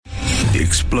The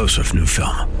explosive new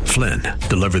film, Flynn,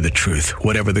 deliver the truth,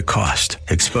 whatever the cost,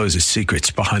 exposes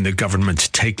secrets behind the government's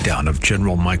takedown of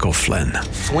General Michael Flynn.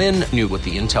 Flynn knew what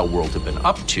the intel world had been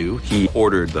up to. He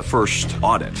ordered the first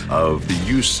audit of the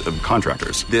use of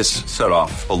contractors. This set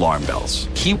off alarm bells.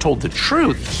 He told the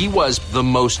truth. He was the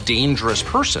most dangerous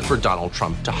person for Donald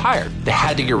Trump to hire. They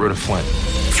had to get rid of Flynn.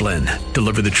 Flynn,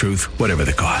 deliver the truth, whatever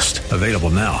the cost. Available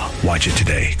now. Watch it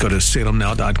today. Go to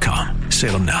salemnow.com.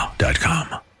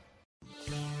 salemnow.com.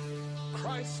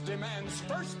 Christ demands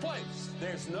first place.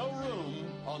 There's no room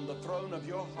on the throne of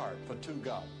your heart for two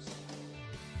gods.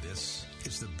 This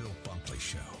is the Bill Bunkley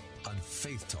Show on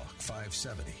Faith Talk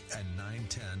 570 and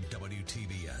 910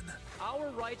 WTBN.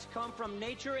 Our rights come from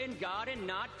nature and God and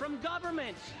not from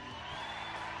government.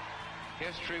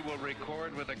 History will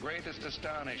record with the greatest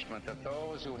astonishment that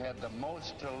those who had the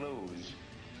most to lose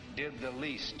did the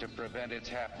least to prevent its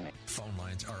happening. Phone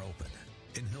lines are open.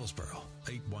 In Hillsborough,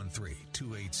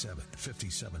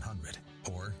 813-287-5700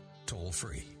 or toll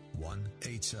free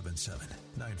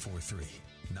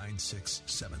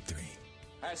 1-877-943-9673.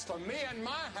 As for me and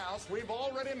my house, we've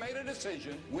already made a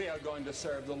decision. We are going to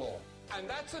serve the Lord. And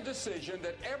that's a decision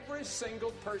that every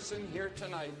single person here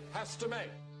tonight has to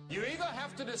make. You either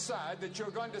have to decide that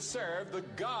you're going to serve the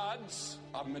gods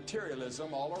of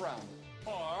materialism all around you,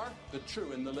 or the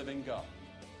true and the living God.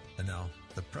 And now,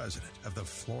 the president of the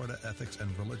Florida Ethics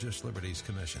and Religious Liberties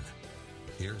Commission.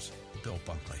 Here's Bill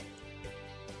Bunkley.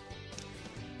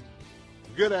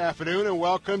 Good afternoon and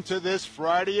welcome to this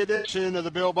Friday edition of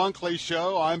the Bill Bunkley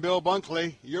Show. I'm Bill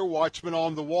Bunkley, your watchman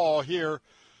on the wall here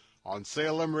on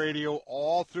Salem Radio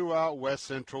all throughout West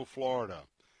Central Florida.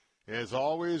 As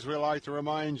always, we like to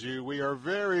remind you we are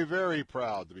very, very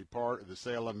proud to be part of the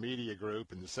Salem Media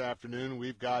Group. And this afternoon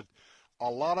we've got a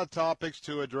lot of topics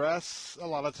to address, a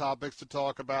lot of topics to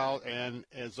talk about, and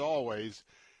as always,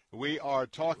 we are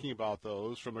talking about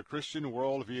those from a Christian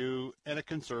worldview and a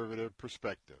conservative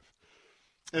perspective.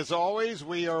 As always,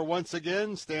 we are once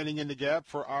again standing in the gap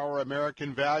for our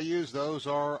American values. Those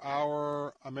are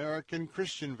our American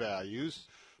Christian values,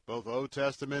 both Old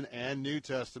Testament and New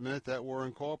Testament, that were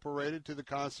incorporated to the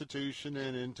Constitution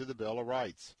and into the Bill of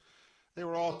Rights. They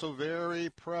were also very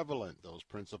prevalent, those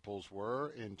principles were,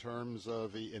 in terms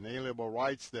of the inalienable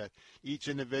rights that each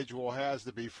individual has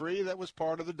to be free. That was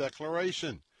part of the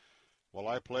Declaration. Well,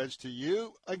 I pledge to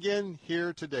you again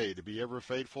here today to be ever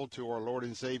faithful to our Lord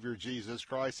and Savior Jesus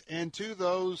Christ and to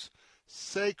those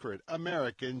sacred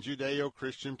American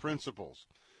Judeo-Christian principles.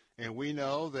 And we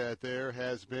know that there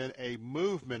has been a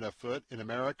movement afoot in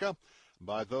America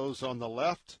by those on the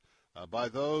left, by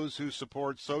those who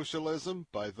support socialism,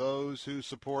 by those who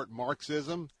support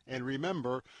Marxism. And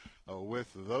remember, with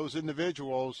those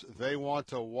individuals, they want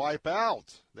to wipe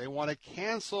out, they want to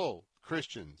cancel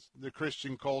Christians, the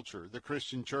Christian culture, the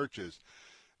Christian churches,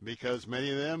 because many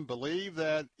of them believe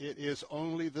that it is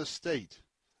only the state,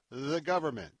 the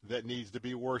government, that needs to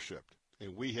be worshiped.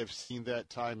 And we have seen that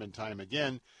time and time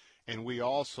again. And we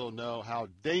also know how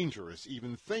dangerous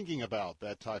even thinking about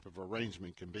that type of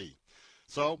arrangement can be.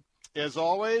 So, as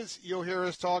always, you'll hear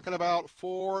us talking about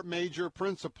four major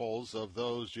principles of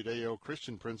those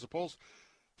Judeo-Christian principles: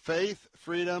 faith,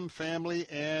 freedom, family,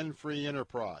 and free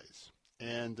enterprise.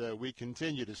 And we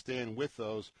continue to stand with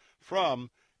those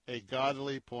from a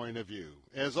godly point of view.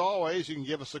 As always, you can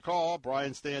give us a call.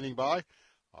 Brian standing by.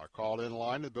 Our call-in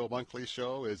line of the Bill Bunkley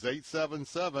Show is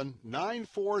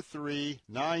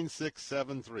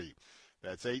 877-943-9673.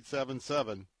 That's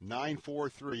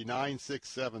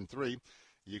 877-943-9673.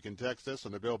 You can text us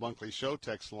on the Bill Bunkley Show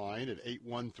text line at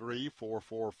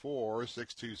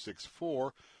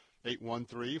 813-444-6264,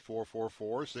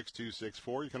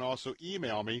 813-444-6264. You can also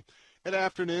email me at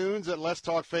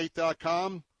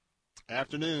afternoons@letstalkfaith.com,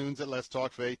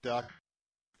 afternoons@letstalkfaith.com.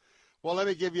 Well, let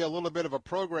me give you a little bit of a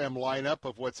program lineup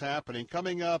of what's happening.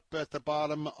 Coming up at the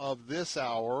bottom of this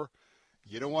hour,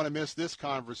 you don't want to miss this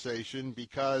conversation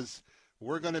because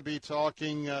we're going to be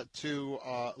talking to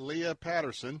Leah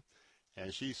Patterson,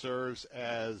 and she serves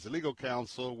as legal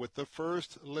counsel with the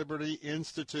First Liberty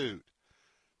Institute.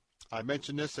 I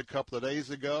mentioned this a couple of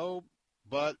days ago,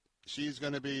 but she's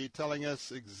going to be telling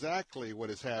us exactly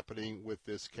what is happening with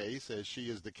this case, as she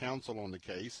is the counsel on the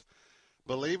case.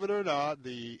 Believe it or not,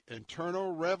 the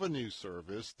Internal Revenue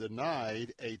Service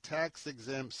denied a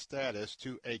tax-exempt status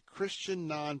to a Christian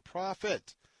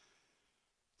nonprofit.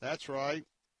 That's right,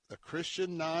 a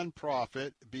Christian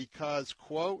nonprofit, because,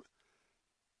 quote,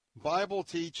 Bible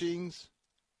teachings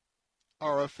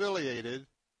are affiliated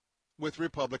with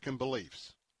Republican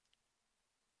beliefs.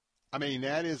 I mean,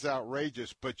 that is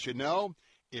outrageous, but you know,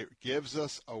 it gives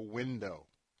us a window.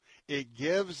 It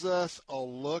gives us a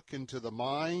look into the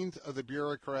mind of the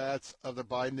bureaucrats of the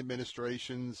Biden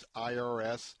administration's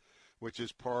IRS, which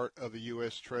is part of the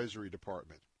U.S. Treasury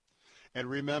Department. And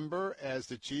remember, as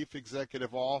the chief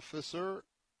executive officer,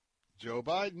 Joe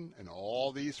Biden and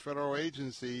all these federal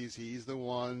agencies, he's the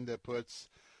one that puts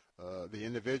the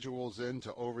individuals in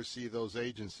to oversee those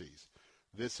agencies.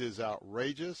 This is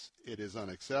outrageous. It is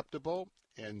unacceptable.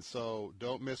 And so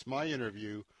don't miss my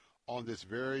interview on this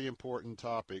very important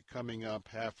topic coming up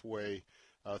halfway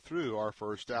through our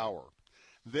first hour.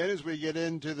 Then as we get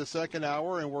into the second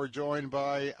hour and we're joined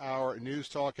by our News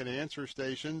Talk and Answer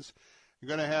stations, we're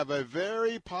going to have a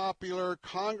very popular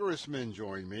congressman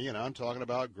join me, and I'm talking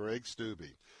about Greg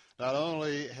Steube. Not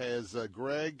only has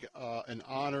Greg an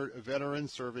honored veteran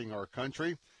serving our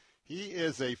country, he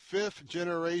is a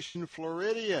fifth-generation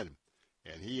Floridian,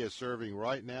 and he is serving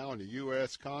right now in the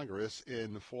U.S. Congress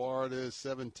in Florida's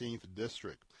 17th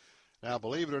District. Now,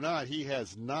 believe it or not, he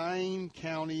has 9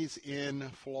 counties in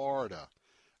Florida.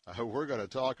 We're going to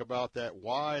talk about that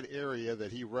wide area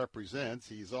that he represents.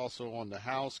 He's also on the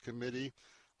House Committee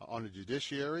on the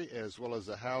Judiciary as well as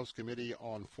the House Committee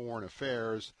on Foreign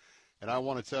Affairs. And I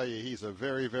want to tell you, he's a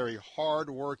very, very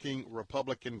hard-working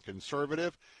Republican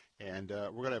conservative. And we're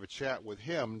going to have a chat with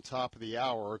him top of the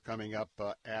hour coming up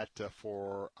at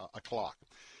 4 o'clock.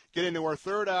 Get into our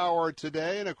third hour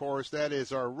today, and, of course, that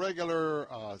is our regular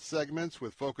segments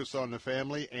with Focus on the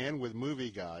Family and with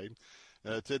Movie Guide.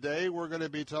 Today we're going to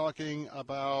be talking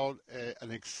about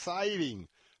an exciting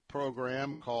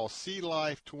program called Sea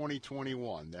Life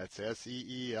 2021. That's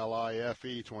SEELIFE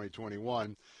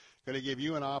 2021. Going to give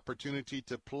you an opportunity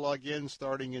to plug in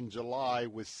starting in July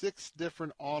with 6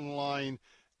 different online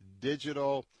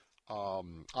digital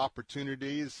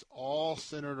opportunities, all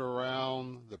centered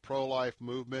around the pro-life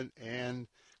movement and,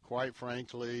 quite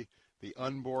frankly, the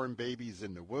unborn babies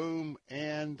in the womb,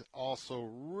 and also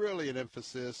really an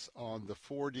emphasis on the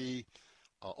 4D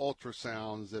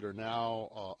ultrasounds that are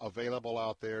now available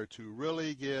out there to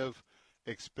really give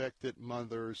expectant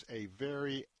mothers a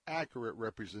very accurate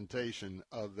representation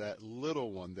of that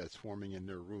little one that's forming in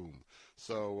their womb.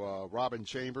 So Robin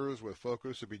Chambers with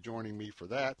Focus will be joining me for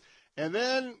that. And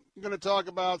then I'm going to talk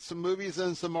about some movies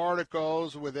and some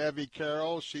articles with Evie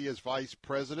Carroll. She is vice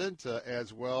president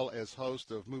as well as host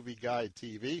of Movie Guide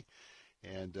TV.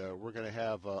 And we're going to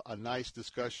have a nice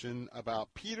discussion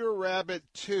about Peter Rabbit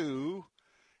 2.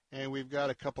 And we've got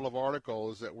a couple of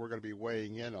articles that we're going to be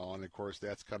weighing in on. Of course,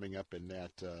 that's coming up in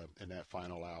that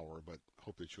final hour, but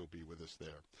hope that you'll be with us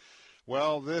there.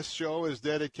 Well, this show is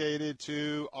dedicated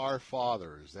to our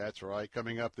fathers. That's right.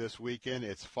 Coming up this weekend,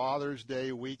 it's Father's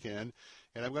Day weekend.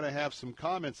 And I'm going to have some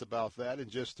comments about that in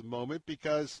just a moment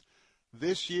because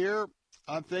this year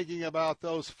I'm thinking about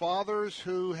those fathers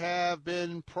who have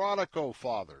been prodigal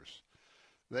fathers.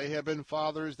 They have been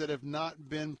fathers that have not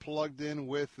been plugged in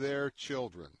with their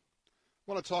children.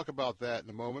 I want to talk about that in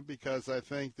a moment because I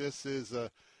think this is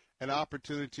an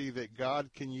opportunity that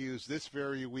God can use this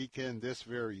very weekend, this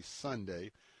very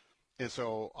Sunday. And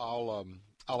so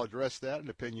I'll address that in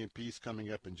opinion piece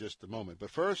coming up in just a moment.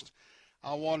 But first,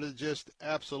 I want to just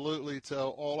absolutely tell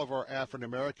all of our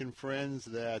African-American friends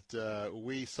that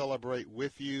we celebrate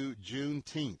with you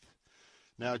Juneteenth.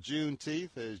 Now,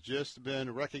 Juneteenth has just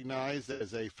been recognized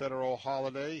as a federal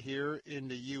holiday here in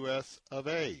the U.S. of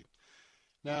A.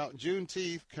 Now,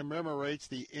 Juneteenth commemorates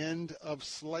the end of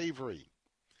slavery,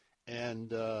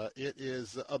 and it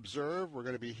is observed. We're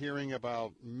going to be hearing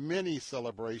about many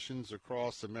celebrations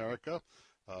across America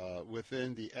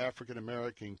within the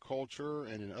African-American culture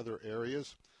and in other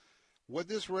areas. What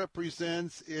this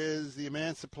represents is the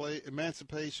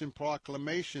Emancipation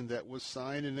Proclamation that was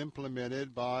signed and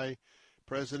implemented by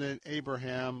President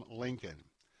Abraham Lincoln.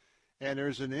 And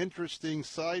there's an interesting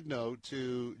side note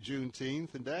to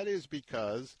Juneteenth, and that is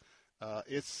because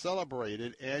it's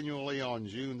celebrated annually on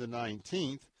June the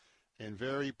 19th in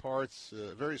various parts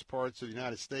of the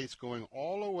United States going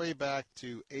all the way back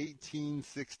to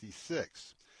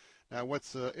 1866. Now,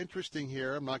 what's interesting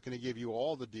here, I'm not going to give you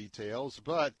all the details,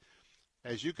 but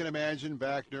as you can imagine,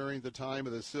 back during the time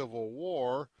of the Civil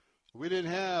War, we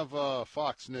didn't have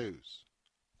Fox News.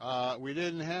 We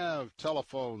didn't have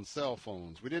telephones, cell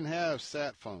phones. We didn't have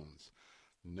sat phones.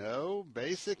 No,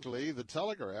 basically, the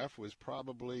telegraph was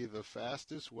probably the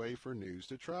fastest way for news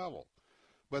to travel.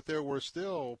 But there were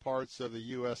still parts of the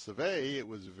U.S. of A. It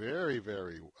was very,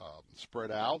 very spread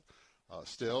out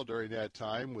still during that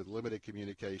time with limited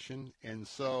communication. And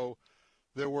so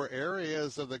there were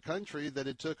areas of the country that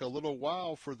it took a little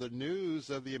while for the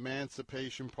news of the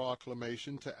Emancipation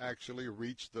Proclamation to actually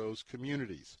reach those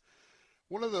communities.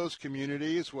 One of those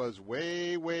communities was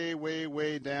way, way, way,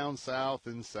 way down south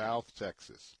in South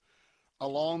Texas,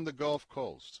 along the Gulf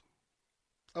Coast.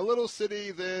 A little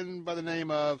city then by the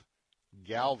name of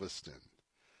Galveston.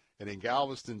 And in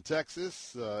Galveston,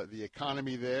 Texas, the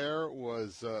economy there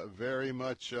was very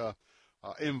much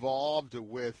involved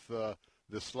with the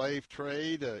slave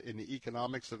trade in the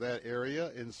economics of that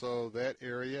area. And so that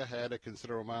area had a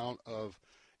considerable amount of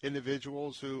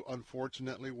individuals who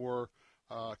unfortunately were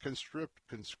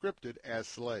conscripted as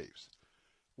slaves.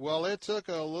 Well, it took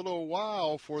a little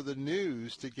while for the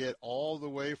news to get all the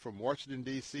way from Washington,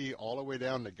 D.C., all the way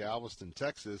down to Galveston,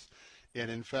 Texas. And,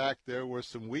 in fact, there were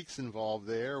some weeks involved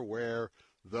there where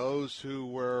those who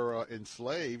were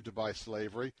enslaved by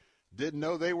slavery didn't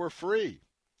know they were free.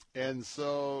 And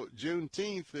so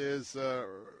Juneteenth is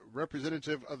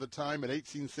representative of the time in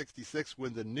 1866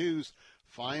 when the news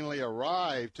finally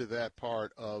arrived to that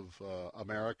part of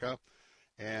America.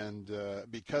 And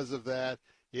because of that,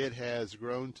 it has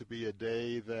grown to be a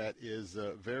day that is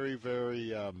very,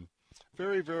 very,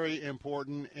 very, very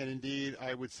important and indeed,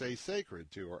 I would say,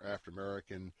 sacred to our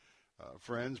African-American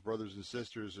friends, brothers and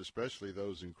sisters, especially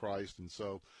those in Christ. And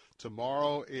so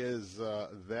tomorrow is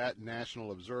that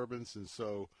national observance, and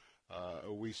so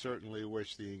we certainly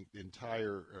wish the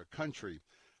entire country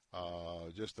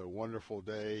just a wonderful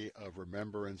day of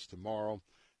remembrance tomorrow,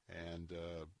 and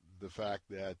the fact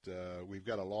that we've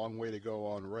got a long way to go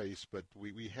on race, but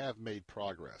we have made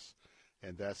progress,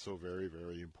 and that's so very,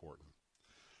 very important.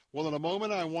 Well, in a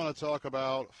moment, I want to talk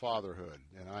about fatherhood,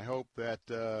 and I hope that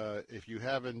if you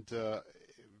haven't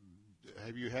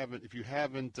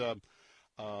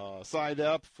signed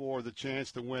up for the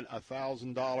chance to win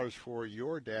 $1,000 for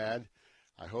your dad,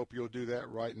 I hope you'll do that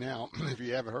right now. If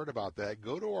you haven't heard about that,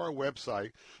 go to our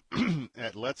website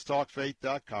at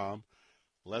letstalkfaith.com,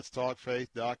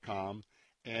 letstalkfaith.com,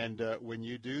 and when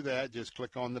you do that, just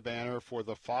click on the banner for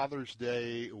the Father's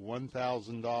Day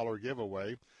 $1,000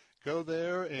 giveaway. Go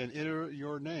there and enter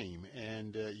your name,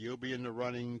 and you'll be in the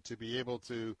running to be able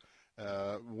to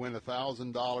win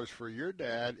 $1,000 for your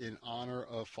dad in honor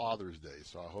of Father's Day.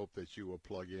 So I hope that you will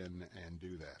plug in and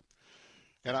do that.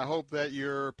 And I hope that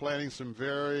you're planning some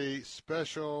very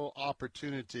special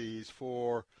opportunities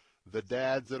for the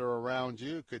dads that are around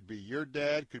you. Could be your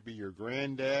dad, could be your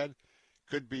granddad,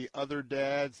 could be other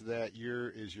dads that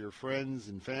is your friends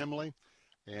and family.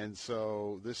 And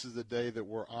so this is the day that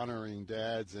we're honoring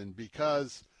dads. And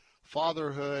because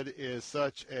fatherhood is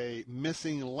such a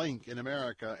missing link in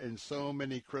America in so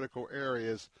many critical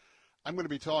areas, I'm going to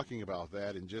be talking about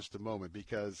that in just a moment,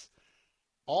 because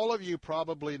all of you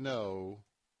probably know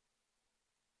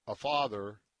a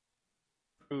father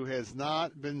who has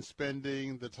not been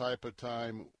spending the type of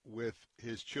time with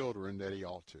his children that he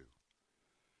ought to.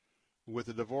 With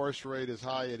the divorce rate as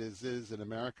high as it is in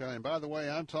America, and by the way,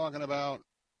 I'm talking about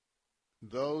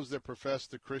those that profess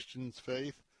the Christian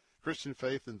faith,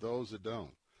 and those that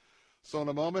don't. So in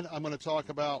a moment, I'm going to talk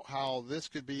about how this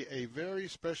could be a very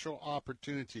special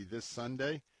opportunity this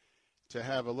Sunday to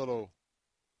have a little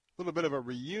bit of a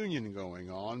reunion going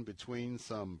on between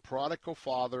some prodigal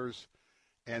fathers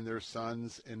and their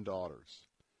sons and daughters.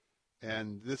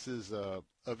 And this is a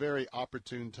very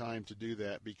opportune time to do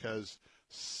that, because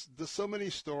there's so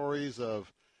many stories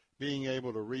of being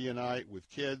able to reunite with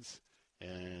kids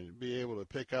and be able to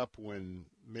pick up when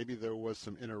maybe there was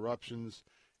some interruptions.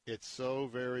 It's so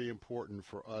very important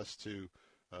for us to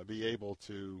be able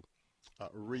to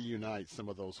reunite some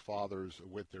of those fathers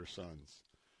with their sons.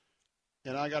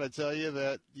 And I got to tell you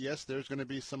that, yes, there's going to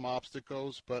be some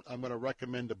obstacles, but I'm going to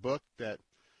recommend a book that,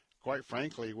 quite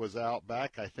frankly, was out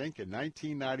back, I think, in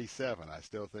 1997. I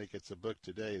still think it's a book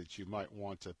today that you might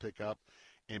want to pick up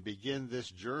and begin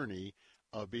this journey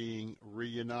of being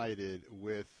reunited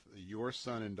with your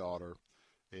son and daughter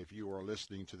if you are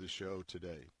listening to the show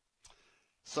today.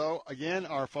 So, again,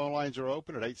 our phone lines are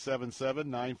open at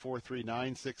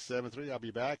 877-943-9673. I'll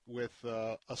be back with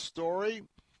a story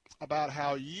about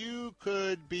how you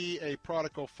could be a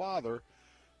prodigal father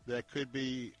that could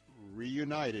be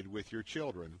reunited with your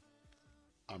children.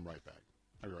 I'm right back.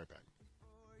 I'll be right back.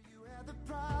 You have the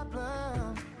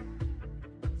problem.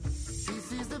 He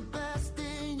sees the best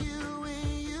in you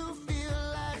when you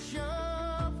feel like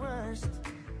your worst.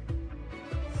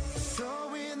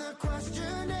 So in the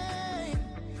questioning,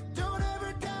 don't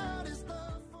ever doubt his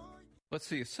love for you. Let's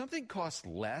see, if something costs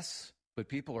less, but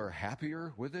people are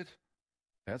happier with it,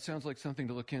 that sounds like something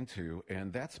to look into,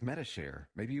 and that's Medi-Share.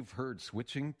 Maybe you've heard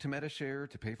switching to Medi-Share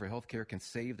to pay for health care can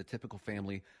save the typical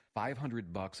family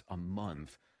 $500 a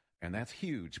month, and that's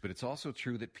huge. But it's also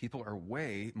true that people are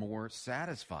way more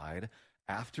satisfied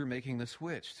after making the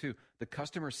switch, too. The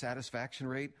customer satisfaction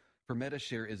rate for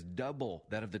Medi-Share is double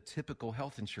that of the typical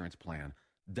health insurance plan.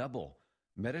 Double.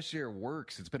 Medi-Share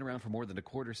works. It's been around for more than a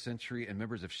quarter century, and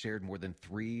members have shared more than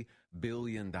 $3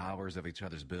 billion of each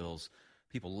other's bills.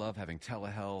 People love having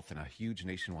telehealth and a huge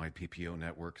nationwide PPO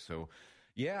network. So,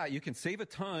 yeah, you can save a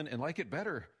ton and like it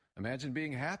better. Imagine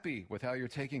being happy with how you're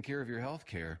taking care of your health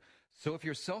care. So if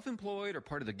you're self-employed or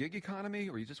part of the gig economy,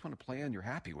 or you just want a plan you're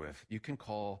happy with, you can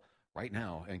call right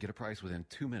now and get a price within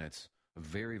 2 minutes. A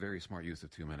very, very smart use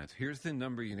of 2 minutes. Here's the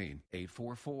number you need,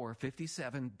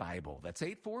 844-57-BIBLE. That's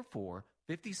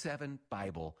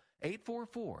 844-57-BIBLE,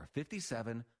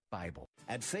 844-57-BIBLE.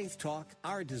 At Faith Talk,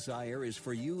 our desire is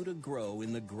for you to grow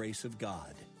in the grace of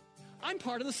God. I'm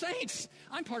part of the saints.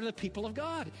 I'm part of the people of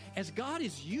God. As God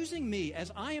is using me,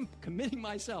 as I am committing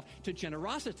myself to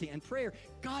generosity and prayer,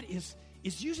 God is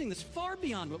using this far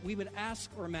beyond what we would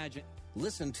ask or imagine.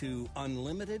 Listen to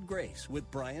Unlimited Grace with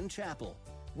Brian Chappell,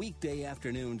 weekday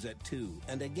afternoons at 2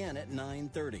 and again at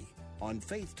 9:30 on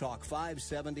Faith Talk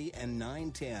 570 and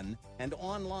 910 and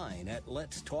online at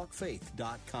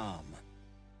letstalkfaith.com.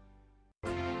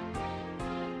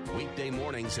 Weekday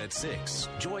mornings at 6.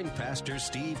 Join Pastor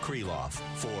Steve Kreloff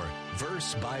for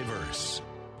Verse by Verse.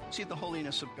 See the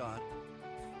holiness of God.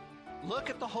 Look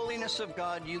at the holiness of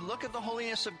God. You look at the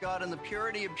holiness of God and the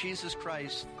purity of Jesus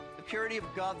Christ, the purity of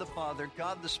God the Father,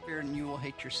 God the Spirit, and you will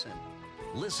hate your sin.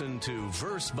 Listen to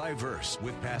Verse by Verse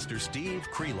with Pastor Steve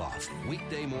Kreloff,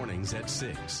 weekday mornings at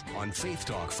 6 on Faith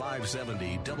Talk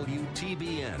 570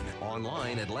 WTBN,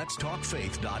 online at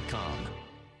letstalkfaith.com.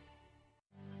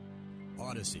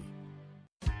 Odyssey.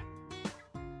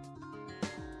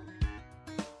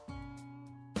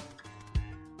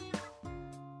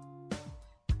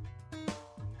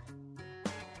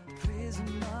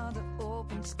 Praising under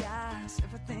open skies,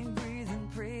 everything breathing,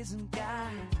 praising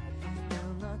God.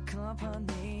 In the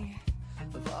company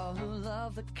of all who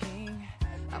love the King,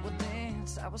 I will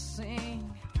dance, I will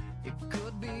sing. It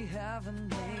could be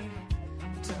heavenly.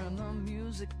 Turn the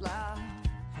music loud,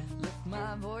 lift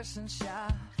my voice and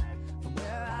shout. From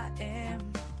where I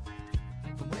am,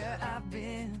 from where I've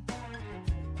been,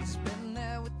 He's been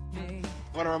there with me.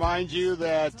 I want to remind you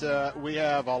that we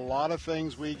have a lot of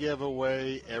things we give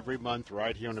away every month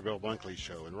right here on the Bill Bunkley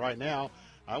Show. And right now,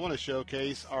 I want to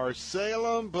showcase our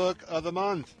Salem Book of the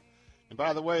Month. And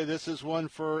by the way, this is one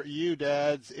for you,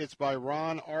 dads. It's by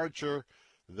Ron Archer,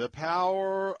 The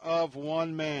Power of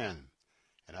One Man.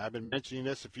 And I've been mentioning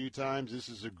this a few times. This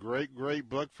is a great, great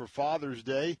book for Father's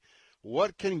Day.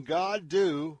 What can God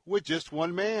do with just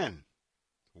one man?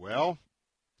 Well,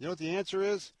 you know what the answer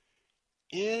is?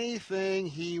 Anything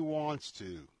he wants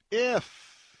to. If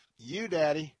you,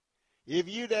 Daddy, if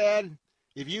you, Dad,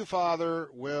 if you, Father,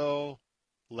 will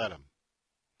let him.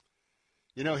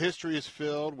 You know, history is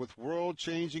filled with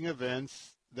world-changing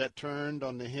events that turned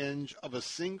on the hinge of a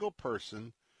single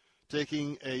person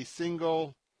taking a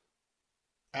single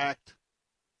act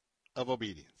of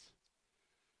obedience.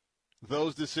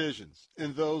 Those decisions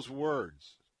and those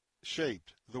words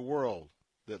shaped the world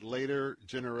that later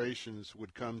generations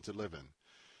would come to live in.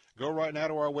 Go right now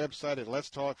to our website at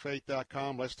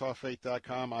letstalkfaith.com,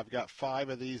 letstalkfaith.com. I've got 5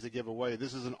 of these to give away.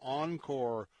 This is an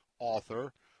encore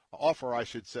offer, I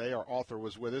should say. Our author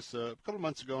was with us a couple of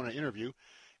months ago in an interview.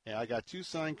 And I got 2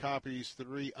 signed copies,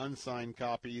 3 unsigned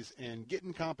copies, and get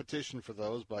in competition for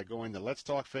those by going to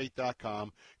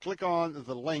letstalkfaith.com. Click on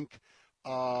the link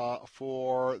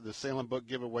for the Salem Book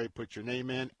giveaway. Put your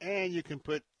name in, and you can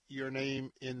put your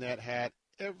name in that hat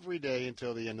every day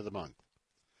until the end of the month.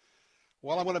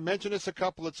 Well, I'm going to mention this a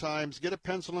couple of times. Get a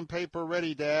pencil and paper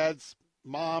ready, dads,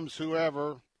 moms,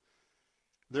 whoever.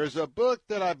 There's a book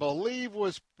that I believe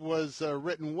was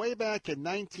written way back in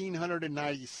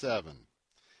 1997.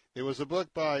 It was a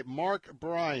book by Mark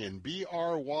Bryan,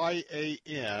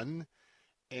 Bryan,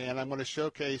 and I'm going to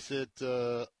showcase it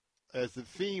as the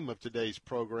theme of today's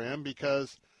program,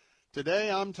 because today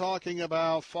I'm talking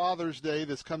about Father's Day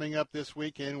that's coming up this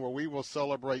weekend, where we will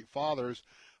celebrate fathers,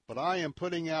 but I am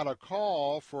putting out a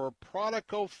call for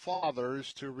prodigal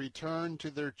fathers to return to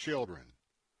their children.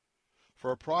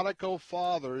 For prodigal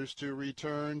fathers to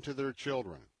return to their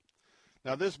children.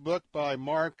 Now, this book by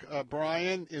Mark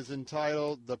Bryan is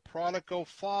entitled The Prodigal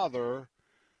Father,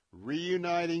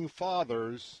 Reuniting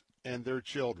Fathers and Their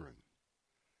Children.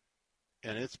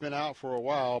 And it's been out for a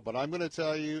while, but I'm going to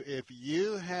tell you, if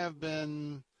you have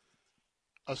been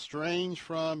estranged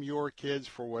from your kids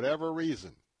for whatever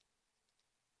reason,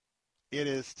 it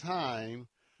is time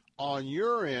on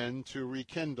your end to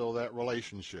rekindle that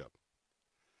relationship.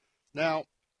 Now,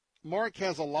 Mark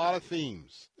has a lot of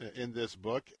themes in this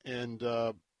book, and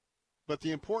but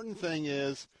the important thing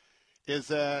is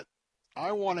that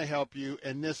I want to help you,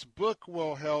 and this book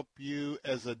will help you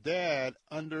as a dad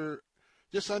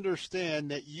just understand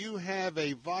that you have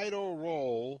a vital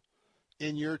role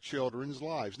in your children's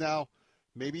lives. Now,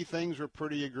 maybe things were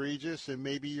pretty egregious, and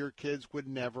maybe your kids would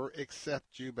never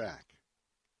accept you back.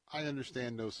 I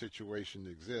understand those situations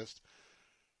exist,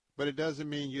 but it doesn't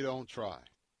mean you don't try.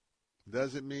 It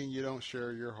doesn't mean you don't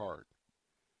share your heart,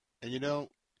 and you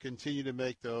don't continue to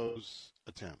make those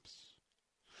attempts.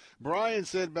 Brian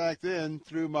said back then,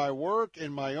 through my work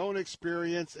and my own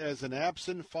experience as an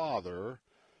absent father,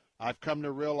 I've come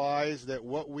to realize that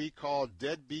what we call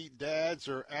deadbeat dads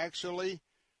are actually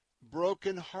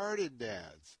broken-hearted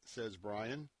dads, says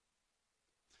Brian.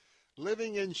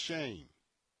 Living in shame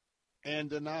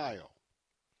and denial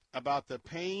about the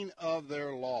pain of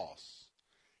their loss,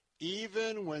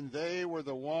 even when they were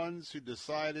the ones who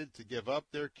decided to give up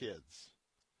their kids.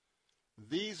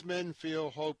 These men feel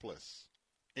hopeless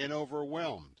and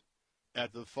overwhelmed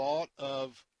at the thought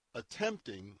of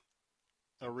attempting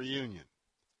a reunion.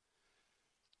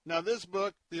 Now, this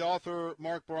book, the author,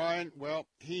 Mark Bryan, well,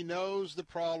 he knows the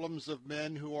problems of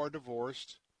men who are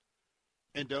divorced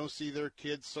and don't see their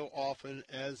kids so often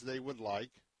as they would like,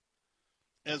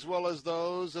 as well as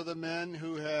those of the men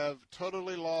who have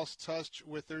totally lost touch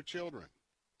with their children.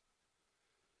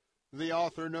 The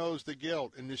author knows the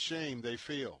guilt and the shame they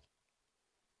feel,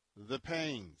 the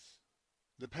pains,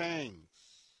 the pangs,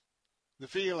 the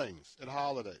feelings at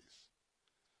holidays,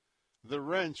 the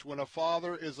wrench when a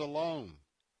father is alone,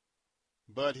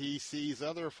 but he sees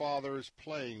other fathers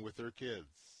playing with their kids.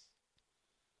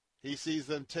 He sees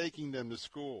them taking them to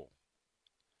school.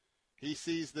 He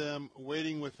sees them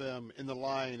waiting with them in the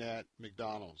line at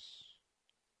McDonald's.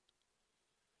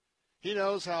 He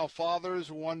knows how fathers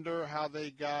wonder how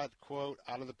they got, quote,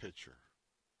 out of the picture,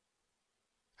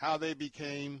 how they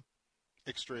became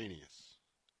extraneous.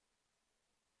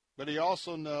 But he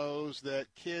also knows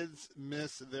that kids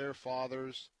miss their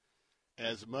fathers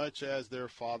as much as their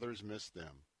fathers miss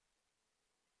them.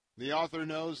 The author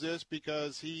knows this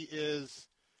because he is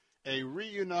a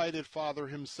reunited father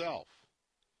himself,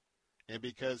 and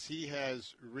because he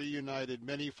has reunited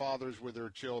many fathers with their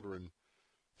children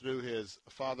through his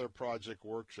Father Project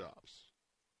workshops.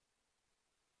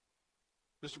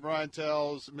 Mr. Bryan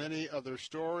tells many other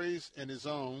stories in his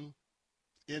own.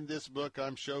 In this book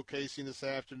I'm showcasing this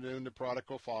afternoon, The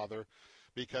Prodigal Father,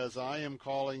 because I am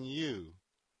calling you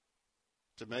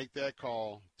to make that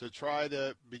call, to try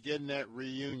to begin that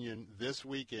reunion this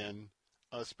weekend,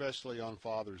 especially on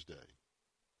Father's Day.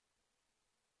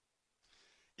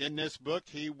 In this book,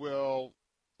 he will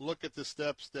look at the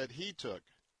steps that he took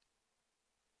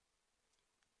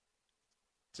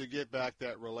to get back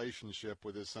that relationship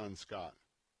with his son, Scott.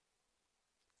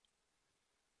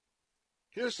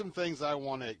 Here's some things I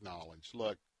want to acknowledge.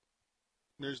 Look,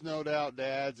 there's no doubt,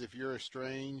 dads, if you're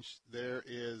estranged, there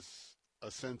is a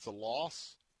sense of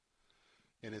loss.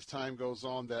 And as time goes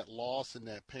on, that loss and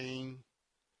that pain,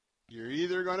 you're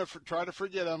either going to try to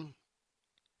forget them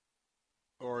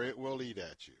or it will eat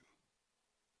at you.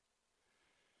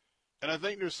 And I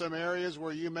think there's some areas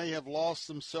where you may have lost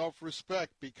some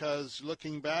self-respect because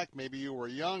looking back, maybe you were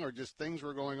young or just things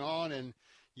were going on, and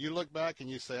you look back and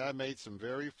you say, I made some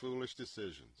very foolish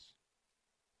decisions.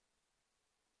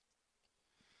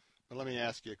 But let me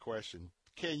ask you a question.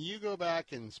 Can you go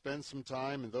back and spend some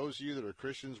time, and those of you that are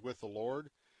Christians, with the Lord,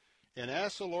 and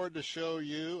ask the Lord to show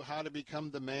you how to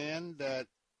become the man that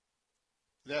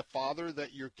father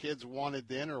that your kids wanted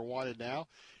then or wanted now?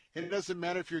 And it doesn't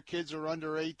matter if your kids are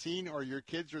under 18 or your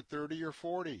kids are 30 or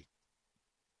 40.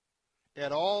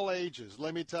 At all ages,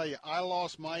 let me tell you, I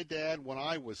lost my dad when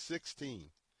I was 16.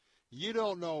 You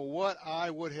don't know what I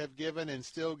would have given and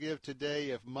still give today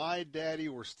if my daddy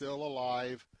were still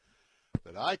alive,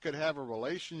 that I could have a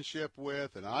relationship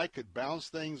with and I could bounce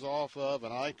things off of,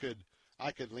 and I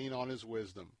could lean on his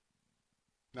wisdom.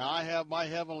 Now, I have my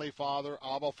Heavenly Father,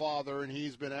 Abba Father, and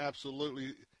he's been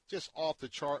absolutely just off the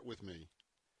chart with me.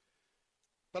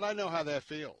 But I know how that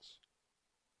feels.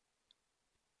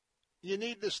 You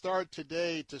need to start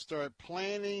today to start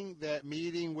planning that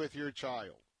meeting with your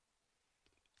child.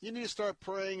 You need to start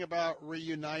praying about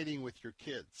reuniting with your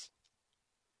kids.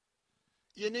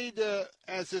 You need to,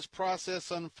 as this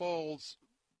process unfolds,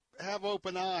 have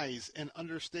open eyes and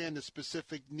understand the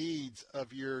specific needs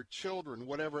of your children,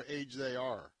 whatever age they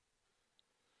are.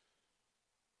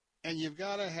 And you've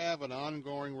got to have an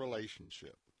ongoing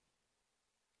relationship.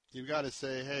 You've got to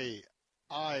say, hey,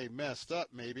 I messed up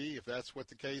maybe, if that's what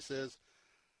the case is,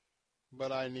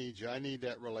 but I need you. I need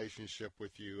that relationship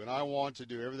with you, and I want to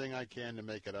do everything I can to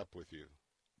make it up with you.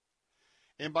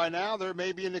 And by now, there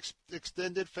may be an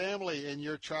extended family in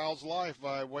your child's life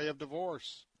by way of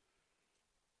divorce.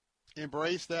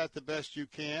 Embrace that the best you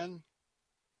can.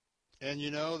 And,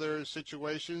 there's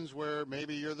situations where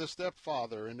maybe you're the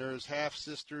stepfather and there's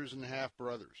half-sisters and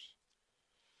half-brothers.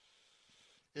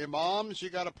 And moms,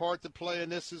 you got a part to play in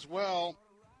this as well.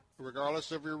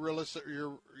 Regardless of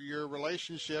your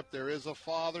relationship, there is a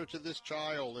father to this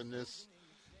child, and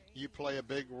you play a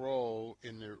big role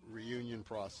in the reunion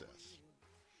process.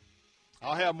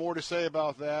 I'll have more to say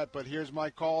about that, but here's my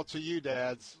call to you,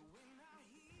 dads.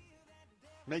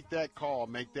 Make that call,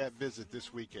 make that visit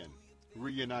this weekend.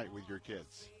 Reunite with your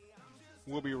kids.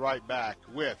 We'll be right back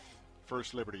with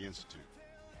First Liberty Institute.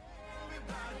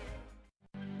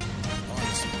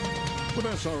 With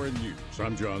SRN News,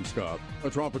 I'm John Scott. A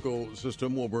tropical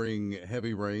system will bring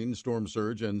heavy rain, storm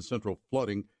surge, and central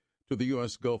flooding to the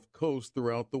U.S. Gulf Coast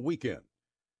throughout the weekend.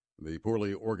 The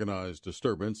poorly organized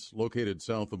disturbance, located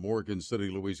south of Morgan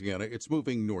City, Louisiana, it's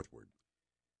moving northward.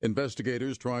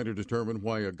 Investigators try to determine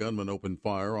why a gunman opened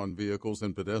fire on vehicles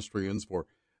and pedestrians for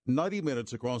 90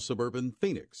 minutes across suburban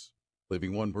Phoenix,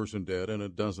 leaving one person dead and a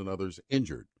dozen others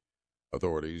injured.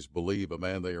 Authorities believe a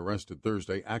man they arrested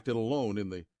Thursday acted alone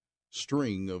in the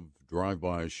string of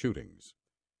drive-by shootings.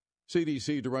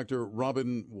 CDC Director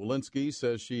Robin Walensky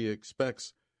says she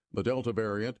expects the Delta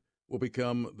variant will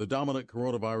become the dominant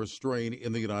coronavirus strain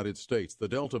in the United States. The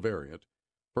Delta variant,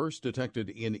 first detected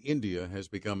in India, has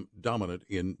become dominant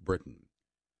in Britain.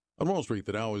 On Wall Street,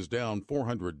 the Dow is down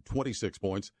 426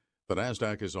 points. The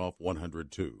Nasdaq is off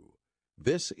 102.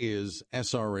 This is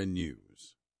SRN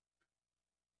News.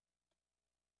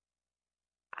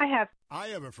 I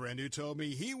have a friend who told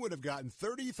me he would have gotten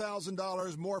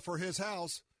 $30,000 more for his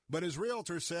house, but his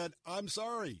realtor said, "I'm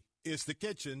sorry, it's the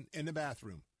kitchen and the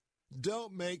bathroom."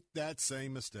 Don't make that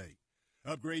same mistake.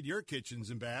 Upgrade your kitchens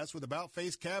and baths with About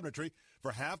Face Cabinetry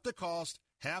for half the cost,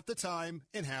 half the time,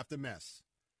 and half the mess.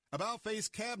 About Face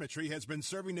Cabinetry has been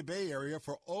serving the Bay Area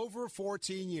for over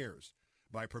 14 years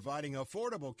by providing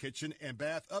affordable kitchen and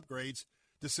bath upgrades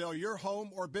to sell your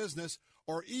home or business,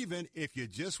 or even if you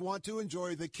just want to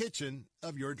enjoy the kitchen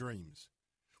of your dreams.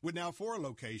 With now 4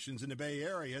 locations in the Bay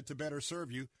Area to better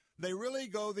serve you, they really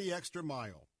go the extra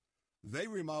mile. They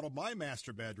remodeled my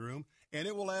master bedroom, and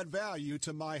it will add value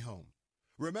to my home.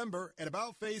 Remember, at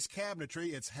About Face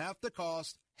Cabinetry, it's half the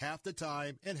cost, half the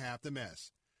time, and half the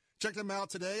mess. Check them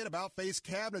out today at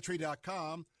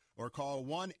AboutFaceCabinetry.com or call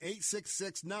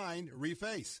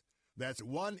 1-866-9-REFACE. That's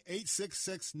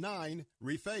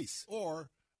 1-866-9-REFACE or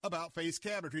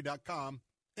AboutFaceCabinetry.com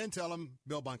and tell them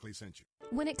Bill Bunkley sent you.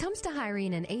 When it comes to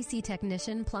hiring an AC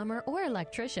technician, plumber, or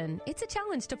electrician, it's a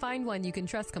challenge to find one you can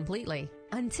trust completely.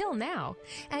 Until now.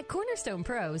 At Cornerstone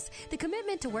Pros, the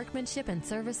commitment to workmanship and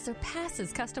service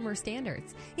surpasses customer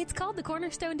standards. It's called the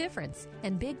Cornerstone Difference.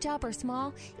 And big job or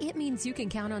small, it means you can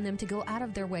count on them to go out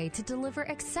of their way to deliver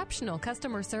exceptional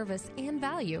customer service and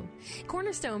value.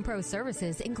 Cornerstone Pro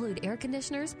services include air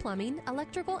conditioners, plumbing,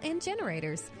 electrical, and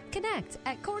generators. Connect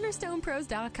at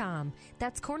cornerstonepros.com.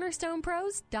 That's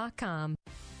cornerstonepros.com.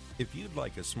 If you'd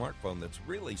like a smartphone that's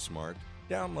really smart,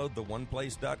 download the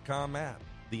OnePlace.com app,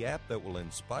 the app that will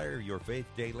inspire your faith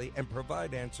daily and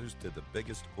provide answers to the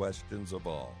biggest questions of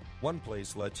all.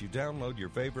 OnePlace lets you download your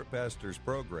favorite pastor's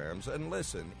programs and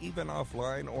listen, even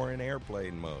offline or in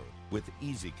airplane mode, with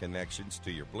easy connections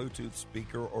to your Bluetooth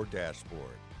speaker or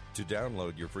dashboard. To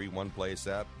download your free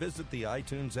OnePlace app, visit the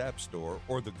iTunes App Store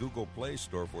or the Google Play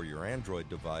Store for your Android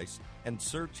device and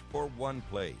search for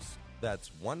OnePlace.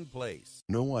 That's OnePlace.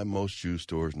 Know why most shoe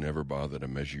stores never bother to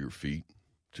measure your feet?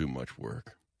 Too much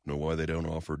work. Know why they don't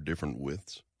offer different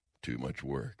widths? Too much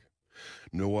work.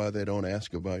 Know why they don't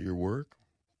ask about your work?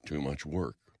 Too much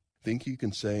work. Think you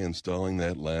can say installing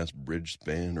that last bridge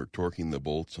span or torquing the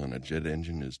bolts on a jet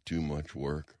engine is too much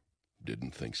work?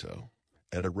 Didn't think so.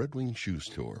 At a Red Wing shoe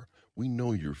store, we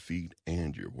know your feet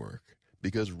and your work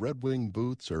because Red Wing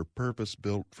boots are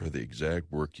purpose-built for the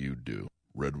exact work you do.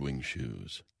 Red Wing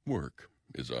shoes. Work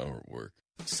is our work.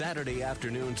 Saturday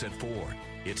afternoons at 4,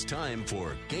 it's time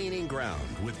for Gaining Ground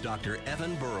with Dr.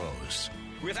 Evan Burrows.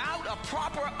 Without a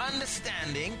proper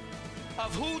understanding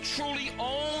of who truly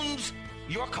owns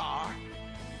your car,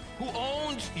 who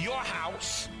owns your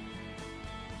house,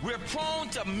 we're prone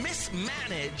to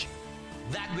mismanage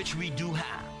that which we do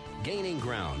have. Gaining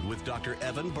Ground with Dr.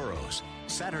 Evan Burrows.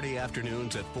 Saturday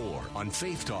afternoons at 4 on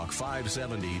Faith Talk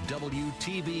 570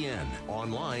 WTBN.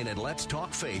 Online at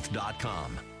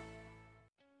letstalkfaith.com.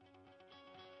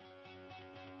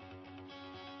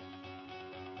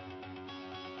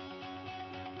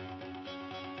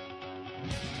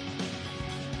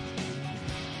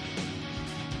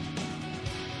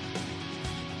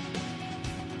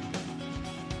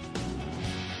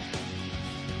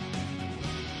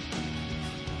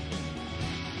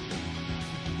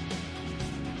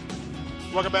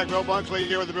 Welcome back, Bill Bunkley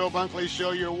here with the Bill Bunkley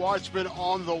Show, your watchman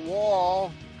on the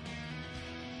wall.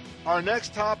 Our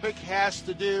next topic has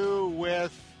to do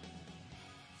with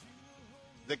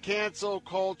the cancel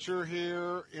culture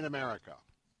here in America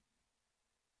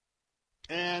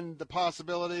and the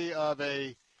possibility of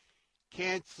a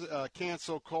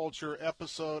cancel culture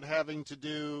episode having to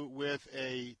do with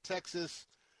a Texas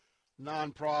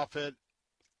nonprofit,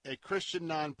 a Christian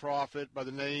nonprofit by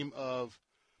the name of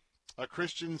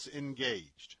Christians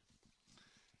Engaged.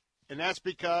 And that's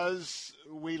because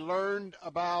we learned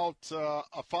about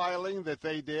a filing that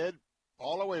they did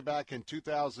all the way back in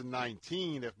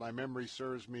 2019, if my memory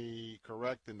serves me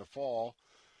correct, in the fall.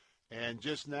 And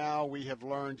just now we have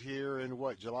learned here in,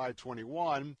 July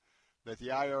 21, that the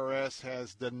IRS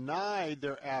has denied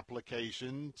their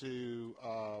application to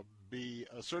be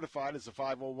certified as a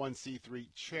 501c3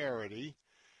 charity.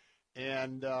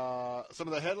 And some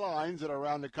of the headlines that are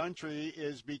around the country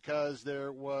is because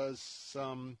there was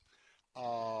some,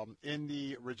 in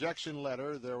the rejection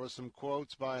letter, there was some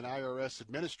quotes by an IRS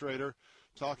administrator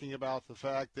talking about the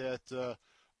fact that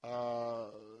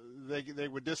they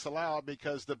would disallow it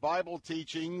because the Bible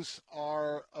teachings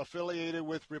are affiliated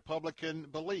with Republican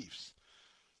beliefs.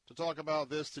 To talk about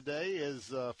this today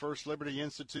is First Liberty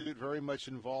Institute, very much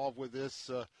involved with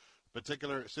this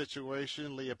particular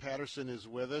situation. Leah Patterson is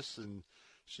with us, and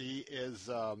she is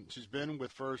she's been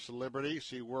with First Liberty.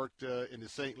 She worked in the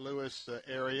St. Louis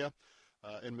area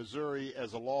in Missouri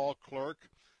as a law clerk,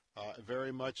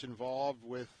 very much involved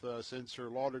with since her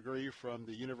law degree from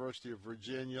the University of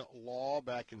Virginia Law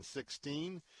back in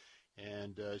 16,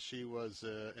 and she was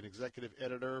an executive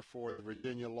editor for the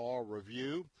Virginia Law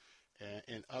Review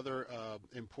and other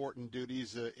important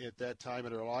duties at that time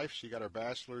in her life. She got her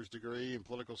bachelor's degree in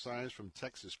political science from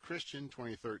Texas Christian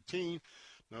 2013.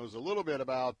 Knows a little bit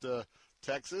about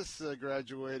Texas,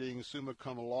 graduating summa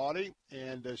cum laude,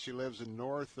 and she lives in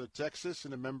North Texas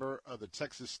and a member of the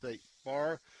Texas State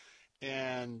Bar.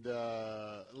 And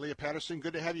Leah Patterson,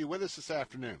 good to have you with us this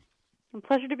afternoon. A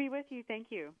pleasure to be with you. Thank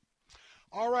you.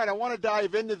 All right, I want to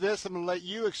dive into this. I'm going to let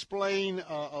you explain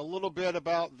a little bit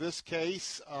about this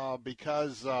case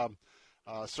because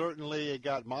certainly it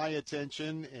got my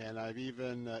attention, and I've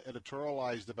even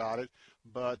editorialized about it.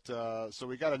 But so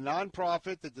we got a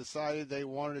nonprofit that decided they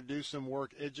wanted to do some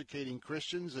work educating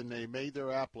Christians, and they made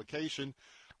their application.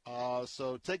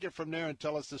 So take it from there and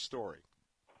tell us the story.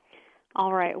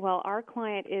 All right. Well, our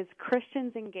client is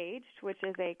Christians Engaged, which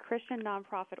is a Christian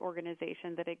nonprofit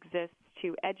organization that exists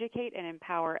to educate and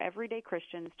empower everyday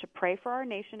Christians to pray for our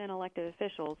nation and elected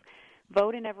officials,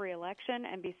 vote in every election,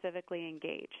 and be civically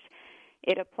engaged.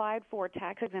 It applied for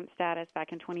tax-exempt status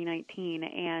back in 2019,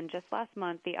 and just last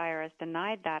month the IRS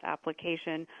denied that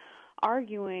application,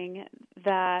 arguing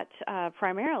that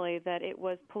primarily that it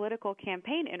was political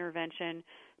campaign intervention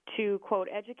to, quote,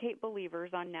 educate believers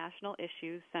on national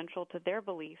issues central to their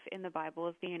belief in the Bible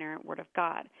as the inerrant Word of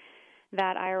God.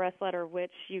 That IRS letter,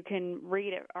 which you can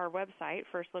read at our website,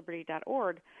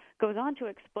 firstliberty.org, goes on to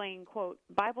explain, quote,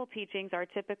 Bible teachings are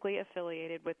typically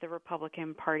affiliated with the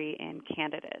Republican Party and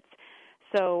candidates.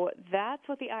 So that's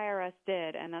what the IRS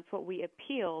did, and that's what we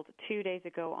appealed 2 days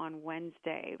ago on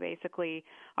Wednesday. Basically,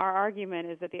 our argument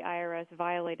is that the IRS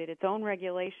violated its own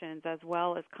regulations as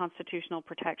well as constitutional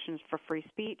protections for free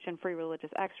speech and free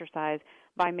religious exercise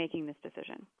by making this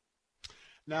decision.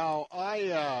 Now,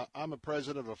 I'm a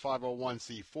president of a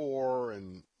 501c4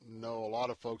 and know a lot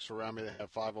of folks around me that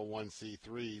have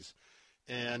 501c3s.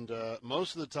 And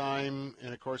most of the time,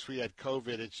 and of course we had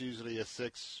COVID, it's usually a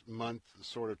 6-month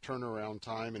sort of turnaround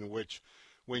time in which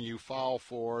when you file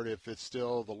for it, if it's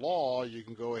still the law, you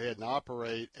can go ahead and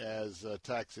operate as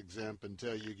tax exempt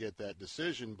until you get that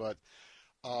decision. But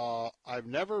I've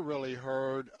never really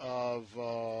heard of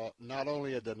not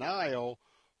only a denial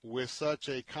with such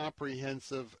a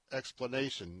comprehensive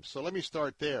explanation. So let me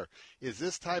start there. Is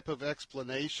this type of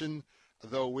explanation,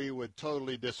 though we would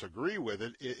totally disagree with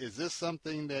it, is this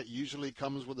something that usually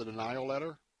comes with a denial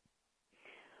letter?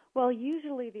 Well,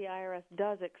 usually the IRS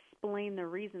does explain the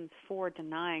reasons for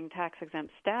denying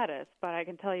tax-exempt status, but I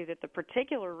can tell you that the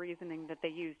particular reasoning that they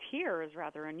used here is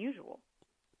rather unusual.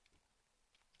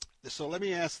 So let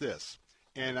me ask this,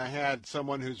 and I had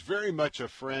someone who's very much a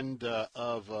friend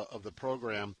of the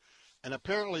program, and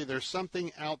apparently there's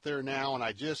something out there now, and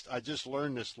I just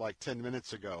learned this like 10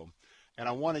 minutes ago. And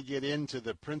I want to get into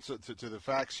the to the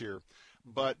facts here,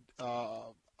 but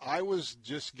I was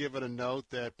just given a note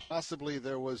that possibly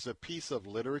there was a piece of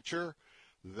literature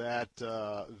that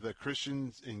the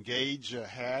Christians Engage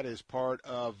had as part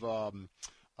of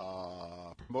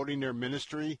promoting their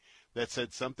ministry that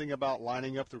said something about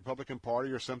lining up the Republican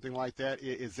Party or something like that.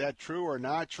 Is that true or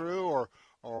not true,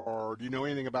 or do you know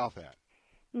anything about that?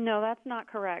 No, that's not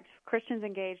correct. Christians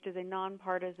Engaged is a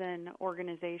nonpartisan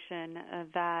organization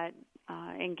that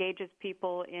engages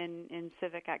people in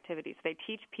civic activities. They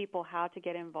teach people how to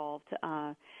get involved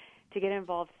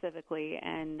civically,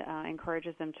 and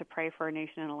encourages them to pray for our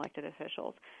nation and elected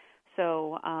officials.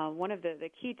 So one of the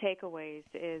key takeaways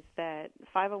is that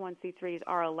 501c3s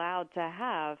are allowed to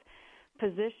have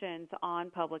positions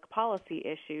on public policy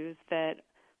issues, that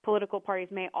political parties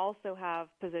may also have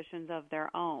positions of their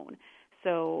own.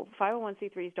 So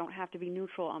 501c3s don't have to be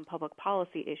neutral on public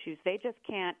policy issues. They just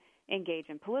can't engage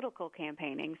in political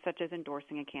campaigning, such as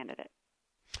endorsing a candidate.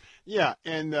 Yeah,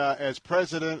 and as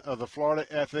president of the Florida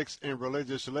Ethics and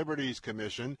Religious Liberties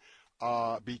Commission,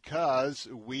 because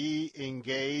we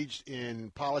engaged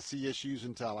in policy issues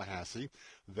in Tallahassee,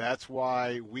 that's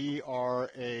why we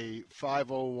are a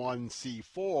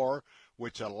 501c4,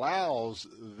 which allows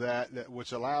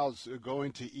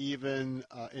going to even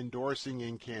endorsing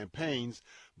in campaigns,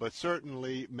 but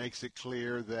certainly makes it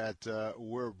clear that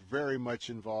we're very much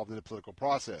involved in the political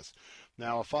process.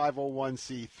 Now, a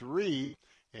 501c3,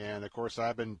 and of course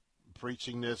I've been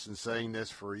preaching this and saying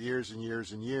this for years and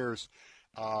years and years,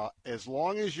 as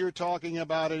long as you're talking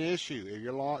about an issue,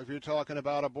 if you're talking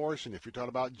about abortion, if you're talking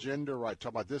about gender rights,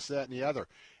 talking about this, that, and the other,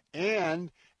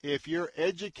 and if you're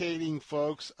educating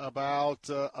folks about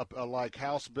like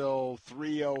House Bill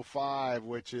 305,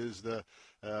 which is the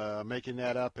making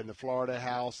that up in the Florida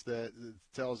House, that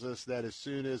tells us that as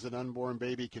soon as an unborn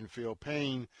baby can feel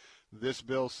pain, this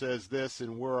bill says this,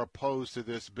 and we're opposed to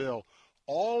this bill.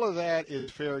 All of that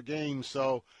is fair game.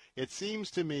 So it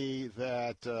seems to me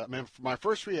that my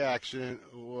first reaction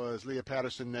was, Leah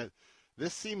Patterson, that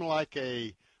this seemed like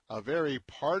a very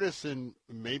partisan,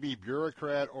 maybe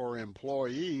bureaucrat or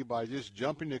employee, by just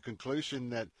jumping to the conclusion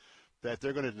that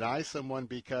they're going to deny someone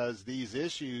because these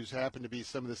issues happen to be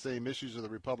some of the same issues of the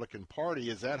Republican Party.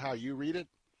 Is that how you read it?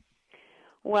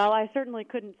 Well, I certainly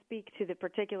couldn't speak to the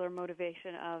particular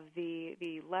motivation of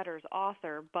the letter's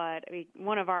author, but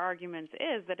one of our arguments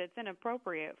is that it's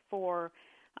inappropriate for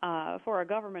a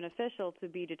government official to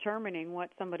be determining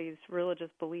what somebody's religious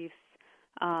beliefs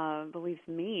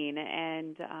mean,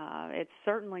 and it's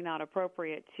certainly not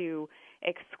appropriate to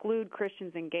exclude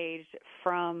Christians Engaged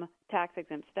from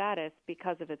tax-exempt status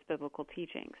because of its biblical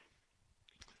teachings.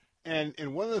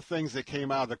 And one of the things that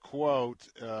came out of the quote,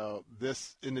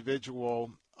 this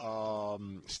individual,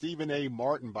 Stephen A.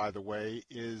 Martin, by the way,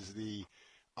 is the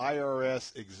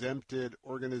IRS Exempted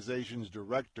Organizations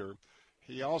Director.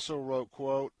 He also wrote,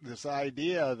 quote, this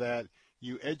idea that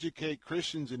you educate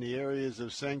Christians in the areas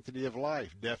of sanctity of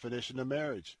life, definition of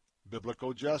marriage,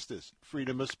 biblical justice,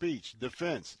 freedom of speech,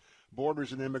 defense,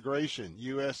 borders and immigration,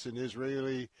 U.S. and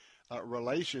Israeli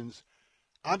relations.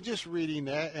 I'm just reading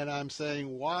that, and I'm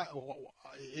saying, why?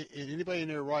 Anybody in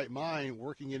their right mind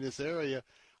working in this area,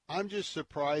 I'm just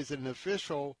surprised that an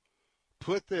official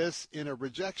put this in a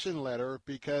rejection letter,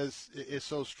 because it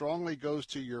so strongly goes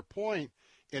to your point,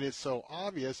 and it's so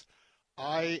obvious.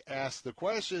 I asked the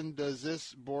question, does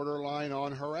this borderline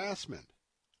on harassment?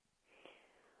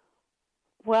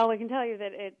 Well, we can tell you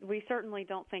that we certainly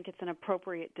don't think it's an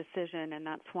appropriate decision, and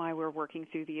that's why we're working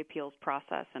through the appeals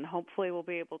process, and hopefully we'll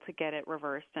be able to get it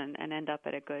reversed and end up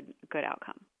at a good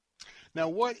outcome. Now,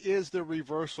 what is the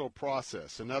reversal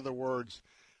process? In other words,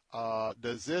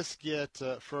 does this get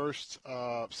first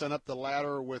sent up the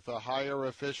ladder with a higher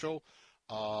official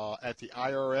at the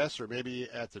IRS or maybe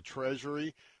at the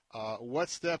Treasury? What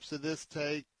steps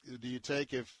do you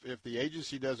take if the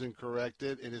agency doesn't correct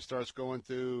it and it starts going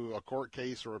through a court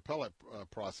case or appellate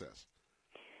process?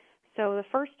 So the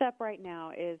first step right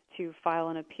now is to file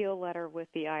an appeal letter with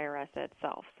the IRS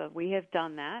itself. So we have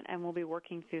done that, and we'll be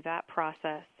working through that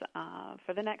process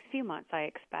for the next few months, I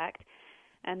expect.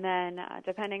 And then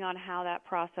depending on how that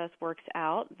process works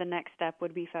out, the next step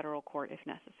would be federal court if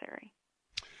necessary.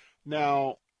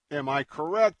 Now, am I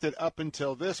correct that up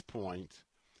until this point,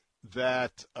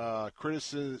 that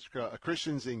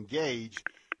Christians Engaged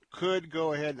could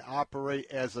go ahead and operate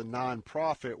as a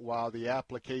nonprofit while the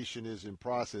application is in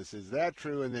process? Is that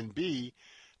true? And then B,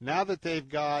 now that they've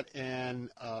got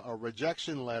a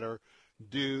rejection letter,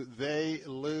 do they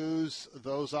lose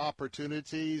those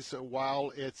opportunities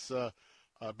while it's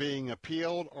being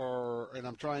appealed? And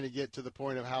I'm trying to get to the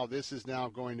point of how this is now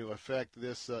going to affect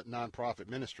this nonprofit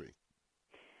ministry.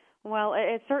 Well,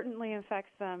 it certainly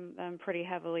affects them pretty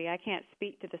heavily. I can't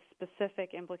speak to the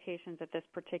specific implications at this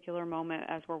particular moment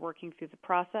as we're working through the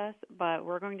process, but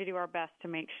we're going to do our best to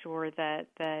make sure that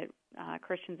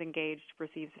Christians Engaged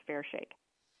receives a fair shake.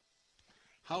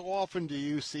 How often do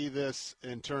you see this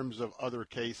in terms of other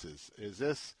cases? Is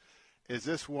Is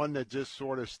this one that just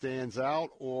sort of stands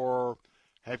out, or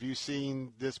have you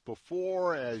seen this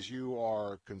before as you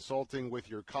are consulting with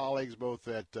your colleagues, both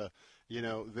at,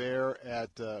 there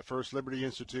at First Liberty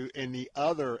Institute and the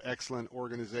other excellent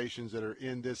organizations that are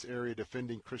in this area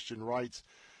defending Christian rights?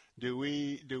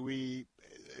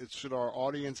 Should our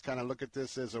audience kind of look at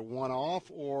this as a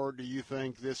one-off, or do you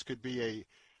think this could be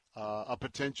a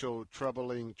potential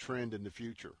troubling trend in the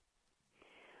future?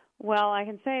 Well, I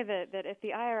can say that if the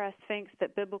IRS thinks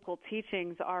that biblical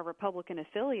teachings are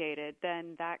Republican-affiliated,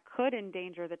 then that could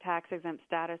endanger the tax-exempt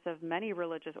status of many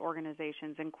religious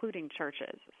organizations, including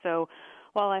churches. So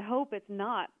while I hope it's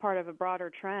not part of a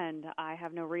broader trend, I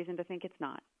have no reason to think it's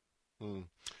not.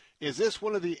 Is this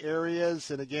one of the areas,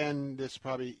 and again, this is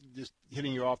probably just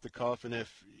hitting you off the cuff, and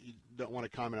if you don't want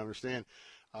to comment, I understand,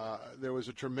 there was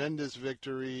a tremendous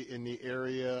victory in the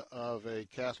area of a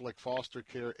Catholic foster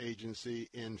care agency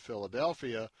in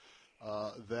Philadelphia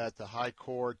that the High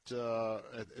Court,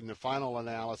 in the final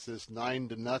analysis,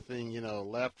 9-0,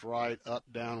 left, right, up,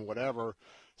 down, whatever,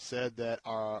 said that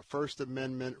our First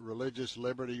Amendment religious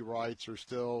liberty rights are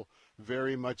still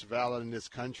very much valid in this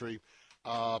country.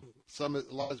 A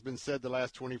lot has been said the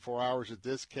last 24 hours that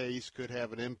this case could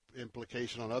have an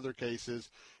implication on other cases.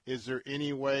 Is there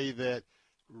any way that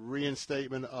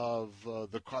reinstatement of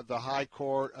the High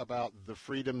Court about the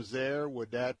freedoms there,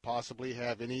 would that possibly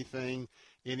have any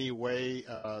way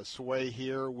sway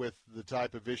here with the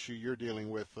type of issue you're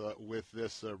dealing with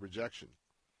this rejection?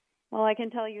 Well, I can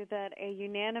tell you that a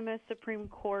unanimous Supreme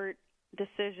Court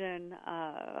decision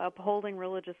upholding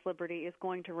religious liberty is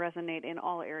going to resonate in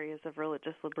all areas of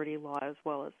religious liberty law as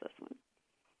well as this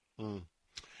one.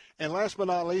 And last but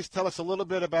not least, tell us a little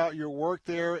bit about your work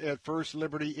there at First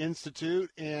Liberty Institute,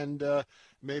 and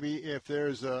maybe if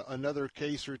there's another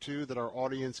case or two that our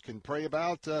audience can pray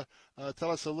about,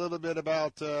 tell us a little bit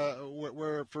about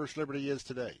where First Liberty is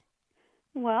today.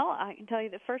 Well, I can tell you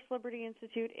that First Liberty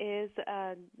Institute is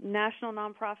a national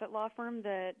nonprofit law firm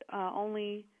that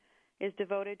only is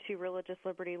devoted to religious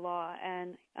liberty law,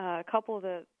 and a couple of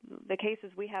the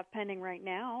cases we have pending right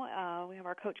now, we have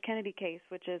our Coach Kennedy case,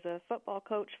 which is a football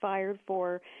coach fired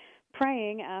for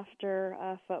praying after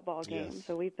a football game. Yes.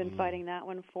 So we've been fighting that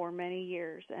one for many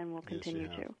years, and we'll continue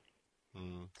to.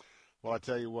 Well, I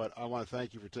tell you what, I want to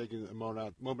thank you for taking a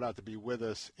moment out to be with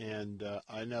us, and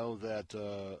I know that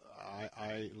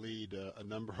I lead a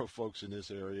number of folks in this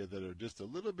area that are just a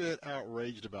little bit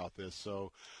outraged about this.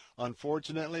 So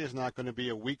unfortunately, it's not going to be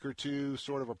a week or two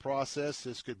sort of a process.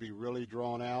 This could be really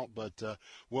drawn out, but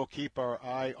we'll keep our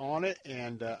eye on it,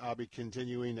 and I'll be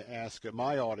continuing to ask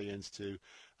my audience to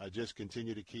just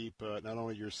continue to keep not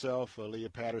only yourself,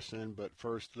 Leah Patterson, but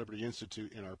First Liberty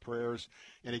Institute in our prayers.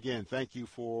 And again, thank you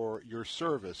for your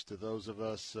service to those of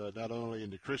us not only in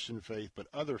the Christian faith, but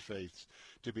other faiths,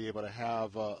 to be able to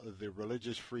have the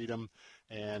religious freedom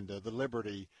and the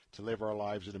liberty to live our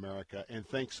lives in America. And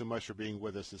thanks so much for being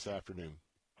with us this afternoon.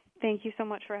 Thank you so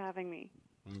much for having me.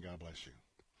 And God bless you.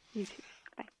 You too.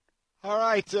 Bye. All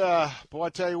right. Boy, I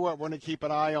tell you what, we're going to keep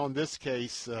an eye on this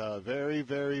case. Very,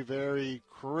 very, very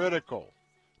critical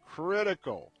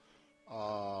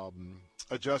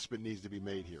adjustment needs to be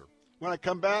made here. When I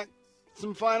come back,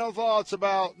 some final thoughts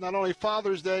about not only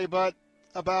Father's Day, but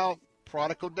about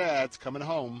prodigal dads coming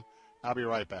home. I'll be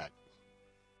right back.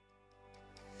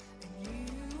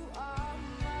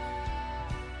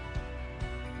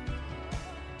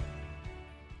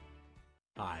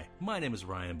 Hi, my name is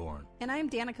Ryan Bourne. And I'm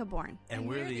Danica Bourne. And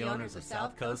we're the owners of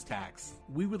South Coast Tax.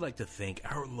 We would like to thank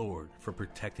our Lord for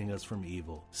protecting us from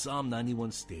evil. Psalm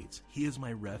 91 states, "He is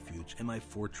my refuge and my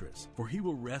fortress, for he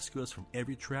will rescue us from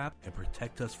every trap and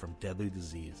protect us from deadly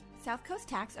disease." South Coast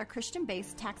Tax are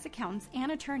Christian-based tax accountants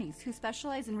and attorneys who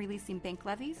specialize in releasing bank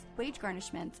levies, wage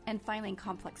garnishments, and filing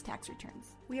complex tax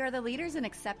returns. We are the leaders in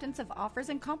acceptance of offers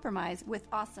and compromise with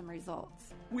awesome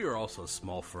results. We are also a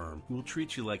small firm who will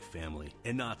treat you like family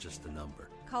and not just a number.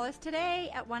 Call us today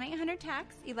at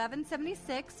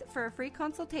 1-800-TAX-1176 for a free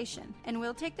consultation, and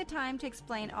we'll take the time to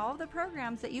explain all of the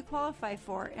programs that you qualify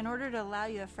for in order to allow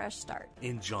you a fresh start.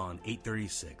 In John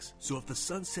 8:36, so if the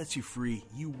Son sets you free,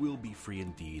 you will be free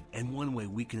indeed. And one way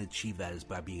we can achieve that is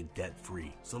by being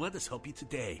debt-free. So let us help you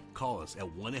today. Call us at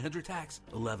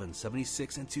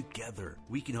 1-800-TAX-1176, and together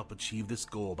we can help achieve this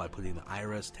goal by putting the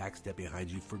IRS tax debt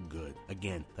behind you for good.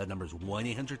 Again, that number is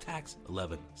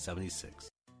 1-800-TAX-1176.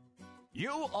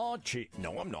 You are cheap.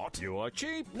 No, I'm not. You are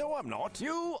cheap. No, I'm not.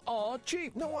 You are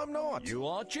cheap. No, I'm not. You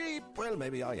are cheap. Well,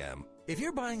 maybe I am. If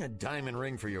you're buying a diamond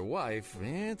ring for your wife,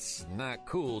 it's not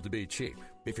cool to be cheap.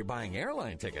 If you're buying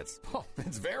airline tickets,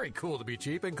 it's very cool to be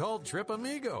cheap and called Trip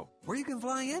Amigo, where you can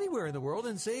fly anywhere in the world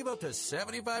and save up to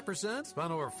 75%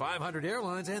 on over 500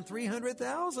 airlines and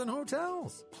 300,000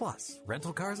 hotels. Plus,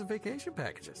 rental cars and vacation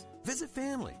packages. Visit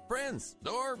family, friends,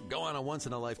 or go on a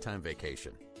once-in-a-lifetime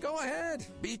vacation. Go ahead,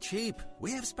 be cheap.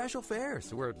 We have special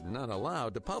fares we're not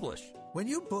allowed to publish. When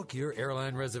you book your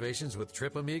airline reservations with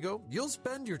Trip Amigo, you'll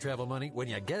spend your travel money when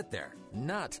you get there,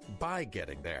 not by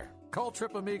getting there. Call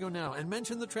Trip Amigo now and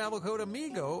mention the travel code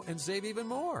AMIGO and save even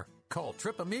more. Call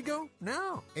Trip Amigo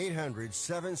now.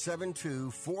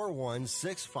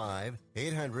 800-772-4165.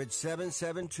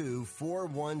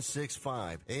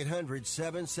 800-772-4165.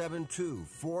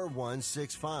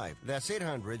 800-772-4165. That's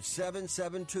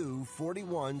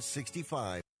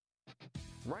 800-772-4165.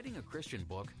 Writing a Christian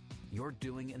book, you're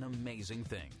doing an amazing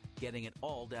thing, getting it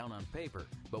all down on paper.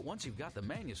 But once you've got the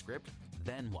manuscript,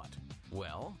 then what?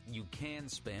 Well, you can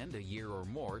spend a year or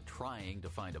more trying to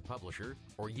find a publisher,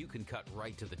 or you can cut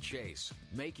right to the chase.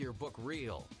 Make your book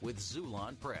real with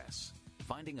Zulon Press.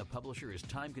 Finding a publisher is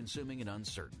time-consuming and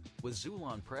uncertain. With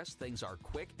Zulon Press, things are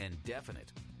quick and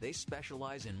definite. They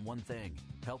specialize in one thing,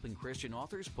 helping Christian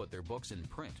authors put their books in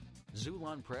print.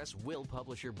 Zulon Press will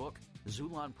publish your book.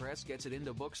 Zulon Press gets it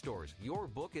into bookstores. Your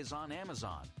book is on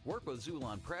Amazon. Work with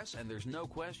Zulon Press, and there's no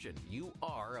question, you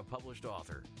are a published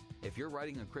author. If you're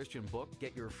writing a Christian book,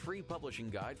 get your free publishing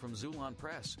guide from Zulon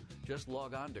Press. Just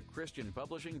log on to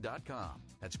ChristianPublishing.com.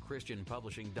 That's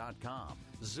ChristianPublishing.com.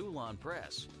 Zulon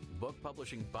Press. Book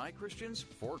publishing by Christians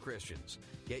for Christians.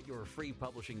 Get your free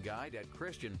publishing guide at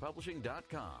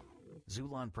ChristianPublishing.com.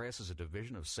 Zulon Press is a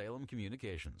division of Salem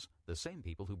Communications, the same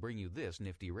people who bring you this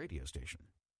nifty radio station.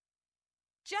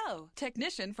 Joe,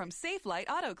 technician from Safelite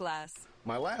Auto Glass.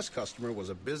 My last customer was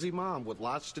a busy mom with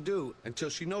lots to do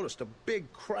until she noticed a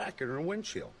big crack in her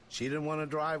windshield. She didn't want to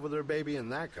drive with her baby in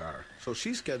that car, so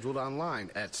she scheduled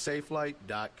online at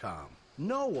Safelite.com.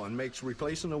 No one makes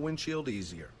replacing a windshield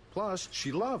easier. Plus,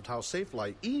 she loved how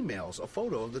Safelite emails a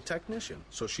photo of the technician,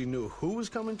 so she knew who was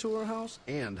coming to her house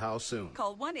and how soon.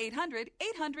 Call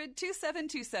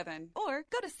 1-800-800-2727 or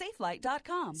go to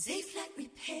Safelite.com. Safelite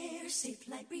Repair,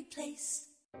 Safelite Replace.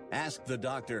 Ask the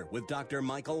Doctor with Dr.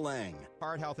 Michael Lang.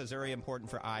 Heart health is very important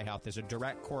for eye health. There's a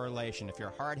direct correlation. If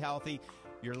you're heart healthy,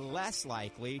 you're less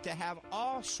likely to have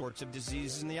all sorts of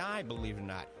diseases in the eye, believe it or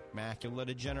not. Macular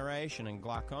degeneration and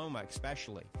glaucoma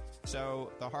especially.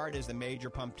 So the heart is the major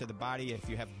pump to the body. If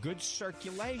you have good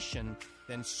circulation,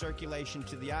 then circulation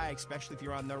to the eye, especially if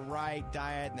you're on the right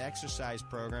diet and exercise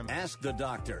program. Ask the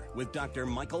Doctor with Dr.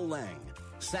 Michael Lang.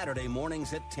 Saturday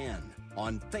mornings at 10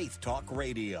 on Faith Talk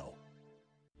Radio.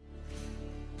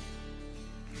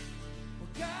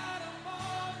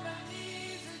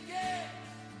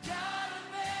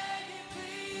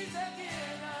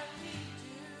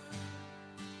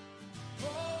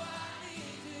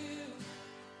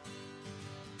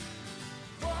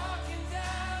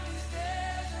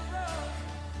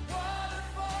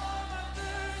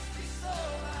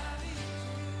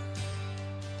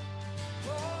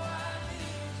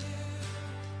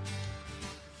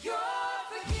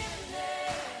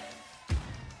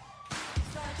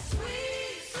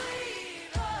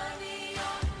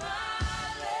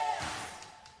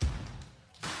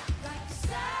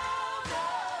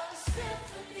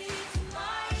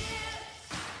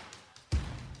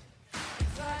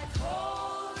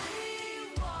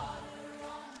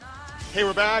 Hey,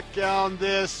 we're back on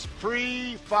this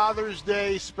pre-Father's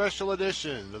Day special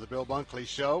edition of the Bill Bunkley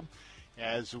Show,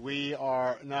 as we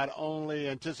are not only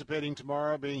anticipating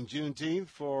tomorrow being Juneteenth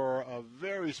for a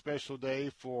very special day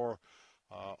for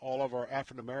all of our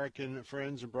African-American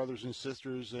friends and brothers and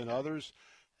sisters and others,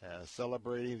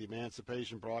 celebrating the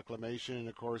Emancipation Proclamation, and,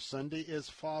 of course, Sunday is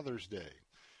Father's Day.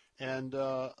 And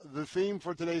the theme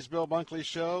for today's Bill Bunkley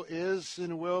Show is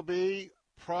and will be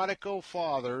prodigal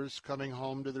fathers coming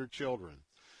home to their children.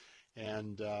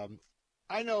 And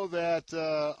I know that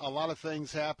a lot of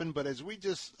things happen, but as we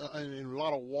just, and a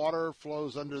lot of water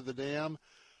flows under the dam,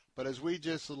 but as we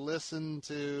just listen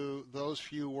to those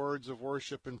few words of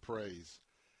worship and praise,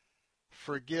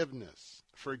 forgiveness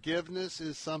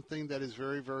is something that is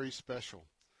very, very special.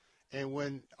 And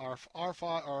when our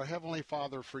Heavenly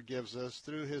Father forgives us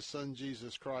through His Son,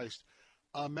 Jesus Christ,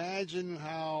 imagine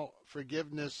how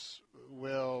forgiveness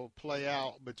will play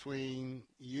out between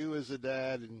you as a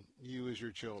dad and you as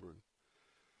your children.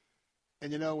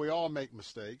 And, we all make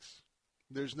mistakes.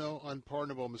 There's no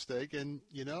unpardonable mistake. And,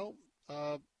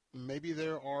 maybe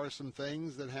there are some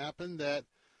things that happen that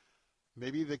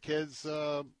maybe the kids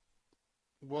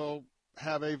will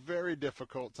have a very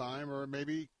difficult time, or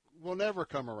maybe will never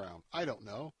come around. I don't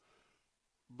know.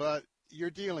 But you're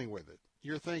dealing with it.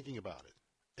 You're thinking about it.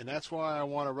 And that's why I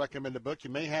want to recommend a book. You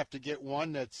may have to get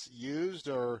one that's used,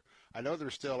 or I know they're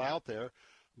still out there.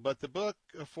 But the book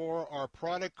for our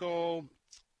prodigal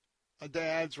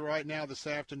dads right now this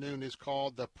afternoon is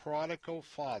called The Prodigal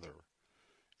Father.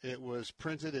 It was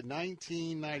printed in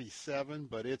 1997,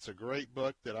 but it's a great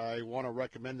book that I want to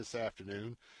recommend this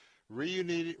afternoon.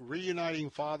 Reuniting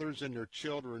Fathers and Their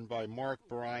Children by Mark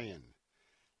Bryan.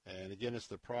 And again, it's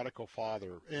The Prodigal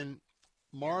Father. And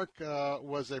Mark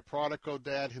was a prodigal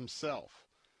dad himself,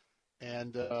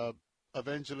 and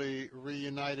eventually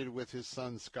reunited with his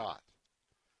son Scott.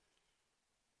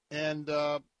 And,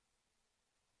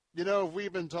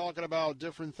 we've been talking about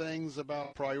different things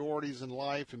about priorities in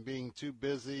life and being too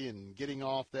busy and getting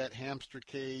off that hamster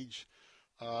cage,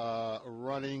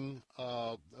 running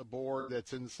a board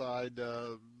that's inside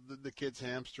the kids'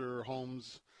 hamster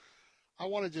homes. I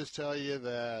want to just tell you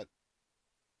that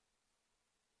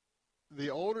the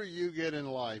older you get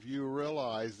in life, you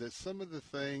realize that some of the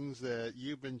things that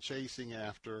you've been chasing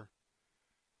after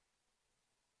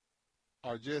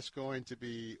are just going to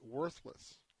be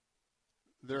worthless.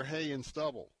 They're hay and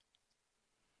stubble.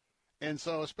 And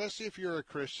so, especially if you're a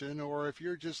Christian or if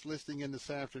you're just listening in this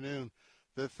afternoon,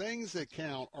 the things that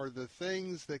count are the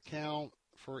things that count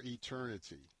for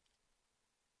eternity.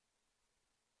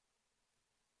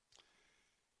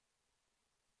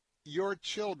 Your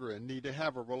children need to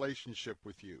have a relationship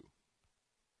with you.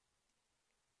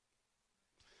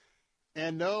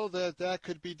 And know that that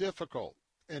could be difficult.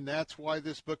 And that's why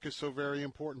this book is so very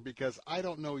important, because I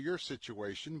don't know your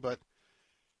situation, but,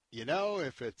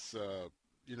 if it's, a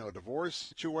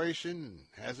divorce situation,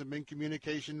 hasn't been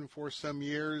communication for some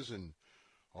years, and,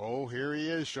 here he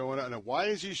is showing up. Now, why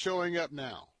is he showing up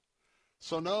now?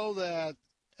 So know that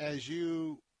as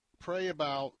you pray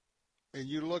about and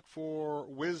you look for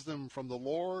wisdom from the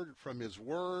Lord, from his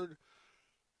word,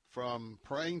 from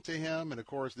praying to him, and, of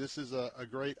course, this is a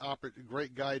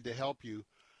great guide to help you.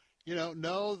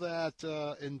 Know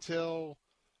that until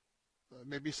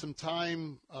maybe some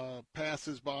time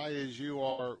passes by as you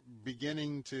are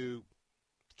beginning to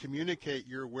communicate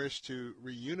your wish to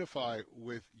reunify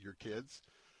with your kids,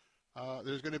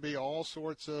 there's going to be all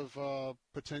sorts of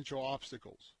potential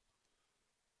obstacles.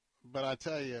 But I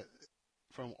tell you,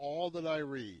 from all that I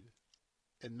read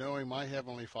and knowing my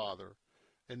Heavenly Father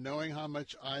and knowing how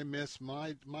much I miss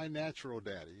my natural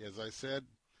daddy, as I said,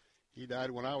 he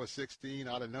died when I was 16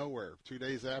 out of nowhere, 2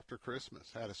 days after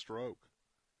Christmas, had a stroke.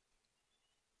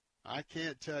 I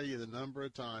can't tell you the number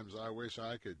of times I wish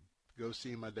I could go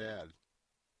see my dad.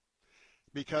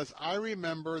 Because I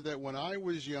remember that when I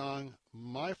was young,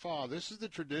 my father, this is the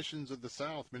traditions of the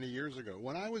South many years ago.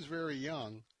 When I was very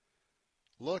young,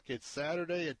 look, it's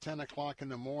Saturday at 10 o'clock in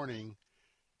the morning,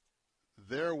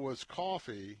 there was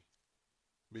coffee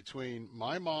between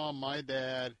my mom, my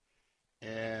dad,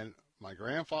 and my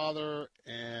grandfather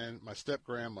and my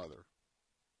step-grandmother.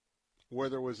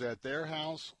 Whether it was at their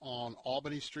house on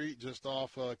Albany Street, just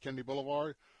off Kennedy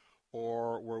Boulevard,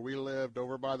 or where we lived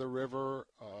over by the river,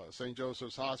 St.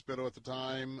 Joseph's Hospital at the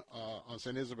time, on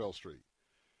St. Isabel Street.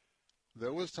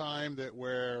 There was time that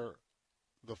where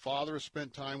the father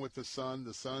spent time with the son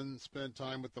spent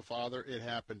time with the father. It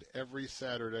happened every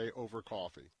Saturday over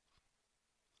coffee.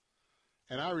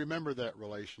 And I remember that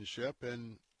relationship,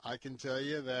 and I can tell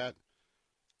you that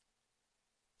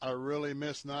I really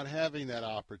miss not having that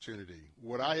opportunity.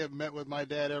 Would I have met with my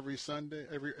dad every Sunday,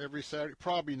 every Saturday?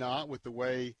 Probably not, with the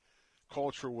way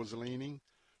culture was leaning.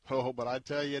 Oh, but I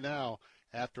tell you now,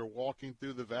 after walking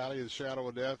through the valley of the shadow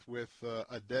of death with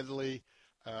a deadly,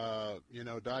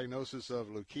 diagnosis of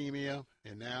leukemia,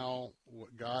 and now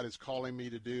what God is calling me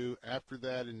to do after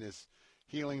that in this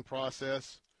healing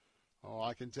process,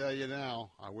 I can tell you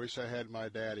now, I wish I had my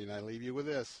daddy. And I leave you with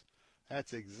this.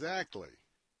 That's exactly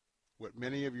what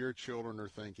many of your children are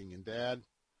thinking. And, Dad,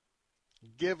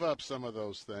 give up some of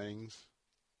those things.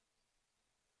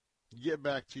 Get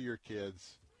back to your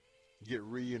kids. Get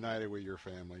reunited with your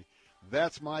family.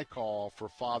 That's my call for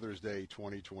Father's Day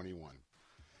 2021.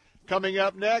 Coming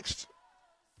up next,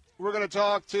 we're going to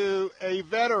talk to a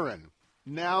veteran,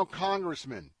 now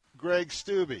Congressman, Greg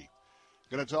Steube.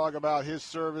 Going to talk about his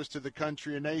service to the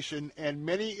country and nation and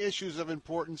many issues of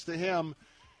importance to him.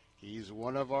 He's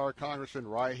one of our congressmen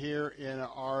right here in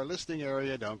our listening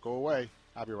area. Don't go away.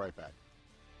 I'll be right back.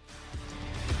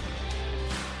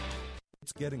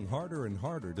 It's getting harder and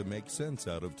harder to make sense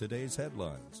out of today's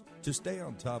headlines. To stay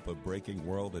on top of breaking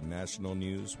world and national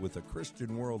news with a Christian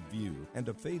worldview and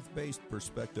a faith-based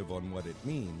perspective on what it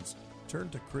means, turn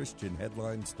to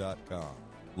ChristianHeadlines.com.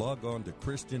 Log on to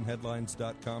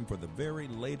ChristianHeadlines.com for the very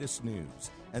latest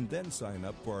news, and then sign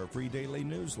up for our free daily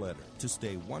newsletter to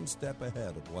stay one step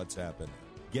ahead of what's happening.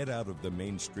 Get out of the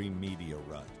mainstream media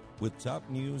rut with top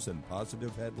news and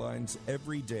positive headlines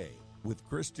every day with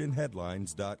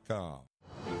ChristianHeadlines.com.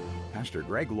 Pastor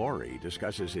Greg Laurie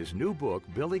discusses his new book,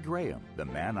 Billy Graham, The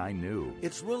Man I Knew.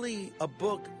 It's really a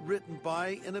book written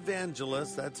by an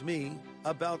evangelist, that's me,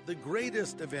 about the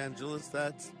greatest evangelist,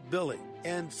 that's Billy.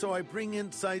 And so I bring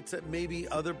insights that maybe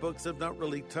other books have not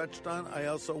really touched on. I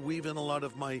also weave in a lot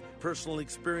of my personal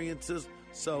experiences.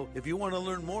 So if you want to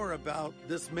learn more about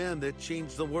this man that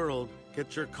changed the world,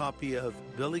 get your copy of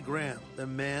Billy Graham, The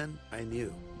Man I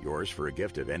Knew. Yours for a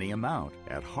gift of any amount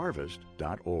at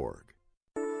harvest.org.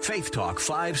 Faith Talk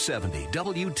 570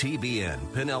 WTBN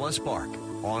Pinellas Park.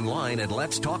 Online at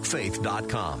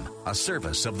letstalkfaith.com, a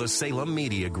service of the Salem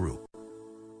Media Group.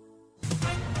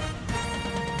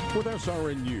 With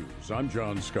SRN News, I'm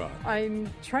John Scott.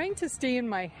 I'm trying to stay in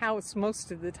my house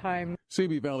most of the time.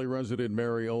 Seabee Valley resident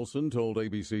Mary Olson told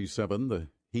ABC 7 the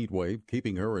heat wave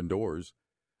keeping her indoors.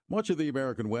 Much of the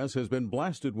American West has been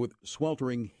blasted with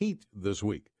sweltering heat this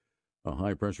week. A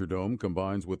high-pressure dome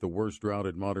combines with the worst drought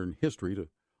in modern history to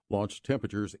launch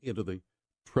temperatures into the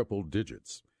triple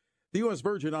digits. The U.S.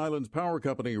 Virgin Islands Power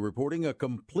Company reporting a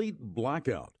complete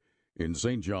blackout in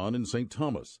St. John and St.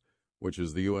 Thomas, which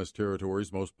is the U.S.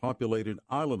 territory's most populated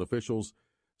island. Officials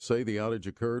say the outage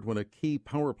occurred when a key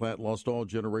power plant lost all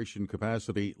generation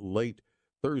capacity late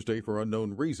Thursday for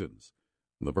unknown reasons.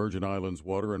 The Virgin Islands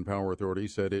Water and Power Authority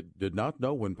said it did not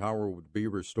know when power would be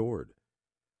restored.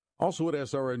 Also at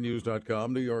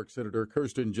SRNnews.com, New York Senator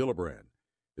Kirsten Gillibrand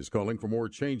is calling for more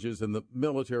changes in the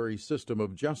military system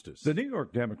of justice. The New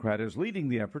York Democrat is leading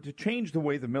the effort to change the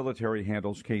way the military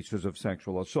handles cases of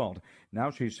sexual assault.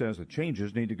 Now she says the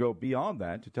changes need to go beyond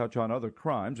that to touch on other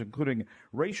crimes, including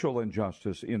racial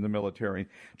injustice in the military.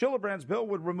 Gillibrand's bill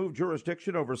would remove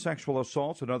jurisdiction over sexual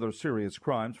assaults and other serious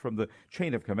crimes from the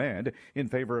chain of command in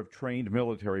favor of trained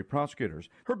military prosecutors.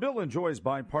 Her bill enjoys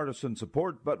bipartisan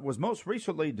support, but was most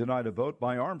recently denied a vote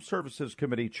by Armed Services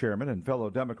Committee Chairman and fellow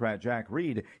Democrat Jack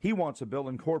Reed. He wants a bill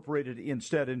incorporated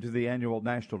instead into the annual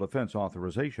National Defense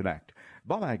Authorization Act.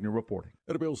 Bob Agnew reporting.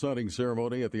 At a bill signing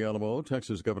ceremony at the Alamo,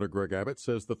 Texas Governor Greg Abbott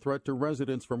says the threat to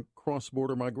residents from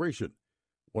cross-border migration,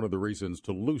 one of the reasons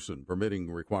to loosen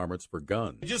permitting requirements for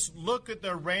guns. Just look at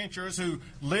the ranchers who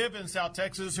live in South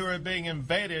Texas who are being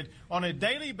invaded on a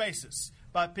daily basis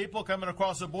by people coming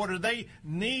across the border. They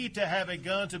need to have a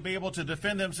gun to be able to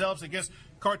defend themselves against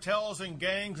cartels and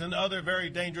gangs and other very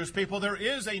dangerous people. There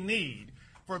is a need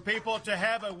for people to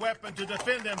have a weapon to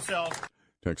defend themselves.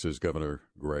 Texas Governor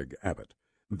Greg Abbott.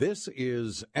 This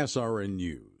is SRN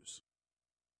News.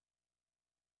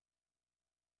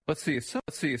 Let's see.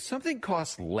 If something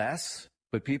costs less,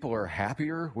 but people are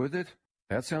happier with it,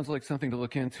 that sounds like something to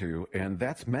look into, and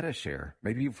that's Medi-Share.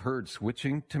 Maybe you've heard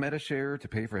switching to Medi-Share to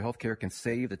pay for health care can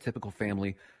save the typical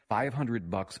family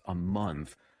 $500 a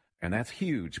month, and that's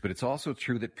huge. But it's also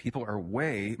true that people are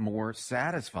way more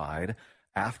satisfied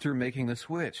after making the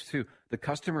switch, too. The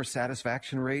customer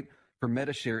satisfaction rate for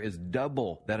Medi-Share is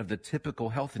double that of the typical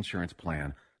health insurance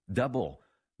plan. Double.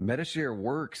 Medi-Share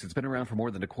works. It's been around for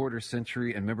more than a quarter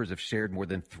century, and members have shared more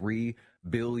than $3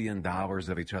 billion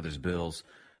of each other's bills.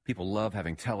 People love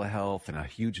having telehealth and a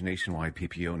huge nationwide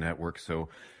PPO network. So,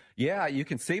 yeah, you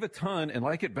can save a ton and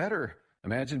like it better.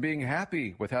 Imagine being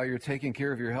happy with how you're taking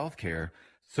care of your health care.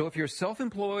 So if you're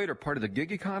self-employed or part of the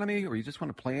gig economy, or you just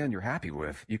want a plan you're happy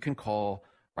with, you can call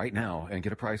right now and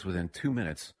get a price within 2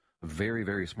 minutes. Very,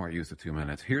 very smart use of 2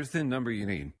 minutes. Here's the number you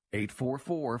need.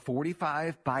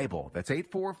 844-45-BIBLE. That's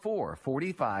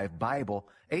 844-45-BIBLE.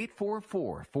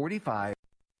 844-45.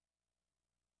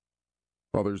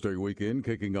 Father's Day weekend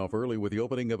kicking off early with the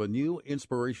opening of a new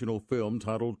inspirational film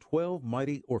titled 12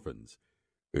 Mighty Orphans.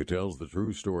 It tells the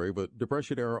true story of a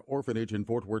Depression-era orphanage in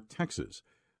Fort Worth, Texas,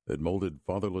 that molded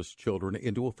fatherless children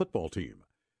into a football team.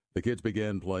 The kids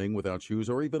began playing without shoes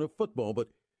or even a football, but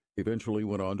eventually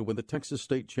went on to win the Texas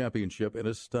State Championship in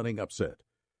a stunning upset.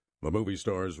 The movie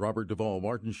stars Robert Duvall,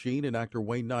 Martin Sheen, and actor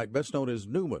Wayne Knight, best known as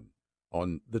Newman,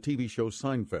 on the TV show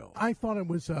Seinfeld. I thought it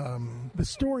was, the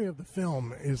story of the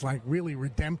film is like really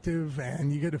redemptive,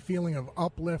 and you get a feeling of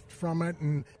uplift from it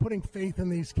and putting faith in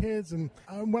these kids. And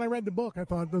when I read the book, I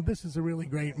thought, oh, this is a really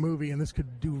great movie, and this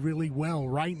could do really well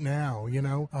right now, you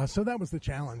know? So that was the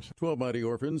challenge. 12 Mighty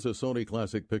Orphans, a Sony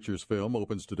Classic Pictures film,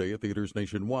 opens today at theaters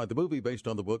nationwide. The movie based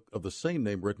on the book of the same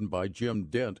name written by Jim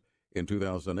Dent in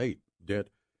 2008. Dent,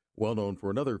 well known for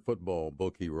another football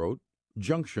book he wrote,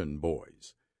 Junction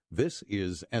Boys. This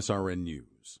is SRN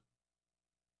News.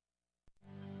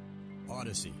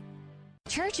 Odyssey,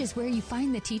 Church is where you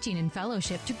find the teaching and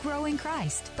fellowship to grow in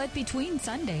Christ. But between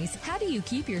Sundays, how do you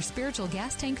keep your spiritual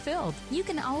gas tank filled? You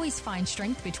can always find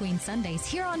strength between Sundays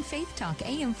here on Faith Talk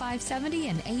AM 570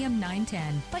 and AM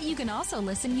 910. But you can also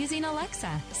listen using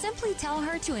Alexa. Simply tell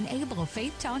her to enable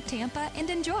Faith Talk Tampa and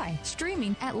enjoy.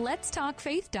 Streaming at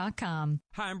letstalkfaith.com.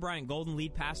 Hi, I'm Brian Golden,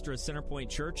 lead pastor of Centerpoint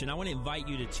Church, and I want to invite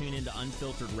you to tune into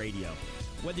Unfiltered Radio.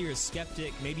 Whether you're a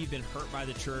skeptic, maybe you've been hurt by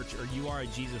the church, or you are a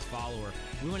Jesus follower,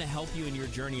 we want to help you in your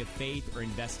journey of faith or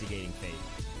investigating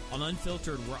faith. On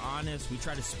Unfiltered, we're honest. We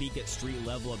try to speak at street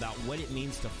level about what it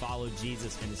means to follow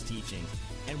Jesus and his teachings.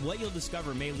 And what you'll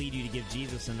discover may lead you to give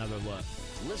Jesus another look.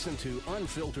 Listen to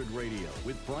Unfiltered Radio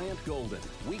with Bryant Golden,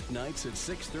 weeknights at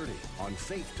 6:30 on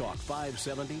Faith Talk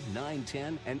 570,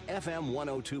 910, and FM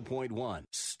 102.1.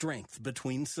 Strength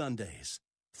between Sundays.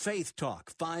 Faith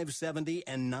Talk 570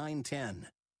 and 910.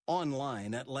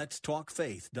 Online at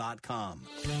letstalkfaith.com.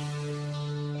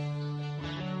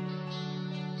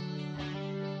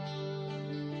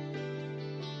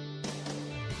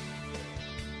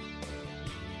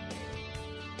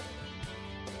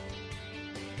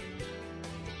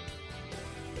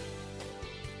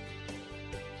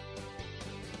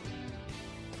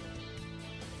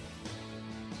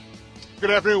 Good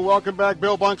afternoon. Welcome back.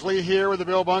 Bill Bunkley here with the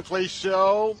Bill Bunkley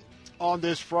Show on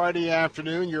this Friday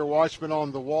afternoon. Your watchman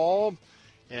on the wall.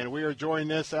 And we are joined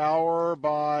this hour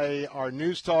by our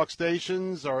News Talk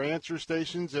stations, our Answer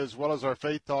stations, as well as our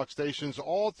Faith Talk stations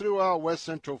all throughout West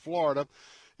Central Florida.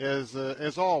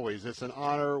 As always, it's an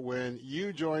honor when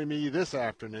you join me this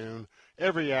afternoon,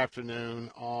 every afternoon,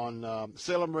 on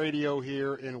Salem Radio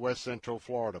here in West Central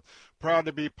Florida. Proud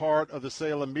to be part of the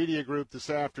Salem Media Group this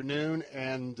afternoon,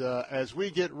 and as we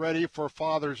get ready for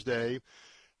Father's Day,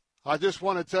 I just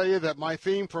want to tell you that my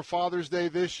theme for Father's Day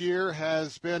this year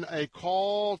has been a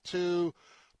call to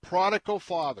prodigal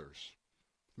fathers.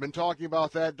 I've been talking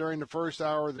about that during the first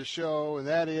hour of the show, and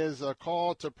that is a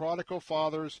call to prodigal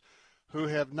fathers who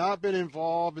have not been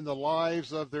involved in the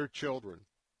lives of their children,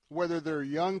 whether they're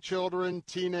young children,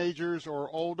 teenagers, or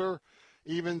older,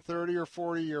 even 30 or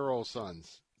 40-year-old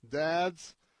sons.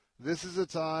 Dads, this is a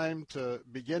time to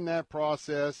begin that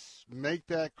process, make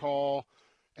that call,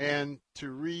 and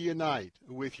to reunite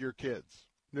with your kids.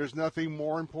 There's nothing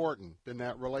more important than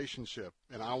that relationship.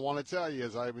 And I want to tell you,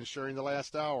 as I've been sharing the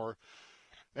last hour,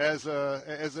 as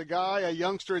a guy, a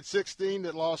youngster at 16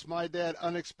 that lost my dad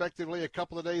unexpectedly a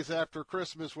couple of days after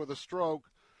Christmas with a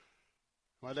stroke.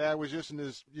 My dad was just in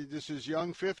his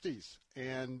young 50s,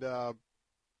 and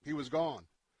he was gone.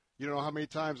 You don't know how many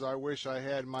times I wish I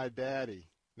had my daddy.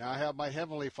 Now I have my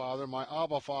Heavenly Father, my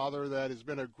Abba Father, that has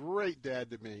been a great dad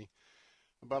to me.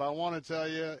 But I want to tell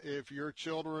you, if your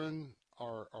children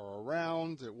are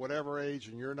around at whatever age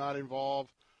and you're not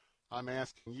involved, I'm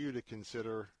asking you to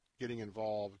consider getting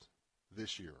involved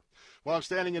this year. While I'm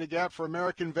standing in a gap for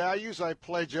American values, I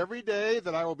pledge every day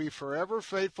that I will be forever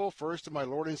faithful, first to my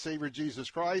Lord and Savior Jesus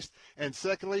Christ, and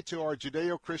secondly to our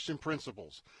Judeo-Christian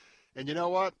principles. And you know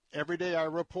what? Every day I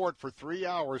report for 3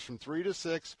 hours from 3 to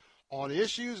 6 on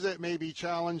issues that may be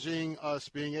challenging us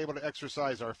being able to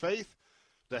exercise our faith,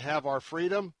 to have our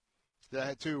freedom,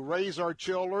 to raise our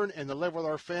children, and to live with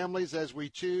our families as we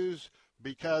choose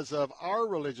because of our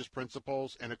religious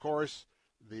principles and, of course,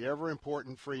 the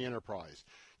ever-important free enterprise.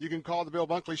 You can call the Bill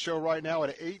Bunkley Show right now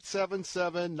at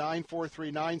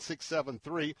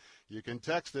 877-943-9673. You can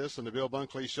text us on the Bill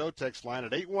Bunkley Show text line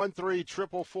at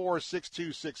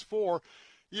 813-444-6264.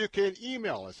 You can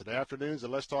email us at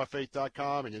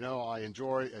afternoons@letstalkfaith.com, and you know I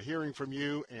enjoy hearing from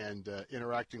you and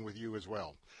interacting with you as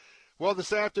well. Well,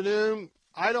 this afternoon,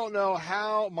 I don't know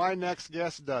how my next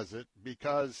guest does it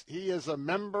because he is a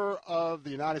member of the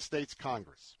United States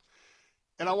Congress.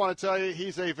 And I want to tell you,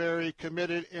 he's a very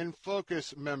committed and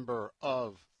focused member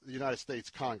of the United States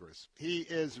Congress. He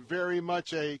is very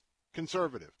much a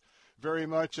conservative, very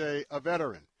much a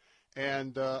veteran.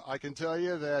 And I can tell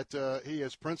you that he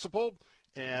is principled,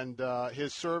 and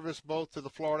his service both to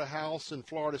the Florida House and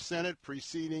Florida Senate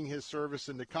preceding his service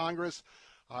in the Congress,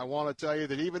 I want to tell you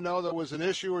that even though there was an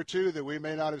issue or two that we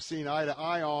may not have seen eye to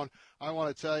eye on, I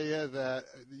want to tell you that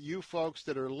you folks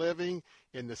that are living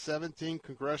in the 17th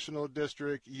Congressional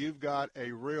District, you've got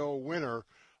a real winner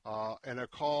and a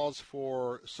cause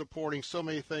for supporting so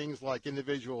many things like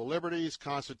individual liberties,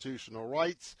 constitutional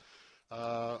rights.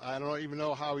 I don't even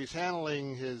know how he's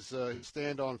handling his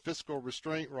stand on fiscal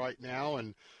restraint right now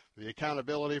and the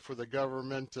accountability for the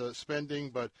government spending,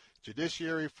 but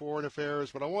judiciary, foreign affairs.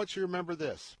 But I want you to remember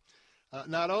this.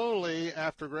 Not only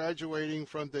after graduating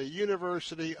from the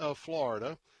University of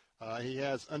Florida, he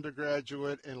has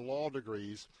undergraduate and law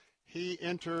degrees, he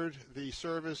entered the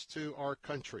service to our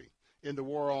country. in the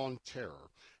War on Terror.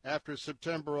 After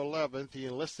September 11th, he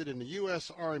enlisted in the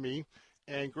U.S. Army,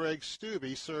 and Greg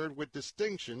Stubbe served with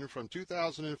distinction from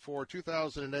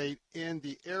 2004-2008 in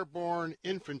the Airborne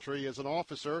Infantry as an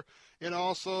officer and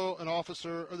also an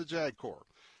officer of the JAG Corps.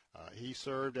 He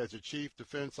served as the Chief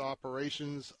Defense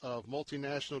Operations of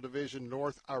Multinational Division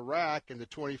North Iraq in the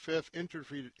 25th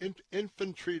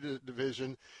Infantry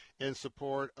Division in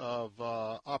support of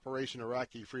Operation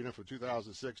Iraqi Freedom from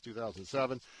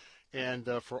 2006-2007. And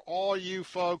for all you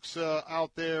folks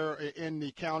out there in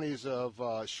the counties of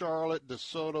Charlotte,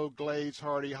 DeSoto, Glades,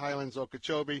 Hardy, Highlands,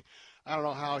 Okeechobee, I don't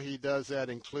know how he does that,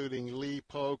 including Lee,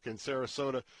 Polk, and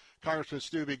Sarasota. Congressman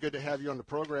Stubbe, good to have you on the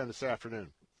program this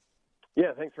afternoon.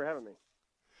 Yeah, thanks for having me.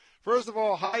 First of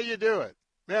all, how you doing?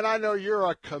 Man, I know you're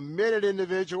a committed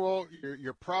individual.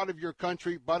 You're proud of your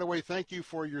country. By the way, thank you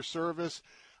for your service.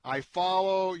 I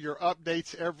follow your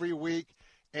updates every week,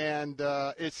 and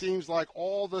it seems like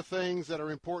all the things that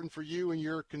are important for you and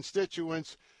your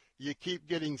constituents, you keep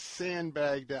getting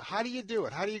sandbagged. How do you do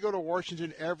it? How do you go to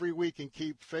Washington every week and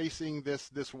keep facing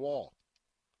this wall?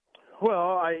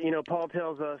 Well, Paul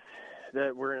tells us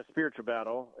that we're in a spiritual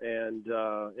battle, and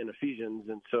in Ephesians,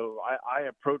 and so I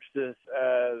approach this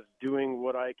as doing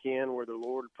what I can where the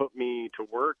Lord put me to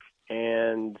work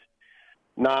and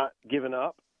not giving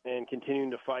up and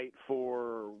continuing to fight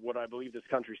for what I believe this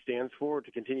country stands for,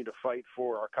 to continue to fight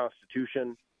for our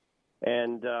Constitution.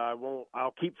 And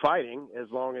I'll keep fighting as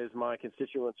long as my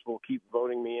constituents will keep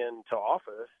voting me into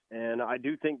office. And I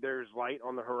do think there's light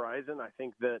on the horizon. I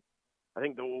think that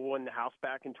we'll win the House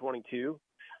back in 22.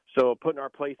 So putting our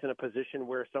place in a position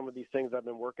where some of these things I've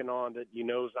been working on that is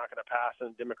not going to pass in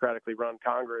a democratically run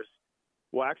Congress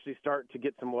will actually start to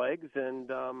get some legs, and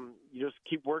you just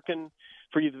keep working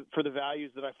for the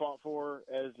values that I fought for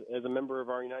as a member of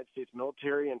our United States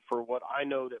military, and for what I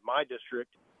know that my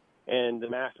district and the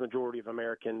mass majority of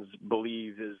Americans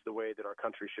believe is the way that our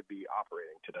country should be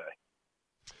operating today.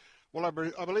 Well,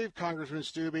 I believe, Congressman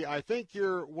Stubbe, I think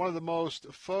you're one of the most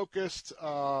focused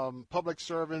public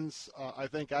servants I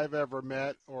think I've ever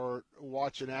met or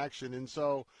watched in action. And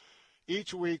so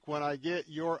each week when I get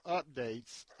your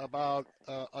updates about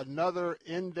another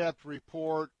in-depth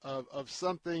report of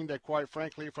something that, quite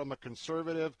frankly, from a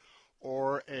conservative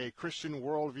or a Christian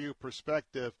worldview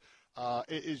perspective,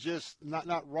 it is just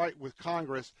not right with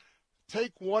Congress,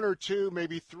 take one or two,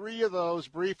 maybe three of those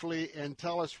briefly and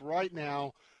tell us right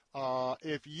now,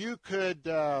 if you could,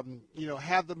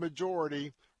 have the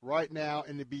majority right now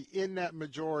and to be in that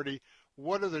majority,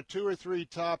 what are the two or three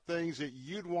top things that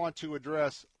you'd want to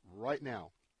address right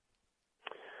now?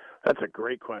 That's a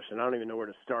great question. I don't even know where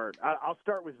to start. I'll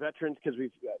start with veterans because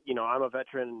I'm a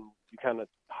veteran. You kind of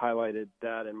highlighted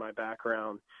that in my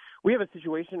background. We have a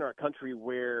situation in our country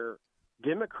where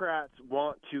Democrats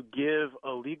want to give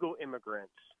illegal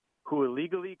immigrants who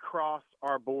illegally cross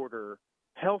our border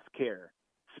health care,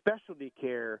 specialty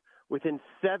care within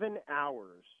 7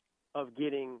 hours of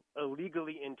getting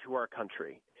illegally into our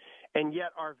country. And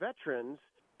yet our veterans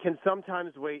can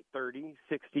sometimes wait 30,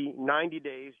 60, 90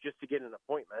 days just to get an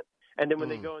appointment. And then when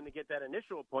they go in to get that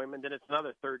initial appointment, then it's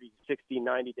another 30, 60,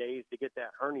 90 days to get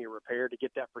that hernia repaired, to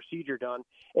get that procedure done.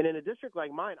 And in a district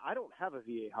like mine, I don't have a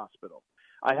VA hospital.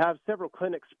 I have several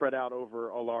clinics spread out over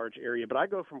a large area, but I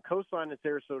go from Coastline in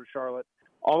Sarasota, Charlotte,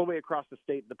 all the way across the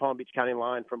state, the Palm Beach County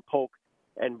line, from Polk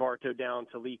and Bartow down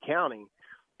to Lee County.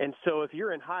 And so if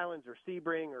you're in Highlands or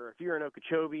Sebring, or if you're in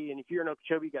Okeechobee, and if you're in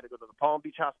Okeechobee, you got to go to the Palm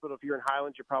Beach Hospital. If you're in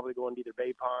Highlands, you're probably going to either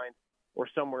Bay Pines or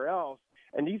somewhere else.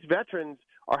 And these veterans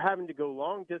are having to go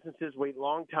long distances, wait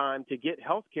long time to get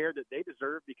health care that they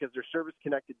deserve because they're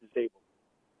service-connected disabled.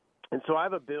 And so I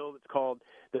have a bill that's called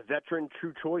the Veteran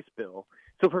True Choice Bill.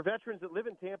 So for veterans that live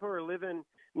in Tampa or live in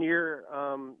near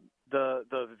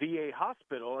the VA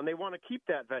hospital, and they want to keep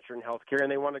that veteran health care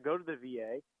and they want to go to the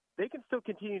VA, they can still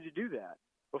continue to do that.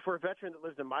 But for a veteran that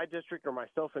lives in my district, or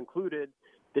myself included,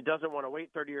 that doesn't want to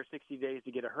wait 30 or 60 days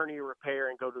to get a hernia repair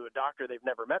and go to a doctor they've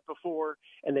never met before,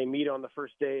 and they meet on the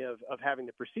first day of having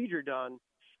the procedure done,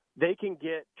 they can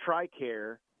get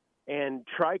TRICARE, and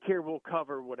TRICARE will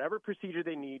cover whatever procedure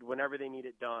they need whenever they need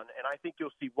it done. And I think you'll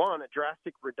see, one, a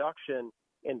drastic reduction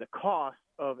in the cost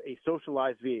of a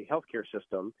socialized VA healthcare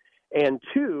system, and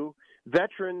two,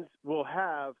 veterans will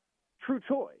have true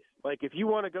choice. Like if you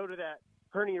want to go to that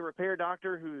hernia repair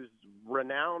doctor who's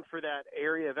renowned for that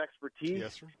area of expertise,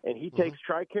 yes, and he takes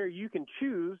TRICARE, you can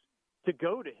choose to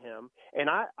go to him. And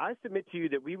I submit to you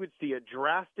that we would see a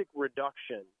drastic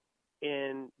reduction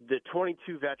in the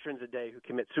 22 veterans a day who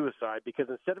commit suicide, because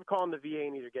instead of calling the VA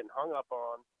and either getting hung up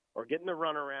on or getting the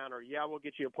runaround or, yeah, we'll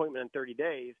get you an appointment in 30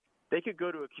 days, they could go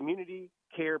to a community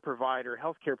care provider,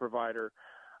 healthcare provider,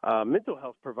 mental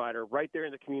health provider right there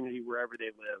in the community wherever they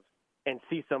live and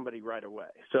see somebody right away.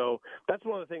 So that's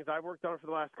one of the things I've worked on for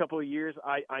the last couple of years.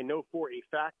 I know for a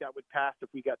fact that would pass if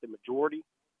we got the majority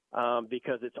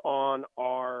because it's on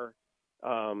our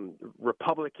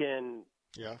Republican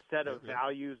set of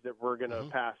values that we're going to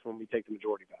pass when we take the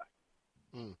majority back.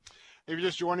 If you're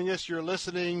just joining us, you're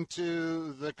listening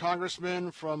to the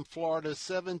congressman from Florida's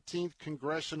 17th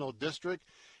Congressional District.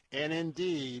 And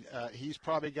indeed, he's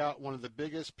probably got one of the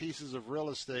biggest pieces of real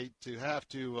estate to have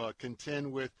to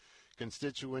contend with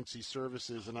constituency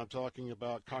services. And I'm talking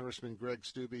about Congressman Greg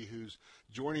Steube, who's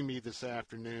joining me this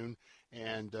afternoon.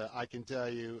 And I can tell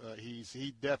you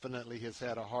he definitely has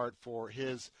had a heart for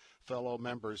his fellow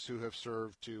members who have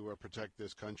served to protect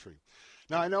this country.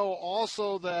 Now, I know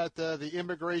also that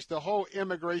the whole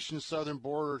immigration southern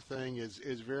border thing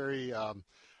is very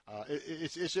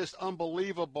it's just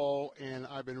unbelievable, and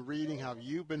I've been reading how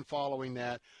you've been following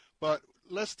that. But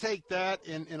let's take that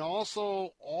and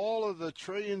also all of the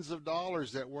trillions of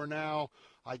dollars that we're now.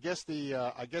 I guess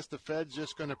the Fed's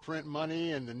just going to print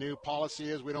money, and the new policy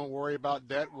is we don't worry about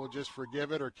debt. We'll just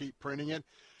forgive it or keep printing it.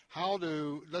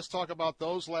 Let's talk about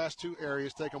those last two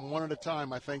areas. Take them one at a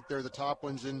time. I think they're the top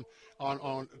ones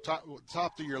on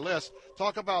top of your list.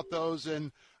 Talk about those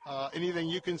and anything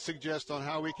you can suggest on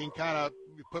how we can kind of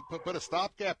put a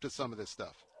stopgap to some of this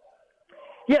stuff.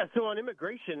 Yeah, so on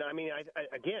immigration, I mean,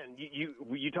 again,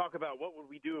 you talk about what would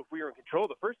we do if we were in control.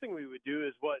 The first thing we would do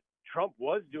is what Trump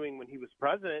was doing when he was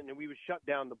president, and we would shut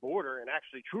down the border and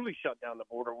actually truly shut down the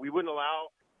border. We wouldn't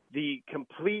allow the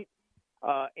complete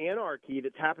anarchy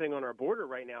that's happening on our border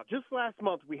right now. Just last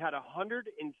month, we had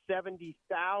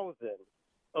 170,000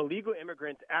 illegal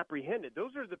immigrants apprehended.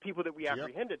 Those are the people that we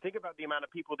apprehended. Yep. Think about the amount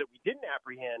of people that we didn't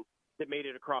apprehend that made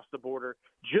it across the border.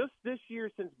 Just this year,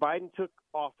 since Biden took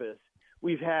office,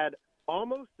 we've had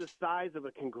almost the size of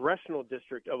a congressional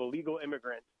district of illegal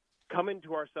immigrants come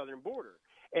into our southern border.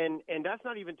 And that's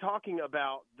not even talking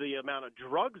about the amount of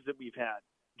drugs that we've had.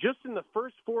 Just in the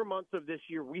first 4 months of this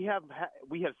year, we have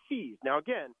seized. Now,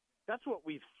 again, that's what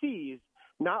we've seized,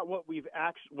 not what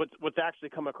what's actually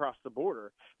come across the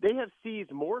border. They have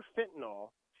seized more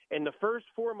fentanyl in the first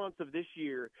 4 months of this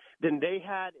year than they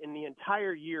had in the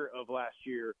entire year of last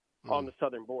year on the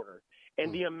southern border.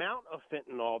 And the amount of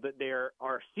fentanyl that they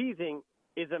are seizing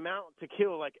is amount to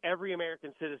kill like every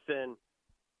American citizen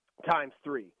times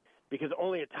 3, because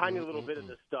only a tiny little bit of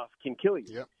this stuff can kill you.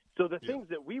 Yep. So the things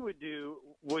that we would do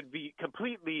would be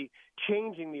completely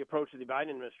changing the approach of the Biden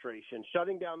administration,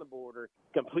 shutting down the border,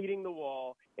 completing the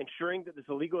wall, ensuring that this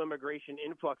illegal immigration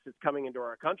influx that's coming into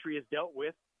our country is dealt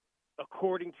with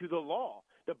according to the law.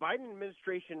 The Biden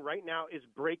administration right now is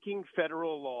breaking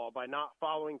federal law by not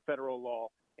following federal law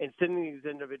and sending these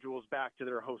individuals back to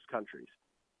their host countries.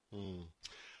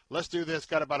 Let's do this.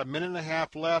 Got about a minute and a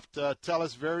half left. Tell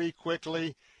us very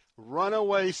quickly.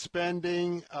 Runaway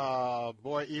spending,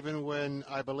 even when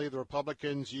I believe the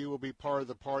Republicans, you will be part of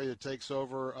the party that takes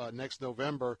over next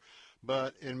November.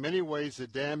 But in many ways, the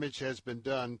damage has been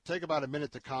done. Take about a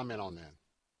minute to comment on that.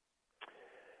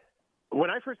 When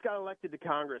I first got elected to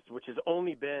Congress, which has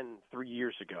only been 3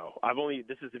 years ago,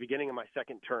 this is the beginning of my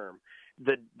second term,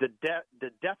 the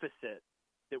deficit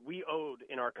that we owed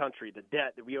in our country, the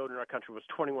debt that we owed in our country was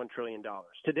 $21 trillion.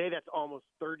 Today, that's almost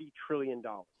 $30 trillion.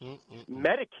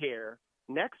 Medicare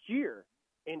next year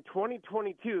in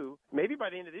 2022, maybe by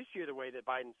the end of this year, the way that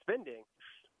Biden's spending,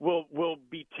 will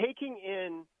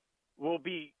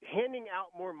be handing out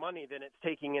more money than it's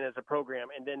taking in as a program,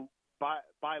 and then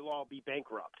by law be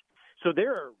bankrupt. So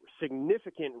there are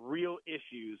significant real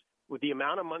issues with the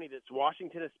amount of money that's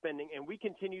Washington is spending, and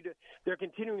they're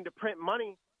continuing to print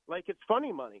money like it's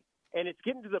funny money. And it's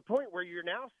getting to the point where you're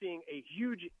now seeing a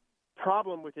huge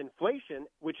problem with inflation,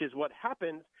 which is what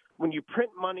happens when you print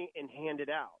money and hand it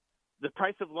out. The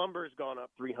price of lumber has gone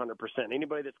up 300%.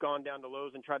 Anybody that's gone down to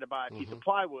Lowe's and tried to buy a piece of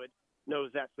plywood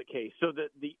knows that's the case. So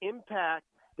the impact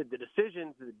that the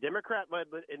decisions that the Democrat-led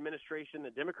administration, the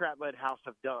Democrat-led House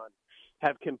have done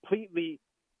have completely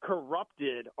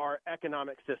corrupted our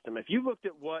economic system. If you looked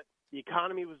at what the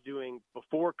economy was doing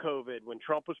before COVID, when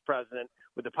Trump was president,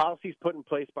 with the policies put in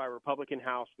place by a Republican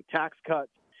House, with tax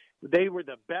cuts, they were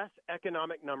the best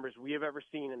economic numbers we have ever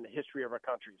seen in the history of our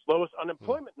country. Lowest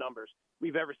unemployment numbers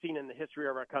we've ever seen in the history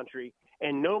of our country.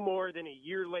 And no more than a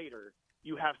year later,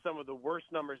 you have some of the worst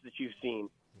numbers that you've seen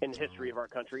in the history of our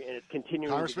country, and it's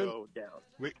continuing to go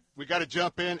down. We got to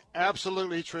jump in.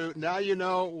 Absolutely true. Now you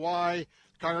know why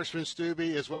Congressman Steube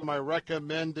is one of my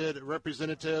recommended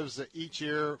representatives each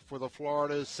year for the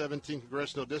Florida's 17th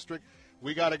Congressional District.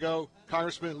 We got to go.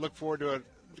 Congressman, look forward to a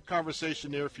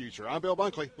conversation near future. I'm Bill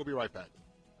Bunkley. We'll be right back.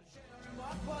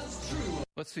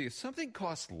 Let's see, if something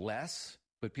costs less,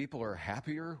 but people are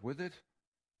happier with it,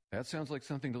 that sounds like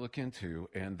something to look into,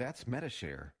 and that's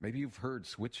Medishare. Maybe you've heard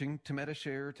switching to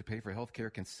Medishare to pay for health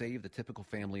care can save the typical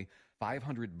family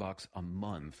 $500 a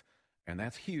month, and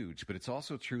that's huge. But it's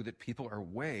also true that people are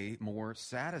way more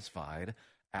satisfied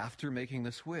after making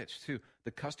the switch, too.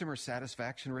 The customer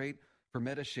satisfaction rate for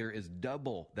Medishare is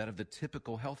double that of the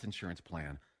typical health insurance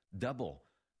plan. Double.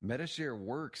 Medishare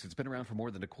works. It's been around for more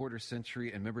than a quarter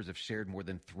century, and members have shared more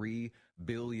than $3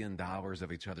 billion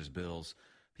of each other's bills.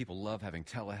 People love having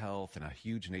telehealth and a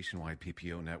huge nationwide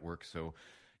PPO network. So,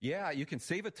 yeah, you can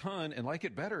save a ton and like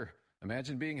it better.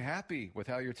 Imagine being happy with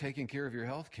how you're taking care of your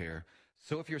health care.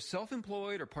 So if you're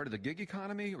self-employed or part of the gig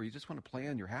economy, or you just want a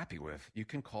plan you're happy with, you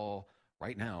can call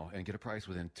right now and get a price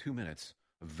within 2 minutes.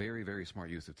 A very, very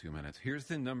smart use of 2 minutes. Here's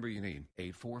the number you need,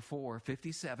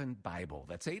 844-57-BIBLE.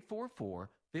 That's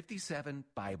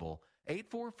 844-57-BIBLE,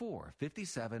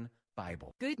 844-57-BIBLE.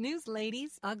 Good news,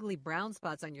 ladies. Ugly brown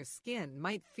spots on your skin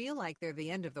might feel like they're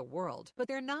the end of the world, but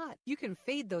they're not. You can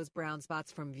fade those brown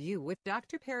spots from view with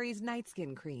Dr. Perry's Night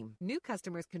Skin Cream. New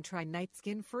customers can try Night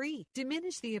Skin free.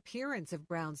 Diminish the appearance of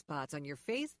brown spots on your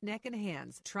face, neck, and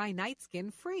hands. Try Night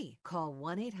Skin free. Call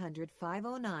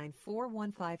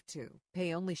 1-800-509-4152.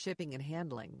 Pay only shipping and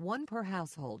handling. One per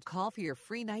household. Call for your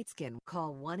free Night Skin.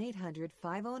 Call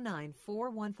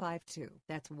 1-800-509-4152.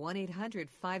 That's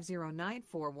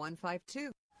 1-800-509-4152.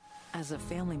 As a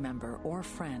family member or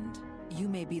friend, you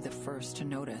may be the first to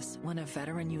notice when a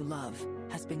veteran you love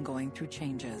has been going through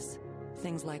changes.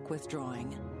 Things like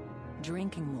withdrawing,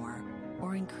 drinking more,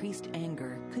 or increased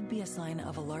anger could be a sign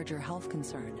of a larger health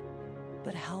concern.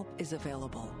 But help is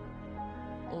available.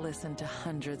 Listen to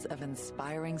hundreds of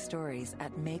inspiring stories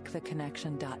at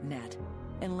maketheconnection.net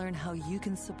and learn how you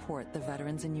can support the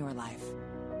veterans in your life.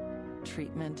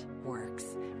 Treatment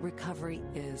works. Recovery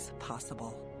is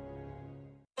possible.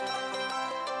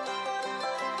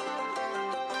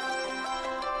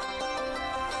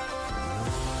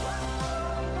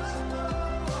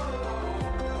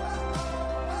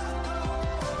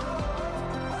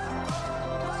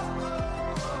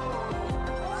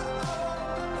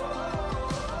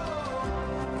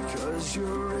 Because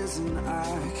you're risen,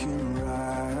 I can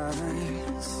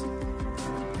rise.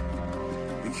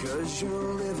 Because you're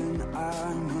living,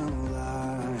 I'm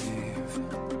alive.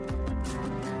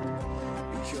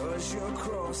 Because your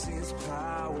cross is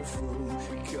powerful.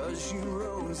 Because you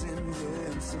rose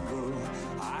invincible.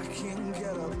 I can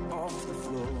get up off the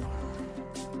floor.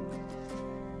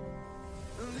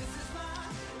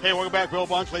 Hey, welcome back. Bill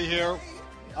Bunkley here.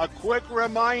 A quick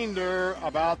reminder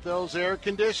about those air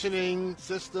conditioning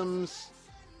systems,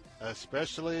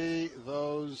 especially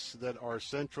those that are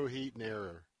central heat and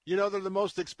air. You know, they're the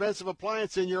most expensive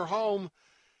appliance in your home,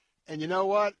 and you know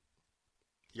what?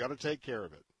 You got to take care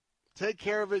of it. Take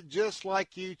care of it just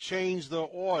like you change the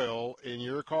oil in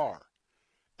your car.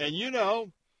 And you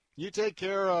know, you take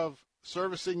care of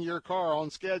servicing your car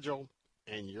on schedule,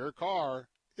 and your car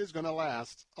is going to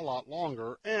last a lot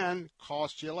longer and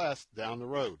cost you less down the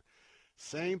road.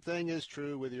 Same thing is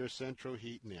true with your central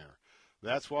heat and air.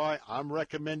 That's why I'm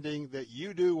recommending that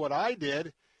you do what I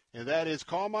did, and that is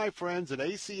call my friends at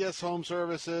ACS Home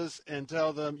Services and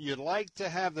tell them you'd like to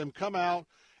have them come out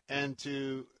and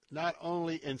to not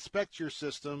only inspect your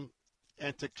system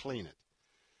and to clean it.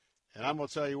 And I'm going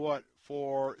to tell you what,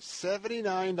 for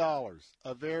 $79,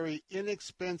 a very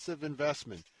inexpensive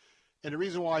investment. And the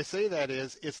reason why I say that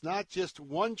is it's not just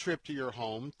one trip to your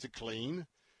home to clean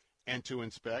and to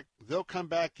inspect. They'll come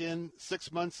back in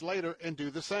 6 months later and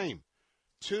do the same.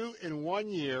 2 in 1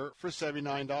 year for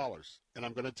 $79. And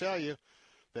I'm going to tell you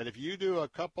that if you do a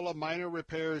couple of minor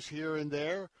repairs here and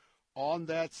there on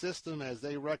that system as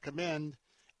they recommend,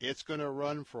 it's going to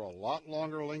run for a lot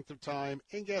longer length of time.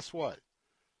 And guess what?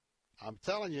 I'm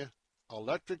telling you,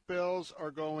 electric bills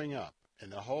are going up.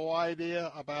 And the whole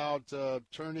idea about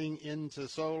turning into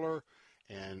solar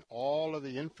and all of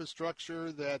the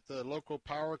infrastructure that the local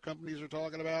power companies are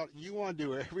talking about, you want to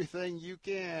do everything you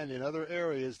can in other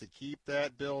areas to keep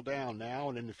that bill down now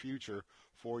and in the future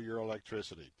for your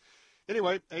electricity.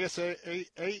 Anyway,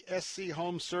 ASC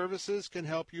Home Services can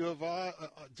help you avoid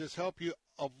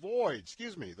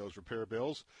those repair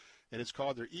bills, and it's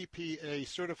called their EPA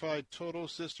Certified Total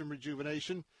System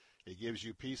Rejuvenation. It gives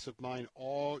you peace of mind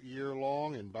all year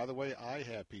long, and by the way, I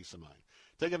have peace of mind.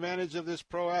 Take advantage of this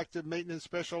proactive maintenance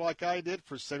special like I did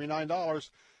for $79.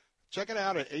 Check it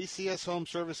out at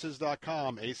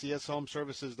acshomeservices.com,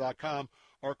 acshomeservices.com,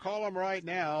 or call them right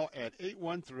now at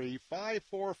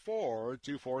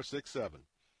 813-544-2467.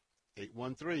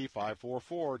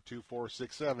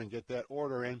 813-544-2467. Get that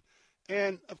order in.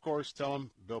 And, of course, tell them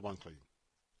Bill Bunkley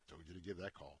told you to give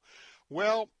that call.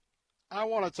 Well, I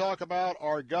want to talk about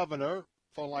our governor.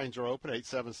 Phone lines are open,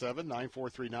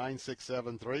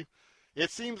 877-943-9673. It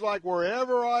seems like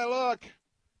wherever I look,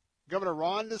 Governor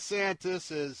Ron DeSantis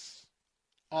is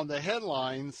on the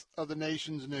headlines of the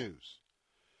nation's news.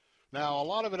 Now, a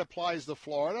lot of it applies to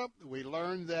Florida. We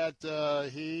learned that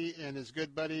he and his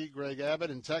good buddy Greg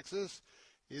Abbott in Texas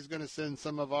is going to send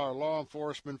some of our law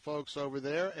enforcement folks over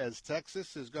there, as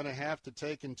Texas is going to have to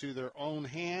take into their own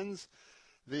hands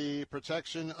the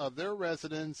protection of their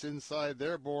residents inside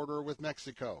their border with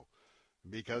Mexico,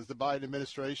 because the Biden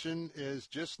administration is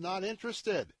just not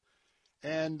interested.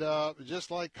 And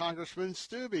just like Congressman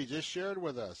Stubbe just shared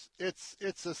with us,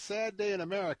 it's a sad day in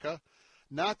America.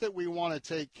 Not that we want to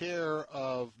take care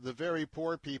of the very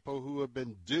poor people who have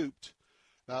been duped,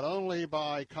 not only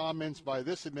by comments by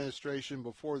this administration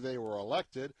before they were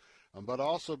elected, but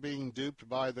also being duped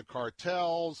by the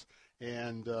cartels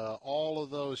and all of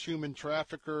those human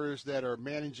traffickers that are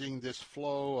managing this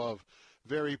flow of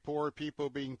very poor people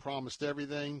being promised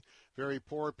everything, very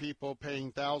poor people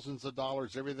paying thousands of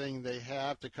dollars, everything they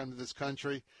have to come to this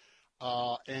country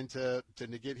and to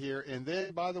get here. And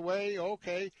then, by the way,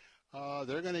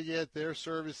 they're going to get their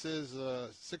services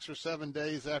 6 or 7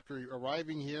 days after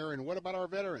arriving here. And what about our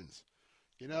veterans?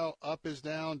 You know, up is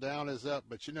down, down is up.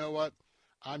 But you know what?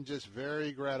 I'm just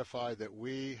very gratified that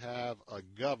we have a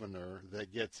governor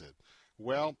that gets it.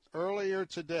 Well, earlier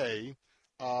today,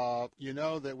 you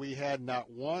know that we had not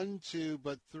 1, 2,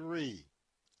 but 3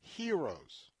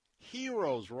 heroes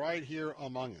right here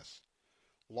among us.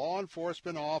 Law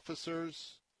enforcement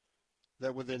officers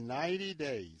that within 90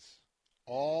 days,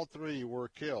 all 3 were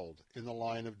killed in the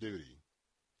line of duty.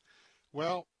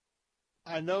 Well,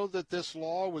 I know that this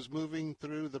law was moving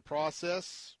through the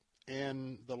process,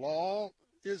 and the law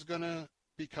is going to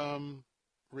become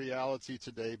reality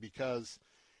today because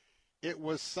it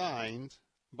was signed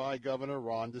by Governor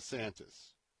Ron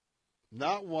DeSantis.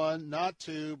 Not 1, not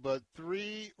 2, but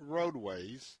 3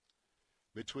 roadways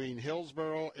between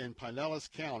Hillsborough and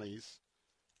Pinellas counties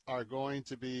are going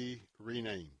to be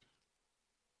renamed.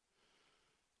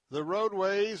 The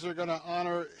roadways are going to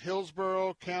honor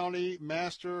Hillsborough County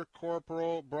Master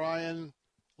Corporal Brian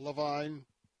Levine,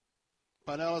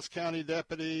 Pinellas County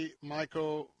Deputy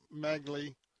Michael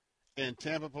Magley, and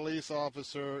Tampa Police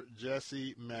Officer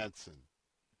Jesse Madsen.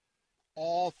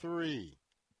 All three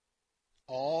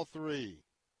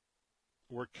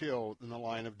were killed in the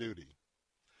line of duty.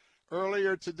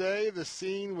 Earlier today, the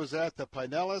scene was at the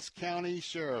Pinellas County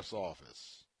Sheriff's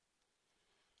Office.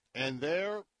 And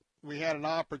there we had an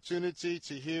opportunity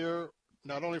to hear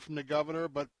not only from the governor,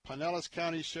 but Pinellas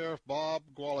County Sheriff Bob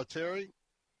Gualtieri.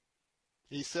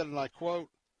 He said, and I quote,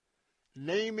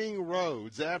 "Naming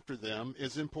roads after them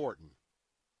is important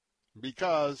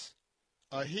because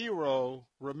a hero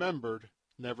remembered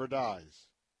never dies.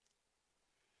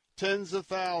 Tens of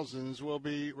thousands will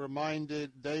be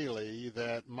reminded daily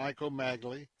that Michael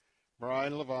Magley,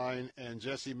 Brian Levine, and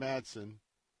Jesse Madsen,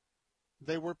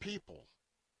 they were people.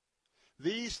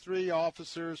 These 3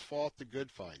 officers fought the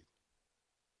good fight.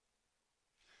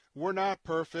 We're not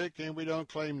perfect, and we don't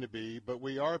claim to be, but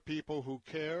we are people who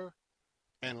care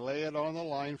and lay it on the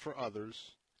line for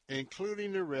others,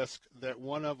 including the risk that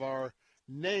one of our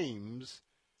names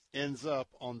ends up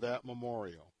on that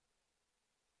memorial."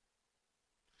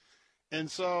 And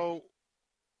so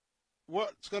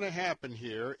what's going to happen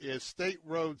here is State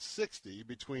Road 60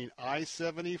 between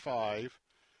I-75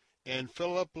 and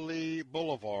Philip Lee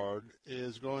Boulevard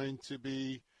is going to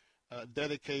be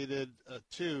dedicated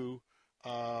to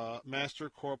Master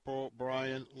Corporal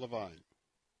Brian Levine.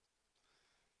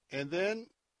 And then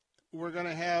we're going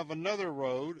to have another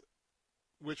road,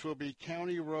 which will be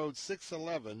County Road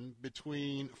 611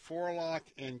 between Forelock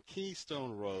and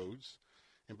Keystone Roads.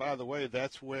 And by the way,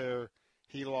 that's where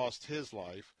he lost his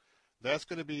life. That's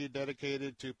going to be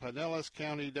dedicated to Pinellas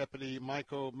County Deputy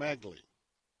Michael Magley.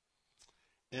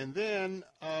 And then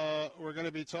we're going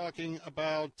to be talking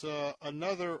about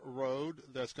another road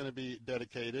that's going to be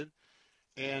dedicated.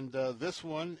 And this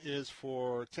one is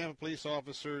for Tampa Police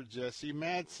Officer Jesse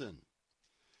Madsen.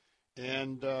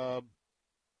 And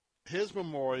his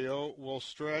memorial will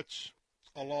stretch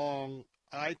along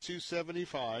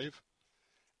I-275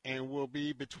 and will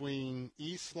be between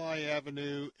East Sly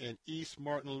Avenue and East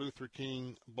Martin Luther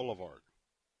King Boulevard.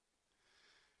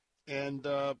 And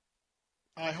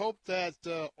I hope that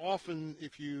often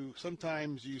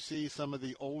sometimes you see some of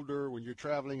the older, when you're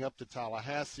traveling up to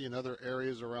Tallahassee and other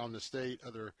areas around the state,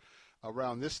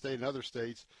 around this state and other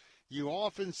states, you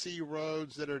often see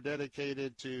roads that are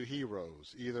dedicated to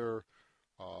heroes, either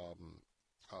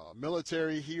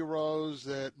military heroes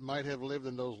that might have lived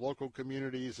in those local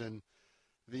communities and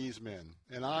these men.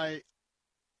 And I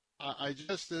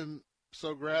just am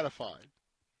so gratified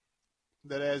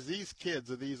that as these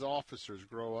kids or these officers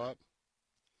grow up,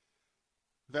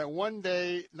 that one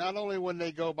day, not only when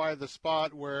they go by the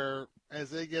spot where, as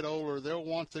they get older, they'll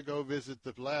want to go visit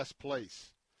the last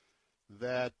place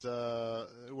that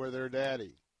where their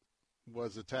daddy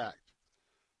was attacked,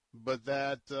 but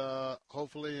that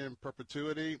hopefully in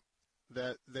perpetuity,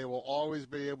 that they will always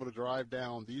be able to drive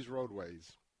down these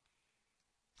roadways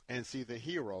and see the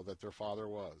hero that their father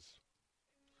was.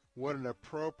 What an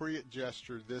appropriate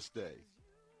gesture this day.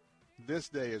 This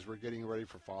day as we're getting ready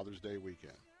for Father's Day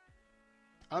weekend.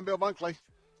 I'm Bill Bunkley.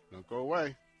 Don't go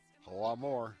away. A whole lot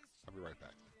more. I'll be right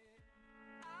back.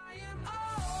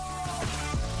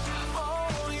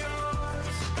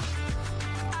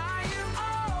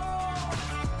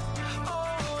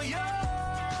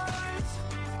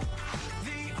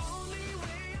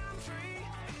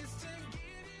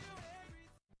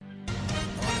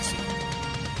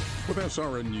 With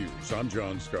SRN News, I'm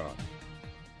John Scott.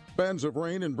 Bands of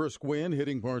rain and brisk wind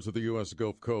hitting parts of the U.S.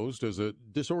 Gulf Coast as a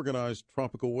disorganized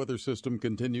tropical weather system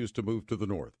continues to move to the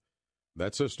north.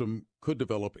 That system could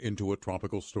develop into a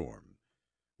tropical storm.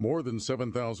 More than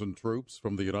 7,000 troops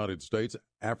from the United States,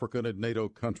 African, and NATO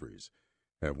countries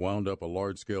have wound up a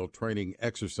large-scale training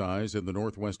exercise in the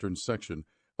northwestern section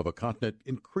of a continent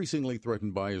increasingly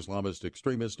threatened by Islamist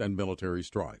extremist and military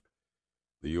strife.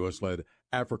 The U.S.-led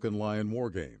African Lion War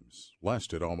Games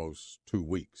lasted almost 2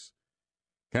 weeks.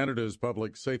 Canada's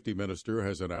public safety minister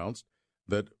has announced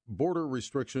that border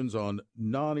restrictions on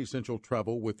non-essential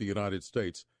travel with the United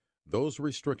States, those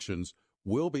restrictions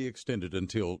will be extended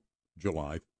until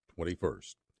July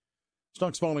 21st.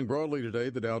 Stocks falling broadly today.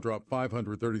 The Dow dropped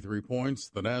 533 points.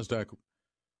 The Nasdaq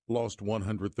lost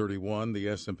 131. The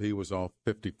S&P was off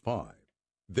 55.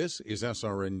 This is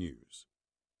SRN News.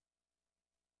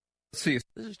 This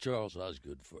is Charles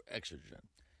Osgood for Exergen.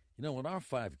 You know, when our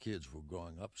 5 kids were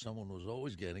growing up, someone was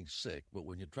always getting sick, but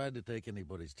when you tried to take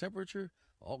anybody's temperature,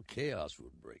 all chaos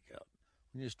would break out.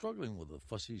 When you're struggling with a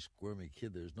fussy, squirmy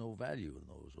kid, there's no value in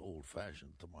those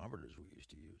old-fashioned thermometers we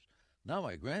used to use. Now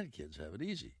my grandkids have it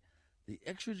easy. The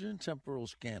Exergen temporal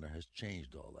scanner has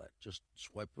changed all that. Just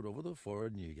swipe it over the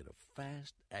forehead and you get a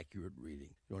fast, accurate reading.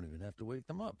 You don't even have to wake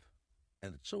them up.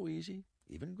 And it's so easy,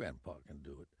 even Grandpa can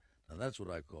do it. Now that's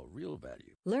what I call real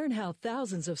value. Learn how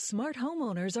thousands of smart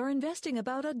homeowners are investing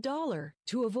about $1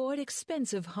 to avoid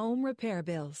expensive home repair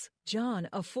bills. John,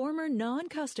 a former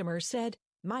non-customer, said,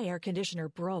 "My air conditioner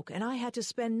broke and I had to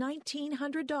spend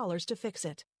 $1,900 to fix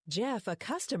it." Jeff, a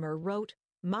customer, wrote,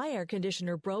 "My air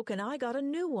conditioner broke and I got a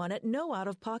new one at no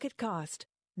out-of-pocket cost."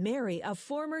 Mary, a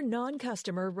former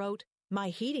non-customer, wrote, "My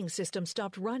heating system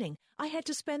stopped running. I had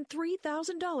to spend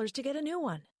 $3,000 to get a new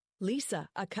one." Lisa,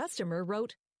 a customer,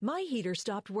 wrote, "My heater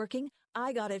stopped working.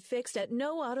 I got it fixed at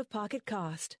no out-of-pocket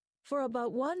cost." For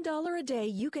about $1 a day,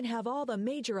 you can have all the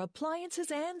major appliances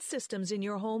and systems in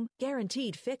your home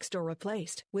guaranteed fixed or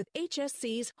replaced with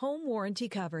HSC's home warranty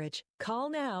coverage. Call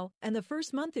now, and the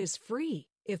first month is free.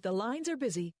 If the lines are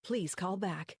busy, please call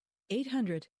back.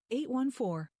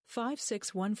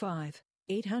 800-814-5615.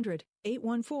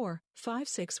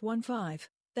 800-814-5615.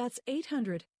 That's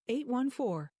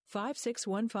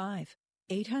 800-814-5615.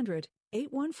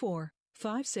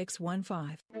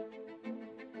 800-814-5615.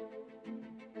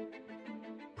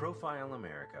 Profile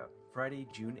America, Friday,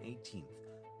 June 18th.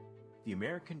 The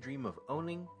American dream of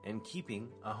owning and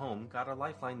keeping a home got a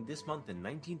lifeline this month in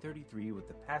 1933 with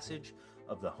the passage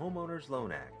of the Homeowners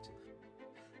Loan Act.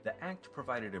 The act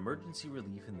provided emergency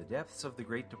relief in the depths of the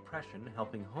Great Depression,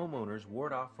 helping homeowners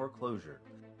ward off foreclosure.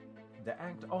 The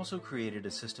act also created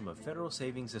a system of federal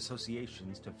savings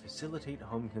associations to facilitate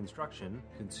home construction,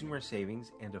 consumer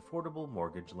savings, and affordable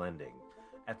mortgage lending.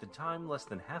 At the time, less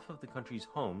than half of the country's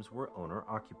homes were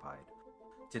owner-occupied.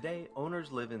 Today,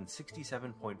 owners live in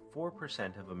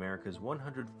 67.4% of America's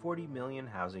 140 million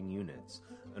housing units.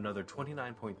 Another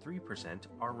 29.3%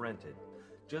 are rented.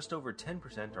 Just over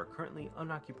 10% are currently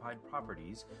unoccupied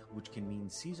properties, which can mean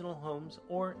seasonal homes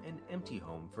or an empty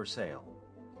home for sale.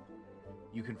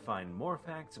 You can find more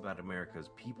facts about America's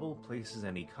people, places,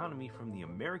 and economy from the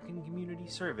American Community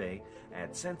Survey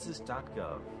at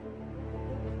census.gov.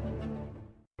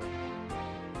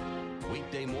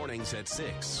 Weekday mornings at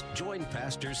 6. Join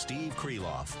Pastor Steve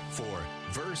Kreloff for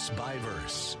Verse by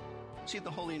Verse. See the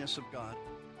holiness of God.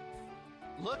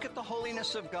 Look at the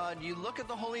holiness of God. You look at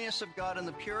the holiness of God and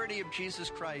the purity of Jesus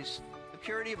Christ, the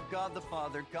purity of God the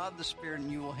Father, God the Spirit,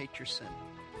 and you will hate your sin.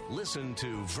 Listen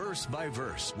to Verse by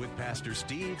Verse with Pastor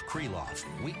Steve Kreloff,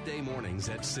 weekday mornings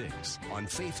at 6 on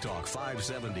Faith Talk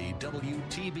 570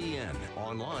 WTBN,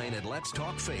 online at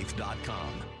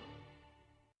letstalkfaith.com.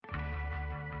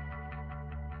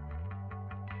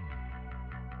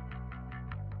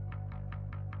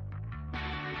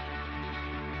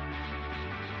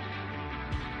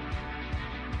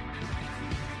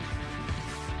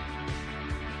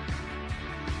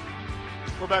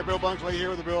 We're back, Bill Bunkley here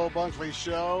with the Bill Bunkley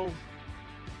Show.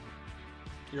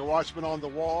 Your Watchman on the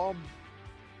Wall.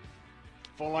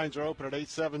 Phone lines are open at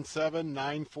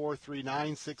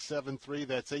 877-943-9673.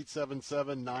 That's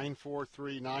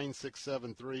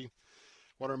 877-943-9673.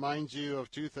 Want to remind you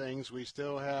of two things. We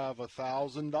still have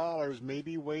 $1,000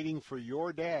 maybe waiting for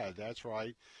your dad. That's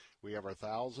right. We have our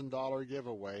 $1,000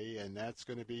 giveaway, and that's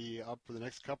going to be up for the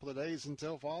next couple of days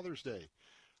until Father's Day.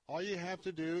 All you have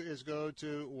to do is go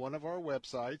to one of our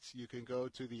websites. You can go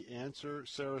to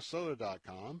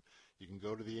theanswersarasota.com. You can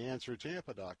go to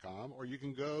theanswertampa.com, or you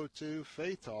can go to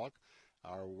Faith Talk.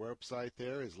 Our website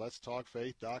there is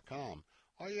letstalkfaith.com.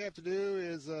 All you have to do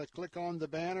is click on the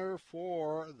banner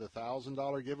for the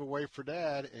 $1,000 giveaway for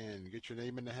Dad and get your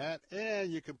name in the hat,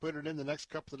 and you can put it in the next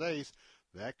couple of days.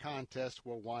 That contest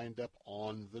will wind up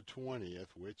on the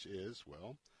 20th, which is,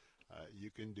 well,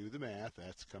 you can do the math.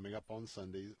 That's coming up on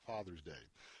Sunday, Father's Day.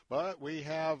 But we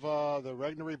have the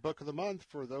Regnery Book of the Month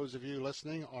for those of you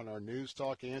listening on our News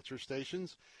Talk answer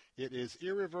stations. It is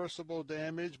Irreversible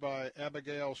Damage by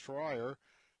Abigail Schreier.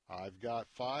 I've got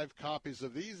 5 copies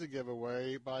of these to give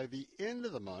away by the end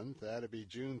of the month. That'll be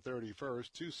June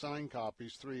 31st. 2 signed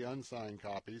copies, 3 unsigned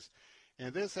copies.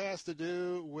 And this has to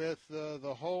do with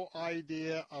the whole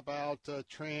idea about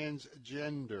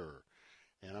transgender.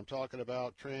 And I'm talking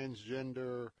about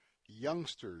transgender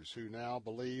youngsters who now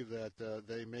believe that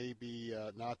they may be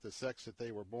not the sex that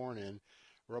they were born in.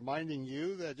 Reminding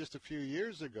you that just a few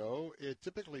years ago, it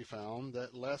typically found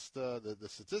that the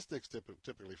statistics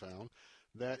typically found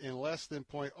that in less than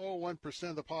 0.01%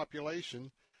 of the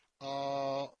population,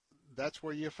 that's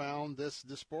where you found this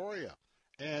dysphoria.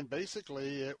 And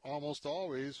basically, it almost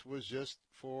always was just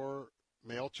for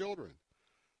male children.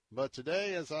 But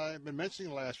today, as I've been mentioning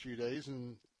the last few days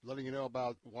and letting you know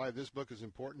about why this book is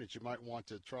important that you might want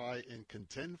to try and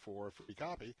contend for a free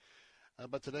copy,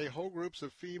 but today whole groups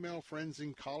of female friends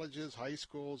in colleges, high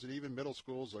schools, and even middle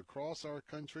schools across our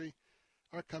country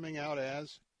are coming out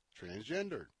as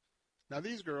transgendered. Now,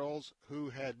 these girls who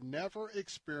had never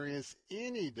experienced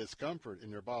any discomfort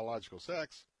in their biological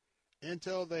sex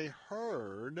until they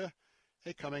heard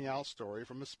a coming out story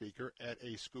from a speaker at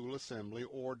a school assembly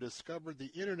or discovered the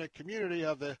internet community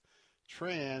of the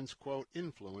trans, quote,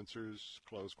 influencers,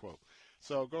 close quote.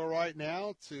 So go right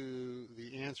now to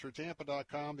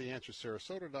theanswertampa.com,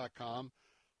 theanswersarasota.com,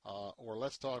 or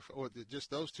let's talk, or just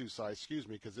those 2 sites,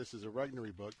 because this is a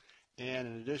Regnery book. And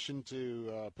in addition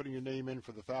to putting your name in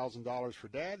for the $1,000 for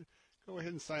Dad, go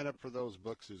ahead and sign up for those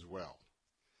books as well.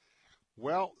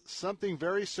 Well, something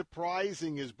very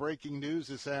surprising is breaking news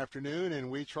this afternoon, and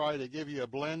we try to give you a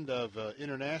blend of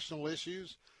international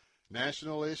issues,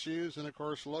 national issues, and, of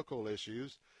course, local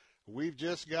issues. We've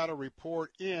just got a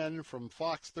report in from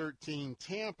Fox 13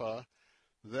 Tampa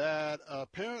that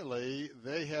apparently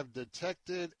they have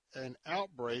detected an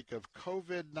outbreak of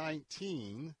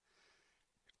COVID-19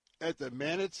 at the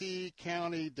Manatee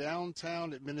County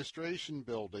Downtown Administration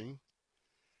Building,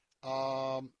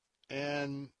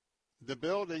 and the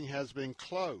building has been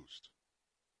closed.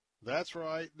 That's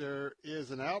right. There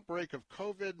is an outbreak of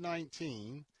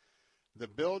COVID-19. The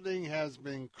building has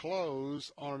been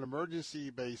closed on an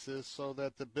emergency basis so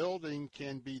that the building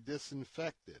can be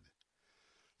disinfected.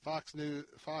 Fox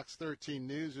 13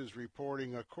 News is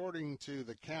reporting, according to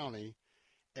the county,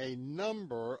 a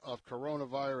number of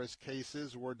coronavirus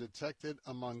cases were detected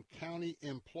among county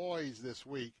employees this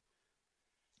week.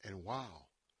 And wow,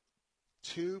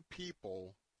 2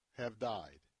 people have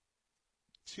died.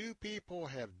 2 people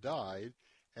have died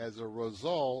as a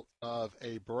result of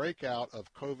a breakout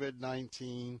of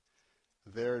COVID-19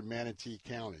 there in Manatee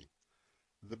County.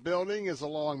 The building is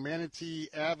along Manatee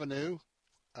Avenue,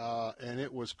 and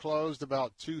it was closed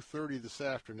about 2:30 this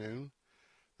afternoon.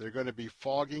 They're going to be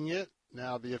fogging it.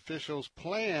 Now, the officials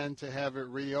plan to have it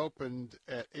reopened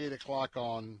at 8 o'clock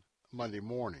on Monday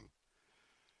morning.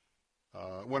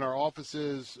 When our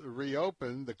offices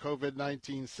reopen, the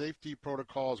COVID-19 safety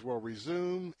protocols will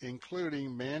resume,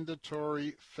 including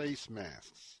mandatory face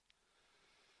masks.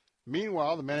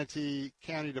 Meanwhile, the Manatee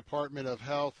County Department of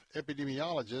Health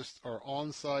epidemiologists are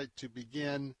on site to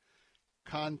begin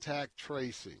contact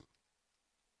tracing.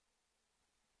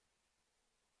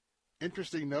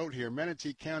 Interesting note here,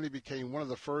 Manatee County became one of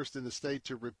the first in the state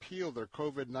to repeal their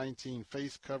COVID-19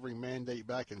 face covering mandate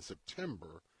back in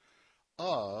September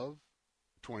of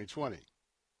 2020.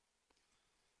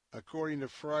 According to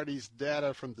Friday's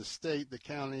data from the state, the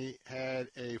county had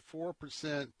a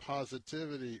 4%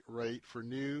 positivity rate for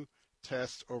new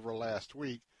tests over last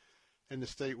week, and the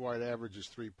statewide average is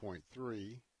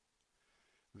 3.3.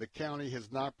 The county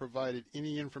has not provided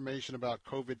any information about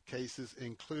COVID cases,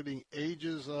 including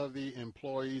ages of the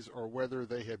employees or whether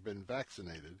they have been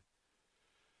vaccinated.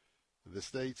 The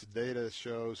state's data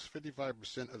shows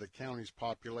 55% of the county's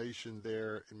population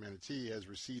there in Manatee has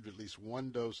received at least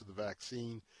one dose of the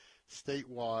vaccine.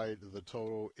 Statewide, the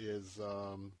total is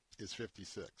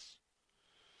 56.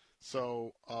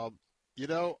 So,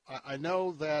 I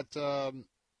know that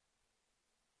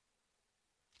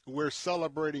we're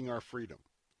celebrating our freedom,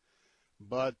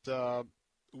 but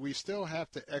we still have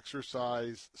to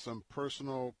exercise some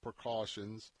personal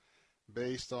precautions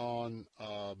based on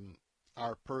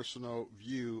our personal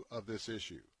view of this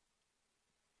issue.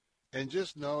 And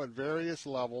just know at various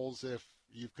levels, if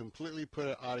you've completely put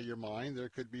it out of your mind, there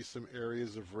could be some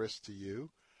areas of risk to you.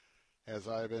 As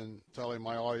I've been telling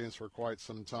my audience for quite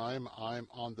some time, I'm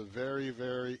on the very,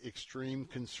 very extreme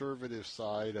conservative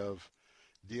side of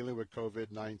dealing with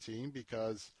COVID-19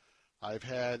 because I've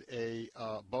had a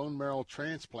bone marrow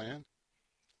transplant,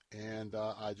 and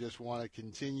I just want to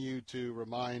continue to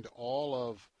remind all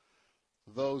of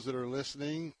those that are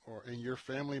listening and your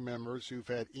family members who've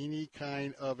had any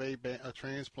kind of a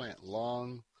transplant,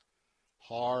 lung,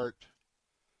 heart,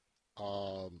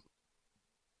 bone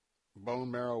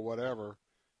marrow, whatever,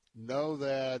 know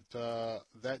that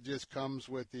that just comes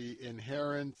with the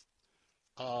inherent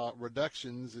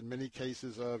reductions in many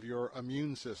cases of your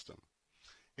immune system.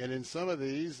 And in some of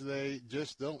these, they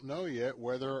just don't know yet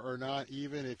whether or not,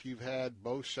 even if you've had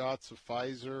both shots of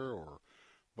Pfizer or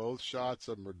both shots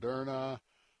of Moderna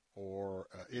or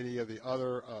any of the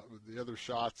other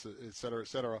shots, et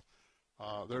cetera,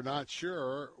 they're not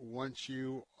sure once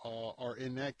you are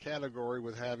in that category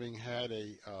with having had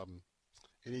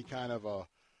any kind of a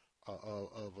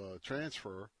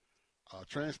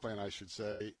transplant, I should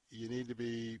say. You need to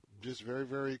be just very,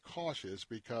 very cautious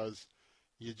because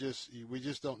we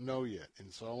just don't know yet.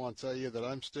 And so I want to tell you that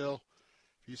I'm still,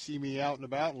 if you see me out and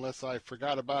about, unless I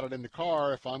forgot about it in the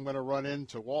car, if I'm going to run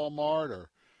into Walmart or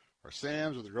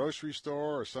Sam's or the grocery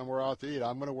store or somewhere out to eat,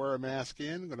 I'm going to wear a mask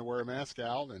in, I'm going to wear a mask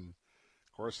out, and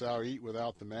of course I'll eat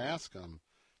without the mask. I'm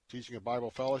teaching a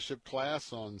Bible fellowship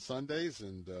class on Sundays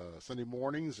and Sunday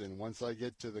mornings, and once I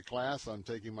get to the class, I'm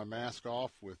taking my mask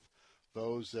off with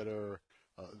those that are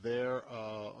there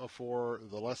for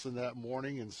the lesson that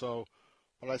morning. And so,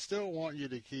 but I still want you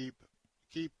to keep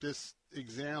this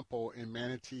example in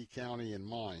Manatee County in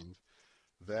mind,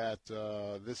 that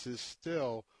this is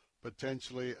still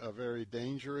potentially a very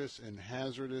dangerous and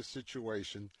hazardous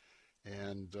situation,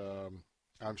 and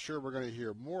I'm sure we're going to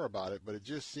hear more about it, but it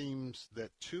just seems that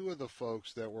two of the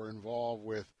folks that were involved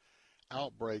with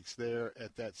outbreaks there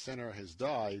at that center has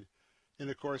died, and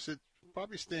of course it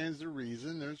probably stands to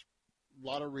reason. There's a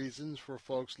lot of reasons for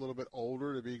folks a little bit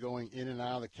older to be going in and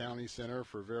out of the county center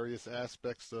for various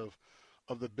aspects of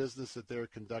the business that they're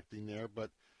conducting there,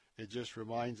 but it just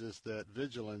reminds us that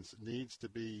vigilance needs to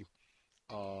be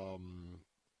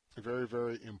very,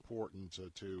 very important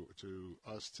to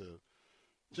us to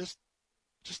just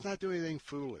not do anything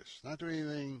foolish, not do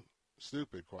anything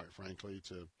stupid, quite frankly,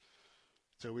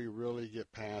 till we really get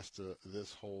past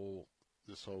this whole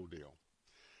deal.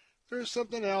 There's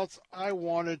something else I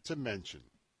wanted to mention,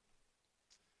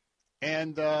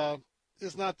 and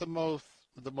it's not the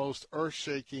most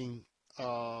earth-shaking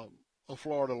of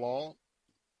Florida law.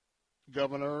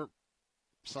 Governor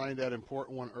signed that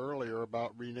important one earlier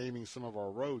about renaming some of our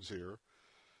roads here.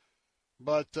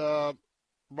 But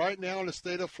right now in the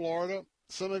state of Florida,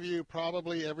 some of you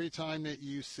probably every time that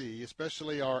you see,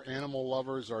 especially our animal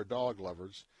lovers, our dog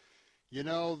lovers, you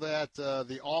know that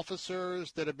the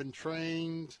officers that have been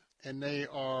trained and they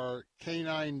are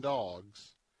canine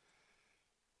dogs,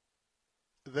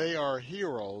 they are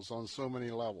heroes on so many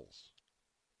levels.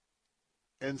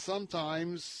 And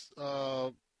sometimes,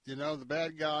 the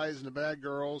bad guys and the bad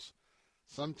girls,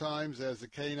 sometimes as the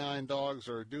canine dogs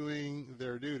are doing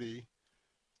their duty,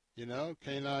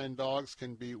 canine dogs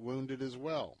can be wounded as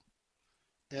well.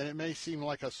 And it may seem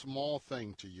like a small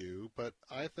thing to you, but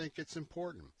I think it's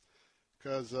important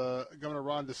because Governor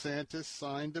Ron DeSantis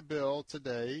signed a bill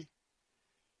today,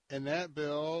 and that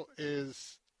bill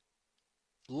is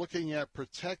looking at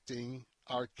protecting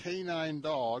our canine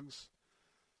dogs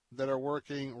that are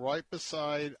working right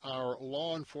beside our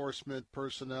law enforcement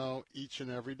personnel each and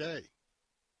every day.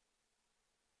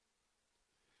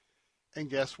 And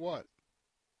guess what?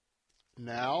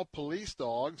 Now police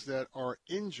dogs that are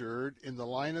injured in the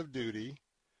line of duty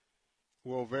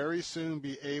will very soon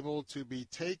be able to be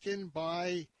taken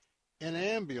by an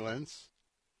ambulance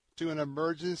to an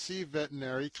emergency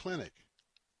veterinary clinic.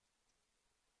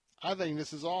 I think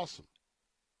this is awesome.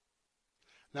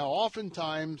 Now,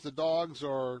 oftentimes the dogs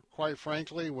are, quite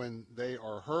frankly, when they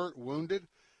are hurt, wounded,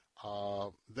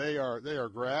 they are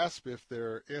grasped if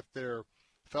their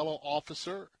fellow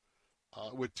officer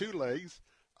with two legs,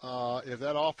 if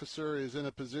that officer is in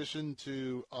a position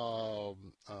to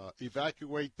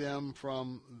evacuate them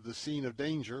from the scene of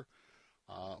danger,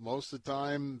 most of the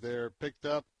time they're picked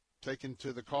up, taken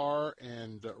to the car,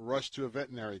 and rushed to a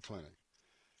veterinary clinic.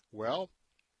 Well,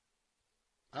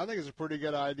 I think it's a pretty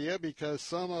good idea because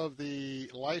some of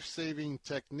the life-saving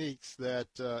techniques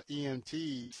that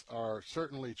EMTs are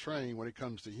certainly trained when it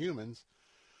comes to humans,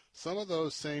 some of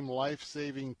those same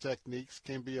life-saving techniques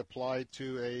can be applied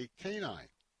to a canine.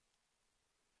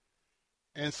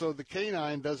 And so the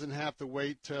canine doesn't have to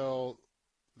wait till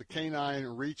the canine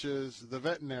reaches the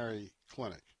veterinary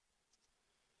clinic.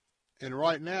 And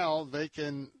right now, they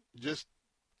can just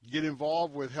get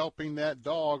involved with helping that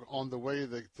dog on the way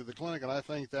to the clinic, and I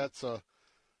think that's a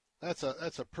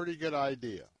pretty good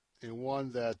idea, and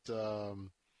one that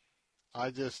I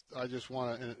just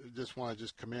want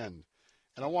to commend.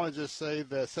 And I want to just say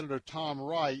that Senator Tom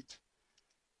Wright,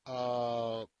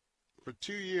 for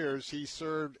 2 years, he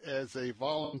served as a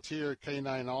volunteer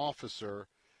canine officer.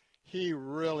 He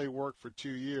really worked for 2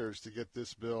 years to get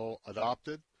this bill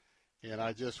adopted, and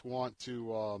I just want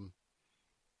to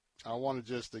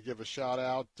just to give a shout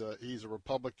out. He's a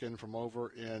Republican from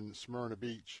over in Smyrna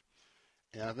Beach,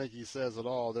 and I think he says it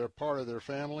all. They're part of their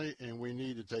family, and we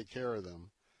need to take care of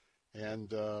them.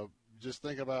 And just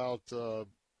think about the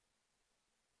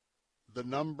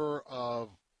number of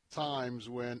times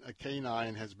when a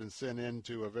canine has been sent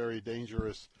into a very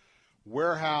dangerous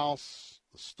warehouse,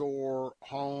 store,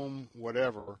 home,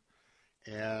 whatever,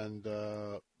 and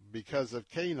because of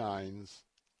canines,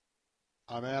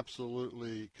 I'm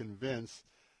absolutely convinced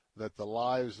that the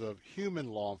lives of human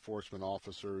law enforcement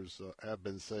officers have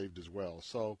been saved as well.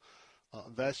 So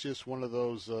that's just one of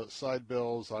those side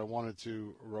bills I wanted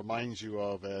to remind you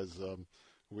of as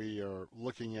we are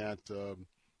looking at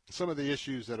some of the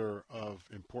issues that are of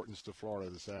importance to Florida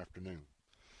this afternoon.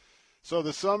 So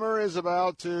the summer is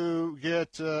about to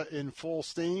get in full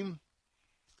steam,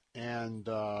 and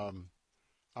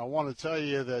I want to tell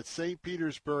you that St.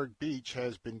 Petersburg Beach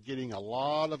has been getting a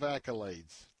lot of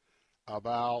accolades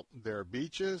about their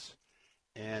beaches.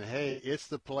 And, hey, it's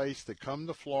the place to come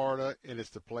to Florida, and it's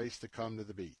the place to come to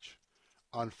the beach.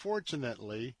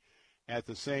 Unfortunately, at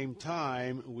the same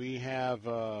time, we have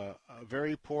a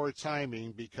very poor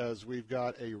timing because we've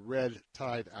got a red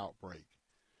tide outbreak.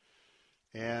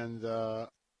 And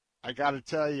I got to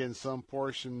tell you, in some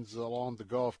portions along the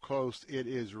Gulf Coast, it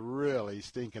is really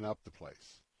stinking up the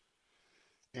place.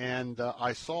 And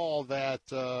I saw that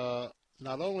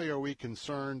not only are we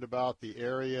concerned about the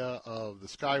area of the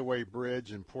Skyway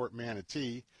Bridge in Port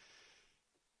Manatee,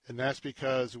 and that's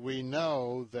because we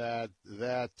know that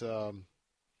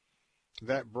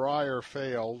Briar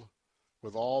failed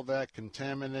with all that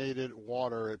contaminated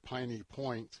water at Piney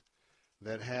Point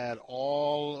that had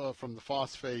all from the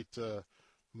phosphate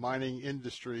mining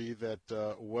industry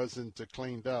that wasn't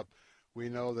cleaned up. We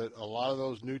know that a lot of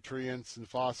those nutrients and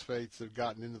phosphates have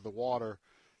gotten into the water,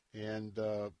 and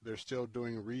they're still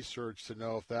doing research to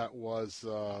know if that was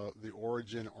the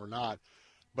origin or not.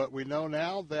 But we know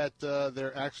now that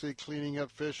they're actually cleaning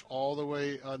up fish all the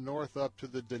way north up to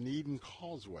the Dunedin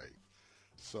Causeway.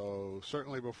 So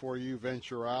certainly before you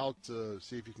venture out,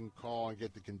 see if you can call and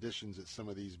get the conditions at some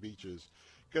of these beaches,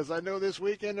 because I know this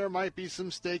weekend there might be some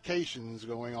staycations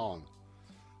going on.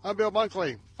 I'm Bill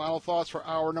Bunkley. Final thoughts for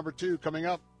hour number 2 coming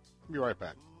up. Be right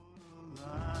back.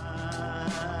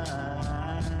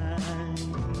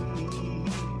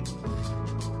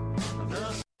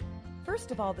 First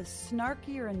of all, the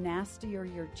snarkier and nastier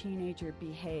your teenager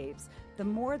behaves, the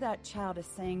more that child is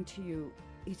saying to you,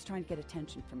 he's trying to get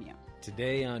attention from you.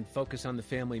 Today on Focus on the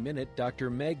Family Minute,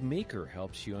 Dr. Meg Meeker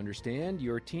helps you understand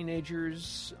your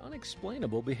teenager's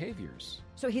unexplainable behaviors.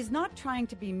 So he's not trying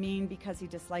to be mean because he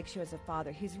dislikes you as a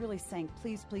father. He's really saying,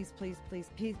 please, please, please,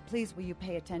 please, please, please, will you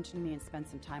pay attention to me and spend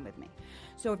some time with me?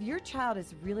 So if your child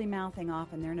is really mouthing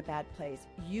off and they're in a bad place,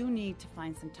 you need to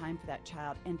find some time for that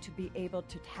child and to be able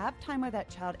to have time with that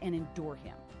child and endure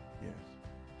him. Yes.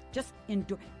 Just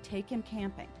endure. Take him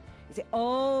camping. You say,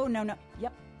 oh, no.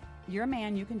 Yep. You're a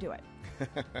man, you can do it.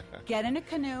 Get in a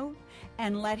canoe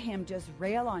and let him just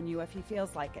rail on you if he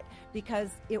feels like it,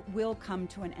 because it will come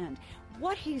to an end.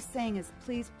 What he's saying is,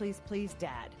 please, please, please,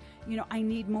 Dad, I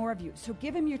need more of you. So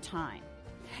give him your time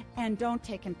and don't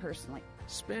take him personally.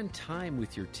 Spend time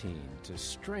with your teen to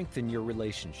strengthen your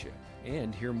relationship,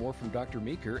 and hear more from Dr.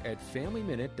 Meeker at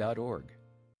FamilyMinute.org.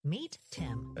 Meet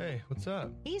Tim. Hey, what's up?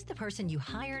 He's the person you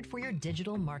hired for your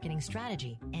digital marketing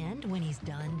strategy. And when he's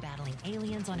done battling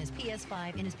aliens on his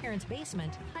PS5 in his parents'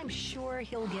 basement, I'm sure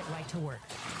he'll get right to work.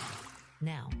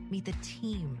 Now, meet the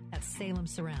team at Salem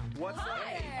Surround. What's up?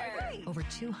 Over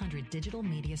 200 digital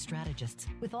media strategists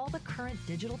with all the current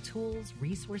digital tools,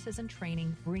 resources, and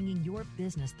training, bringing your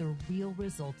business the real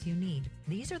results you need.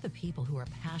 These are the people who are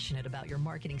passionate about your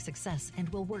marketing success and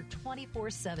will work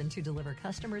 24/7 to deliver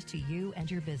customers to you and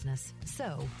your business.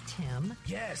 So, Tim.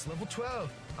 Yes, level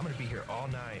 12. I'm going to be here all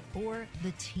night. Or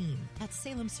the team at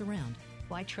Salem Surround.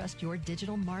 Why trust your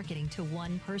digital marketing to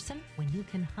one person when you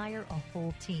can hire a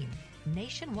whole team?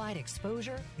 Nationwide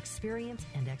exposure, experience,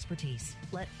 and expertise.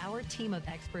 Let our team of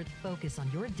experts focus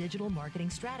on your digital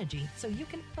marketing strategy so you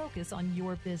can focus on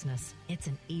your business. It's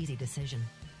an easy decision.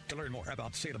 To learn more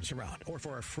about Salem Surround or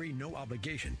for a free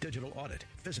no-obligation digital audit,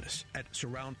 visit us at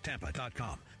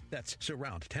surroundtampa.com. That's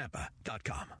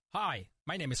surroundtampa.com. Hi,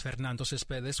 my name is Fernando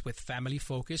Cespedes with Family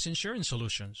Focus Insurance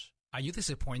Solutions. Are you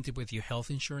disappointed with your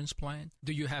health insurance plan?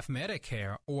 Do you have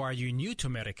Medicare or are you new to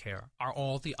Medicare? Are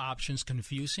all the options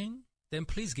confusing? Then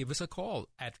please give us a call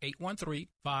at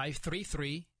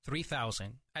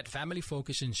 813-533-3000. At Family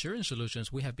Focus Insurance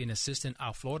Solutions, we have been assisting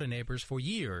our Florida neighbors for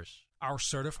years. Our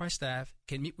certified staff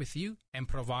can meet with you and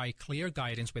provide clear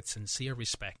guidance with sincere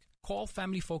respect. Call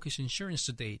Family Focus Insurance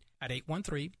today at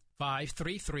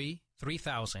 813-533-3000.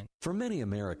 For many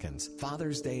Americans,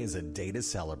 Father's Day is a day to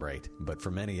celebrate, but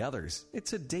for many others,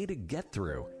 it's a day to get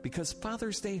through, because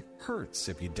Father's Day hurts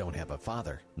if you don't have a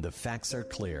father. The facts are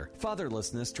clear.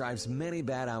 Fatherlessness drives many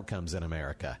bad outcomes in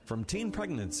America, from teen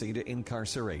pregnancy to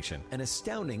incarceration. An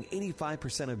astounding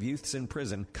 85% of youths in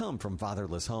prison come from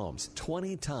fatherless homes,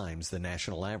 20 times the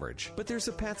national average. But there's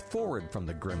a path forward from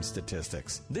the grim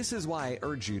statistics. This is why I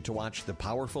urge you to watch the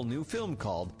powerful new film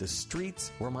called The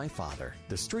Streets Were My Father.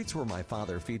 The Streets Were My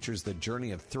Father features the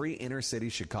journey of 3 inner-city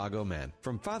Chicago men,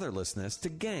 from fatherlessness to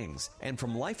gangs, and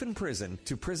from life in prison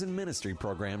to prison ministry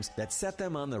programs that set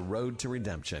them on the road to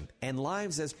redemption and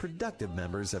lives as productive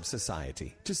members of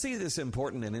society. To see this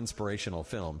important and inspirational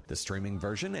film, the streaming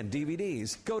version, and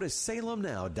DVDs, go to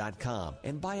salemnow.com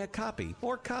and buy a copy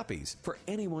or copies for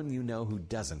anyone you know who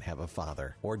doesn't have a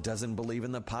father or doesn't believe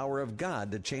in the power of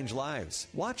God to change lives.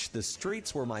 Watch The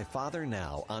Streets Were My Father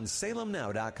now on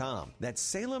salemnow.com. That's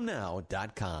salemnow.com.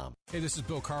 Hey, this is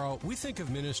Bill Carl. We think of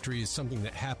ministry as something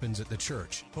that happens at the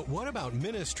church. But what about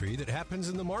ministry that happens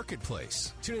in the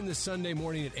marketplace? Tune in this Sunday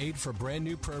morning at 8 for a brand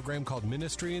new program called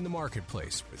Ministry in the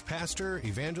Marketplace with pastor,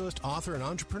 evangelist, author, and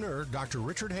entrepreneur Dr.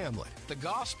 Richard Hamlet. The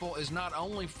gospel is not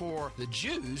only for the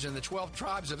Jews and the 12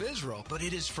 tribes of Israel, but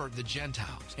it is for the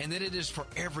Gentiles. And that it is for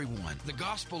everyone. The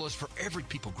gospel is for every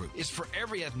people group. It's for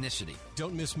every ethnicity.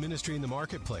 Don't miss Ministry in the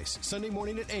Marketplace, Sunday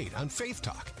morning at 8 on Faith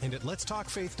Talk and at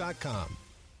letstalkfaith.com.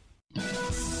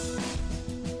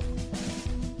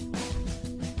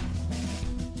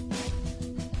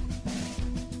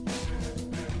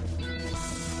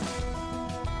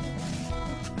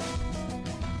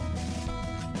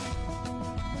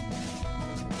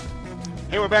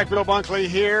 Hey, we're back. Bill Bunkley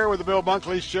here with the Bill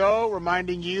Bunkley Show,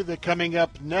 reminding you that coming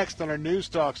up next on our news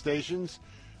talk stations,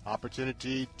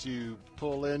 opportunity to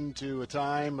pull into a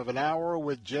time of an hour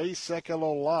with Jay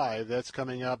Sekulow Live. That's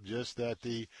coming up just at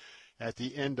the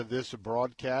end of this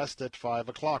broadcast at 5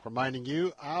 o'clock. Reminding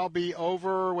you, I'll be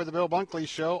over with the Bill Bunkley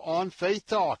Show on Faith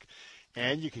Talk.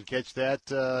 And you can catch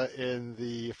that in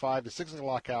the 5 to 6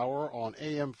 o'clock hour on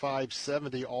AM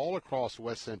 570 all across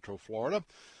West Central Florida.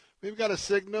 We've got a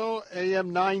signal,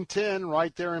 AM 910,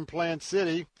 right there in Plant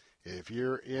City. If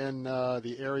you're in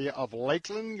the area of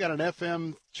Lakeland, got an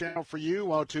FM channel for you,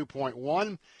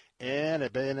 102.1. And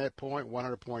at Bayonet Point,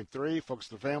 100.3. Folks,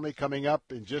 the family coming up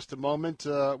in just a moment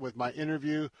with my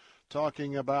interview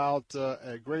talking about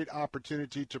a great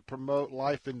opportunity to promote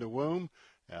life in the womb.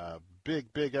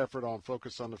 Big effort on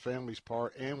Focus on the Family's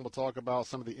part. And we'll talk about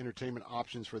some of the entertainment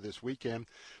options for this weekend.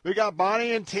 We got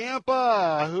Bonnie in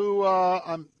Tampa, who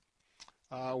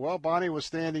Bonnie was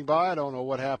standing by. I don't know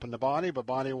what happened to Bonnie, but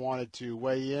Bonnie wanted to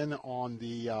weigh in on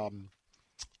the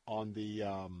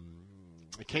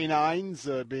canines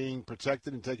being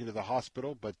protected and taken to the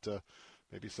hospital, but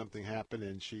maybe something happened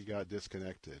and she got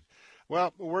disconnected.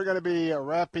 Well, we're going to be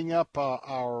wrapping up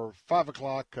our 4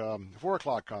 o'clock,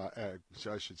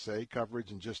 I should say,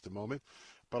 coverage in just a moment.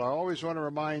 But I always want to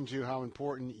remind you how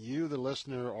important you, the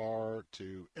listener, are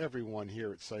to everyone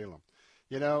here at Salem.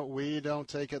 You know, we don't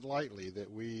take it lightly that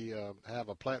we have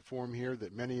a platform here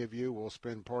that many of you will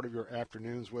spend part of your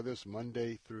afternoons with us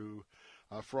Monday through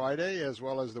Friday, as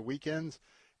well as the weekends.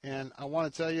 And I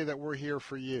want to tell you that we're here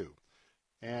for you.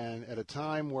 And at a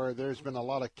time where there's been a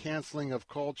lot of canceling of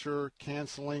culture,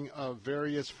 canceling of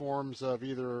various forms of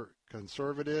either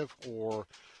conservative or,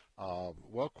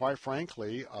 quite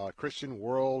frankly, Christian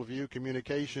worldview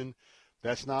communication,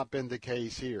 that's not been the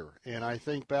case here. And I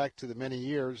think back to the many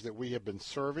years that we have been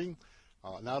serving,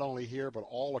 not only here but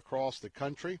all across the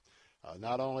country,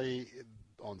 not only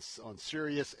on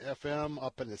Sirius FM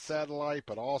up in the satellite,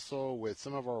 but also with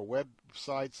some of our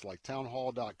websites like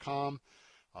townhall.com.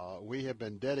 We have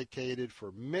been dedicated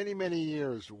for many, many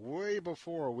years, way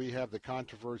before we have the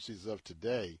controversies of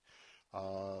today,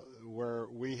 where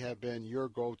we have been your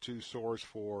go-to source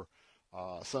for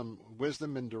some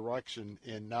wisdom and direction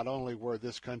in not only where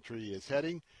this country is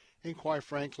heading, and quite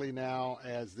frankly now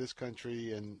as this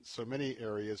country in so many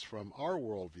areas from our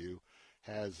worldview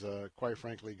has quite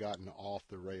frankly gotten off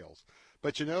the rails.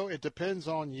 But you know, it depends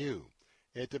on you.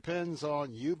 It depends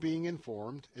on you being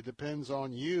informed. It depends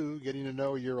on you getting to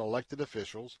know your elected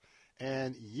officials,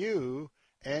 and you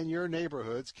and your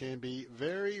neighborhoods can be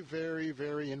very, very,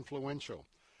 very influential.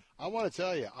 I want to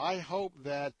tell you, I hope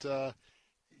that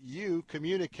you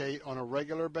communicate on a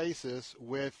regular basis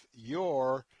with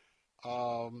your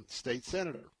state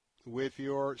senator, with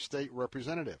your state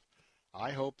representative.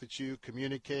 I hope that you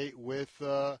communicate with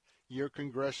your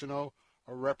congressional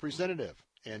representative.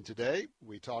 And today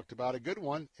we talked about a good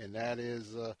one, and that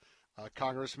is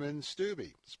Congressman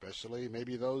Stubbe, especially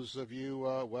maybe those of you,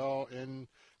 in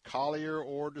Collier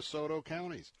or DeSoto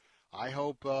counties. I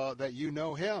hope that you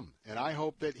know him, and I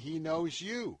hope that he knows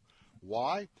you.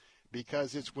 Why?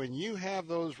 Because it's when you have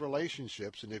those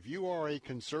relationships, and if you are a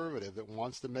conservative that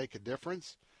wants to make a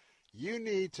difference, you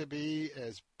need to be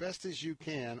as best as you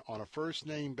can on a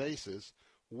first-name basis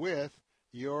with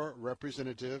your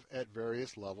representative at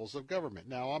various levels of government.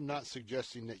 Now, I'm not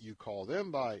suggesting that you call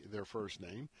them by their first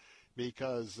name,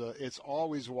 because it's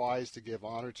always wise to give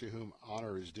honor to whom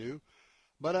honor is due.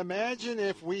 But imagine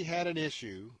if we had an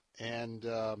issue and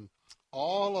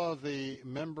all of the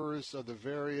members of the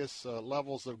various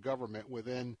levels of government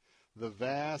within the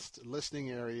vast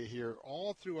listening area here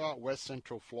all throughout West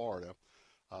Central Florida,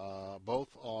 both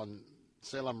on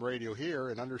Salem Radio here,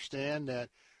 and understand that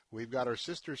we've got our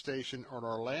sister station in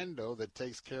Orlando that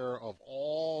takes care of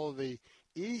all the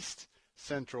East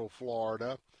Central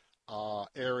Florida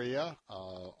area,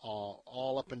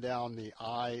 all up and down the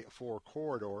I-4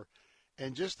 corridor.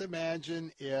 And just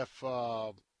imagine if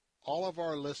all of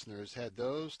our listeners had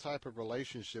those type of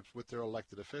relationships with their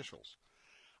elected officials.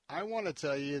 I want to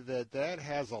tell you that that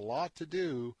has a lot to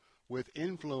do with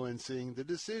influencing the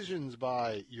decisions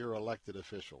by your elected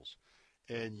officials.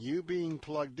 And you being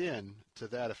plugged in to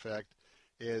that effect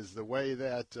is the way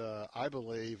that I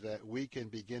believe that we can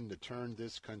begin to turn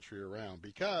this country around.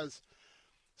 Because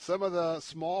some of the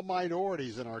small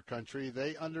minorities in our country,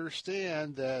 they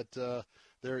understand that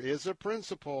there is a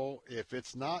principle, if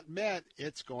it's not met,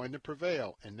 it's going to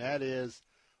prevail. And that is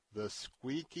the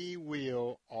squeaky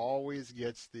wheel always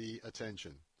gets the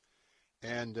attention.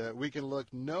 And we can look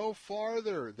no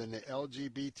farther than the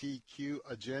LGBTQ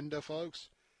agenda, folks.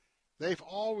 They've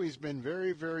always been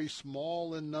very, very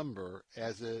small in number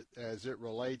as it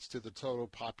relates to the total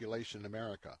population in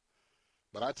America.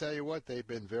 But I tell you what, they've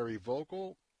been very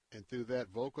vocal, and through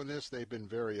that vocalness, they've been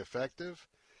very effective.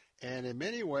 And in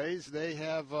many ways, they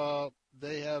have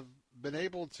been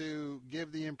able to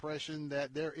give the impression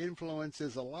that their influence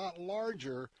is a lot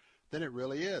larger than it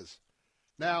really is.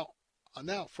 Now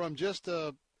from just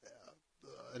an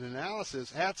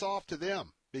analysis, hats off to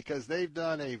them, because they've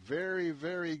done a very,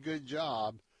 very good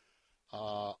job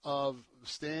of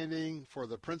standing for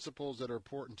the principles that are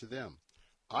important to them.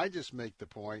 I just make the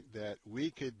point that we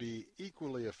could be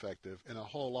equally effective and a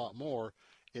whole lot more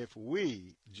if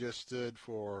we just stood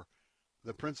for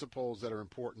the principles that are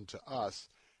important to us.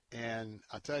 And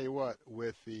I tell you what,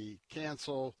 with the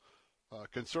cancel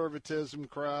conservatism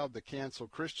crowd, the cancel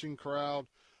Christian crowd,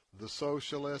 the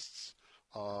socialists,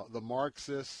 the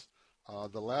Marxists,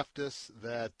 the leftists,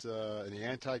 and the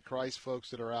Antichrist folks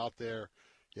that are out there,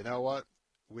 you know what?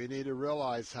 We need to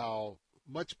realize how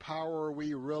much power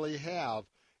we really have,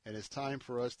 and it's time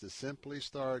for us to simply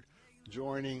start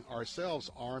joining ourselves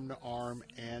arm to arm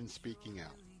and speaking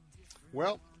out.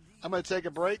 Well, I'm going to take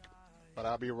a break, but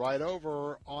I'll be right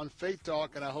over on Faith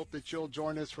Talk, and I hope that you'll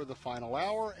join us for the final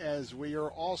hour, as we are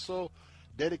also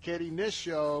dedicating this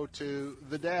show to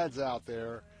the dads out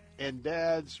there and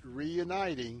dads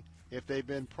reuniting if they've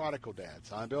been prodigal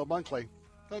dads. I'm Bill Bunkley.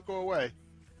 Don't go away.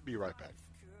 Be right back.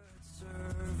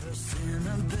 Service in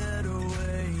a better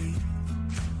way.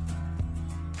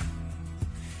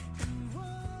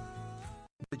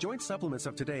 The joint supplements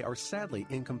of today are sadly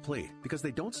incomplete because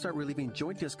they don't start relieving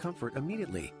joint discomfort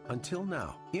immediately. Until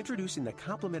now. Introducing the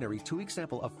complimentary 2-week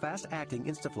sample of fast-acting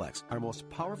Instaflex, our most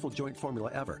powerful joint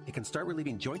formula ever. It can start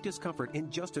relieving joint discomfort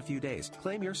in just a few days.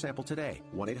 Claim your sample today.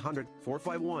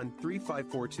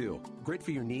 1-800-451-3542. Great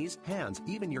for your knees, hands,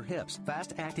 even your hips.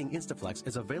 Fast-acting Instaflex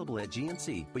is available at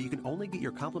GNC, but you can only get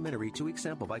your complimentary 2-week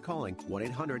sample by calling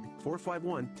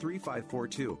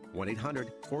 1-800-451-3542.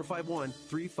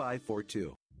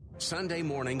 1-800-451-3542. Sunday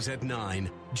mornings at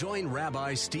 9, join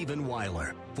Rabbi Stephen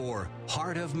Weiler for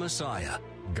Heart of Messiah.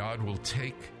 God will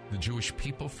take the Jewish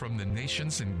people from the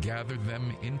nations and gather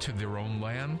them into their own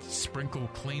land, sprinkle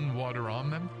clean water on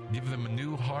them, give them a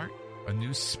new heart, a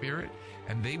new spirit,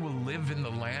 and they will live in the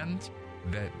land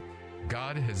that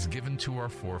God has given to our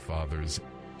forefathers.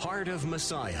 Heart of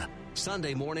Messiah,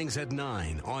 Sunday mornings at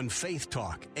 9 on Faith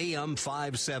Talk, AM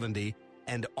 570,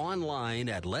 and online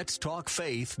at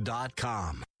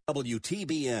letstalkfaith.com.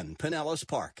 WTBN, Pinellas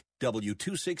Park,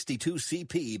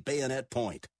 W262CP, Bayonet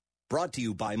Point. Brought to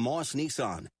you by Moss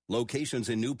Nissan. Locations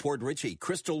in Newport Richey,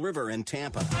 Crystal River, and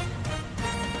Tampa.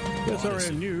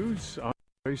 SRN News, I'm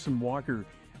Jason Walker.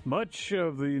 Much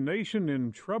of the nation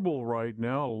in trouble right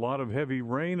now. A lot of heavy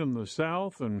rain in the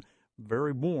south and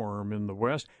very warm in the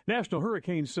west. National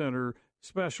Hurricane Center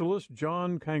specialist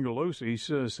John Cangelosi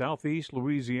says southeast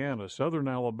Louisiana, southern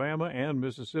Alabama and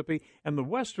Mississippi, and the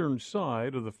western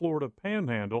side of the Florida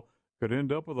Panhandle could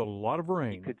end up with a lot of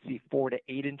rain. You could see 4 to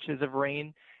 8 inches of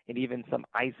rain and even some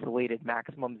isolated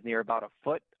maximums near about a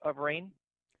foot of rain.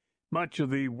 Much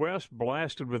of the west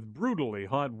blasted with brutally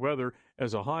hot weather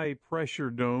as a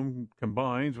high-pressure dome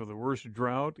combines with the worst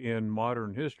drought in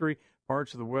modern history.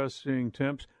 Parts of the west seeing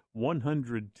temps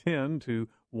 110 to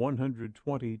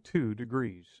 122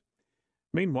 degrees.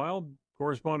 Meanwhile,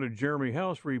 correspondent Jeremy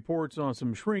House reports on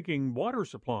some shrinking water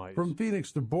supplies. From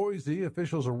Phoenix to Boise,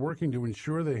 officials are working to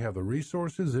ensure they have the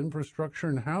resources, infrastructure,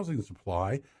 and housing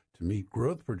supply to meet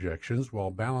growth projections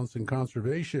while balancing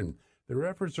conservation. Their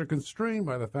efforts are constrained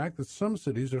by the fact that some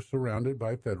cities are surrounded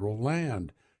by federal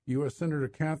land. U.S. Senator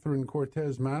Catherine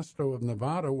Cortez Masto of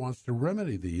Nevada wants to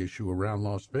remedy the issue around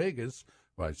Las Vegas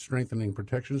by strengthening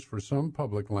protections for some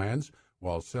public lands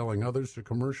while selling others to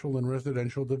commercial and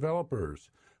residential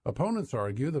developers. Opponents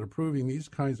argue that approving these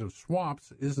kinds of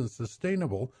swaps isn't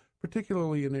sustainable,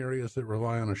 particularly in areas that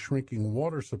rely on a shrinking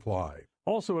water supply.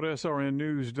 Also at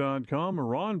srnnews.com,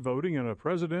 Iran voting in a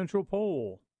presidential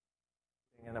poll.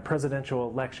 In a presidential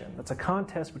election, that's a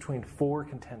contest between 4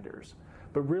 contenders.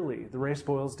 But really, the race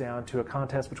boils down to a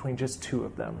contest between just 2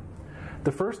 of them.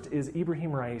 The first is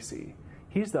Ibrahim Raisi.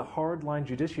 He's the hardline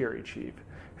judiciary chief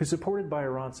who's supported by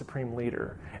Iran's supreme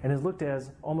leader and is looked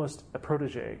as almost a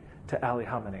protege to Ali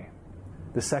Khamenei.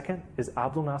 The second is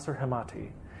Abdel Nasser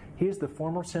Hemati. He is the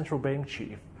former central bank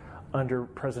chief under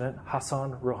President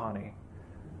Hassan Rouhani,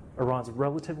 Iran's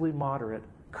relatively moderate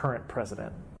current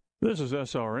president. This is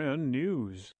SRN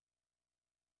News.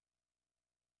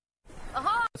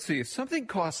 Let's see, if something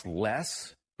costs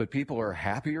less, but people are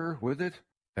happier with it,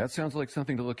 that sounds like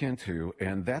something to look into,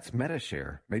 and that's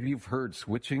Medishare. Maybe you've heard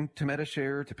switching to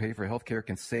Medishare to pay for healthcare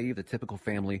can save the typical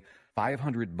family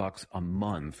 $500 a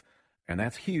month, and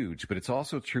that's huge. But it's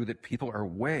also true that people are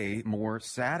way more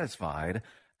satisfied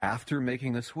after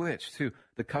making the switch, too.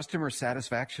 The customer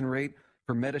satisfaction rate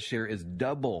for Medishare is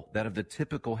double that of the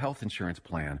typical health insurance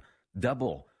plan.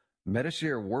 Double.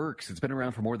 Medishare works. It's been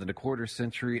around for more than a quarter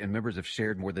century, and members have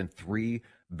shared more than $3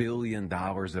 billion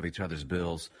of each other's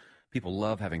bills. People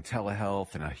love having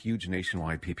telehealth and a huge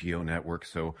nationwide PPO network.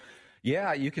 So,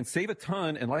 yeah, you can save a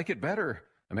ton and like it better.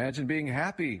 Imagine being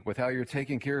happy with how you're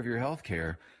taking care of your health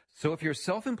care. So if you're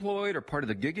self-employed or part of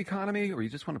the gig economy, or you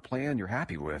just want a plan you're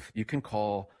happy with, you can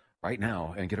call right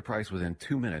now and get a price within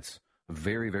 2 minutes.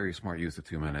 Very, very smart use of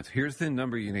 2 minutes. Here's the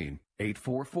number you need.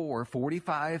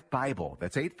 844-45-BIBLE.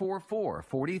 That's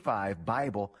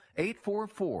 844-45-BIBLE.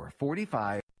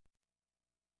 844-45.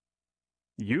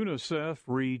 UNICEF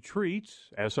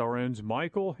retreats. SRN's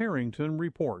Michael Harrington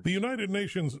reports. The United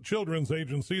Nations Children's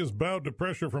Agency has bowed to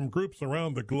pressure from groups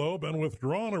around the globe and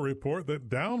withdrawn a report that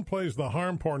downplays the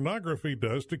harm pornography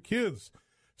does to kids.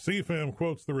 CFAM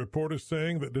quotes the report as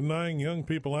saying that denying young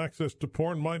people access to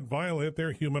porn might violate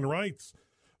their human rights.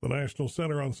 The National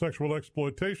Center on Sexual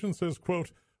Exploitation says,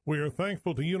 quote, "We are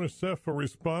thankful to UNICEF for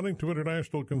responding to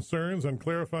international concerns and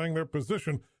clarifying their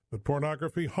position that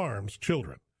pornography harms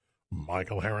children."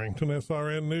 Michael Harrington,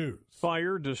 SRN News.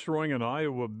 Fire destroying an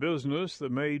Iowa business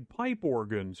that made pipe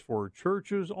organs for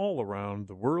churches all around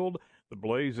the world. The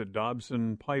blaze at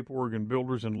Dobson Pipe Organ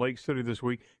Builders in Lake City this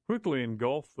week quickly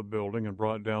engulfed the building and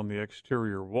brought down the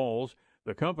exterior walls.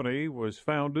 The company was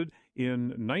founded in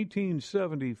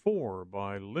 1974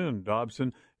 by Lynn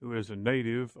Dobson, who is a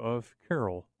native of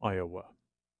Carroll, Iowa.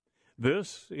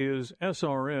 This is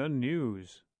SRN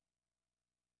News.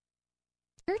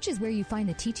 Church is where you find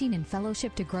the teaching and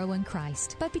fellowship to grow in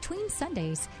Christ. But between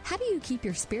Sundays, how do you keep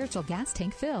your spiritual gas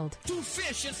tank filled? 2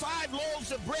 fish and 5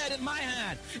 loaves of bread in my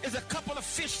hand is a couple of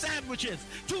fish sandwiches.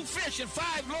 2 fish and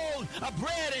 5 loaves of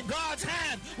bread in God's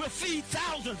hand will feed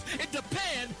thousands. It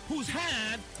depends whose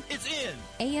hand it's in.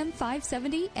 AM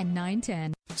 570 and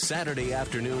 910. Saturday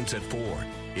afternoons at 4.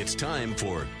 It's time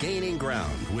for Gaining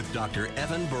Ground with Dr.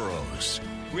 Evan Burrows.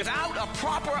 Without a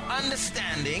proper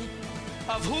understanding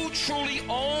of who truly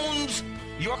owns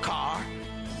your car,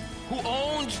 who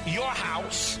owns your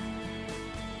house,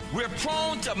 we're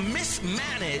prone to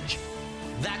mismanage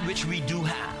that which we do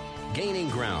have. Gaining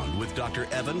Ground with Dr.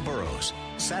 Evan Burrows.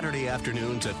 Saturday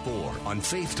afternoons at 4 on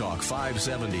Faith Talk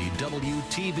 570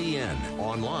 WTBN.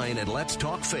 Online at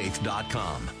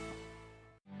letstalkfaith.com.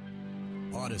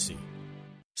 Odyssey.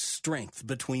 Strength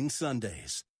between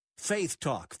Sundays. Faith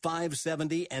Talk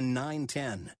 570 and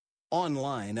 910.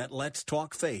 Online at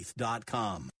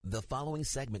letstalkfaith.com. The following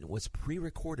segment was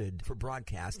pre-recorded for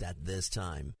broadcast at this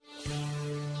time.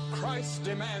 Christ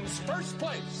demands first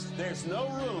place. There's no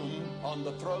room on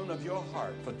the throne of your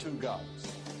heart for two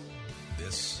gods.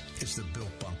 This is the Bill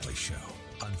Bunkley Show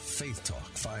on Faith Talk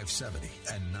 570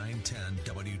 and 910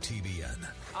 WTBN.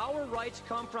 Our rights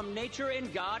come from nature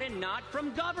and God and not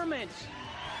from government.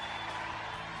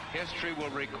 History will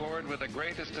record with the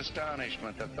greatest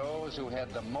astonishment that those who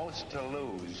had the most to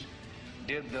lose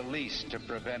did the least to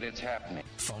prevent its happening.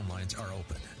 Phone lines are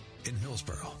open. In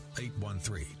Hillsborough,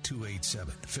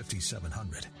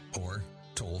 813-287-5700 or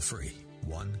toll free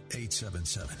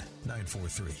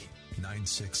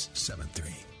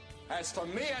 1-877-943-9673. As for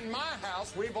me and my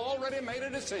house, we've already made a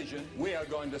decision. We are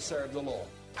going to serve the Lord.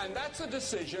 And that's a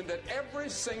decision that every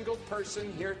single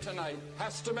person here tonight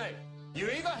has to make. You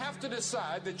either have to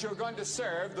decide that you're going to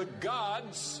serve the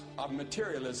gods of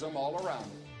materialism all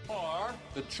around you, or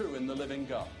the true and the living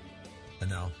God. And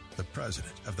now, the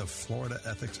president of the Florida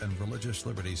Ethics and Religious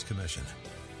Liberties Commission.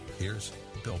 Here's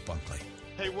Bill Bunkley.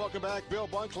 Hey, welcome back. Bill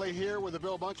Bunkley here with the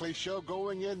Bill Bunkley Show,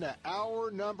 going into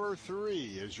hour number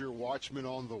 3 as your watchman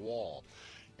on the wall.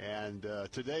 And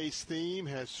today's theme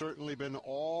has certainly been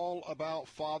all about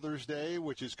Father's Day,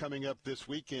 which is coming up this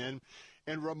weekend,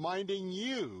 and reminding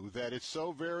you that it's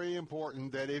so very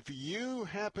important that if you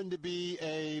happen to be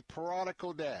a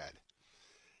prodigal dad,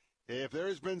 if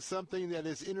there's been something that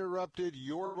has interrupted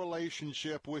your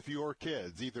relationship with your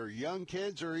kids, either young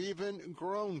kids or even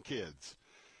grown kids,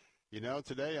 you know,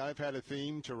 today I've had a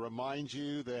theme to remind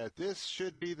you that this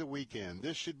should be the weekend,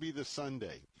 this should be the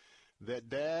Sunday, that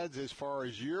dads, as far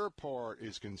as your part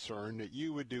is concerned, that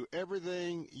you would do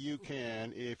everything you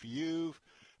can if you've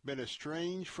been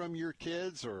estranged from your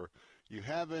kids or you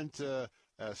haven't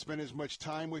spent as much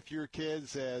time with your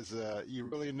kids as you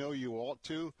really know you ought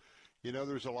to. You know,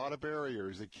 there's a lot of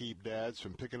barriers that keep dads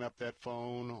from picking up that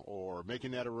phone or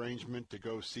making that arrangement to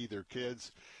go see their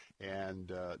kids.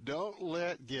 And don't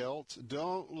let guilt,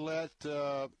 don't let,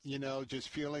 just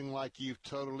feeling like you've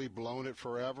totally blown it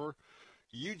forever.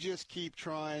 You just keep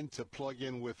trying to plug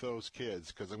in with those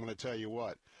kids, because I'm going to tell you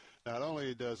what. Not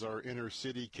only does our inner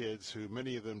city kids, who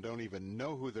many of them don't even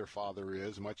know who their father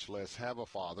is, much less have a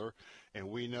father, and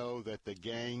we know that the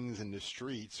gangs in the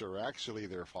streets are actually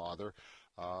their father,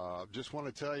 just want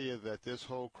to tell you that this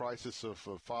whole crisis of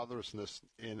fatherlessness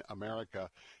in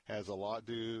America has a lot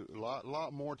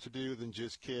more to do than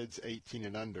just kids 18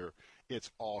 and under. It's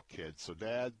all kids. So,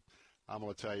 Dad, I'm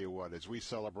going to tell you what, as we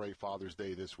celebrate Father's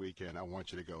Day this weekend, I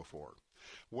want you to go for it.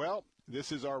 Well,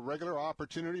 this is our regular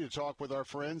opportunity to talk with our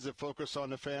friends at Focus on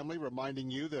the Family,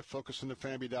 reminding you that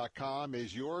FocusOnTheFamily.com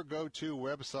is your go-to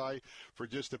website for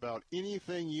just about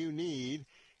anything you need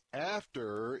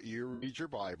after you read your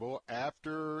Bible,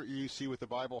 after you see what the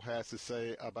Bible has to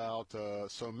say about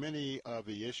so many of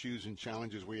the issues and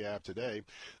challenges we have today.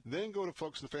 Then go to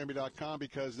FocusOnTheFamily.com,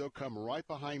 because they'll come right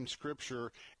behind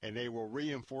Scripture and they will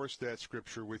reinforce that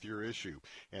Scripture with your issue.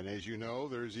 And as you know,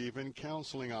 there's even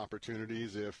counseling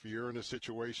opportunities if you're in a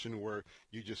situation where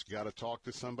you just got to talk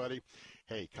to somebody.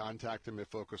 Hey, contact them at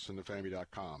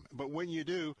FocusOnTheFamily.com. But when you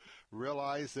do,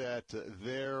 realize that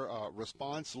their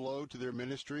response load to their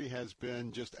ministry has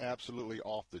been just absolutely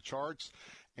off the charts.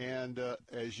 And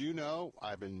as you know,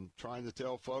 I've been trying to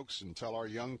tell folks and tell our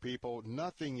young people,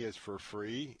 nothing is for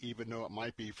free, even though it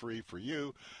might be free for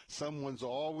you. Someone's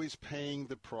always paying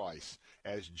the price,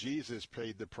 as Jesus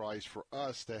paid the price for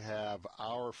us to have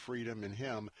our freedom in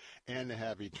him and to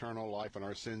have eternal life and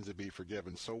our sins to be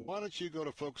forgiven. So why don't you go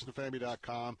to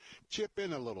FocusOnTheFamily.com, chip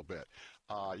in a little bit.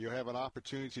 You'll have an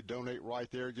opportunity to donate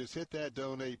right there. Just hit that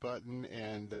donate button,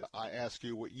 and I ask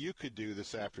you what you could do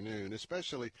this afternoon,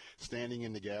 especially standing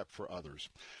in the gap for others.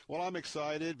 Well, I'm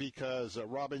excited because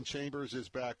Robin Chambers is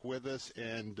back with us,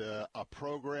 and a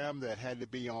program that had to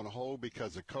be on hold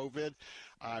because of COVID,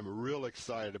 I'm real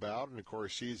excited about. And, of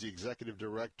course, she's the Executive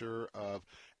Director of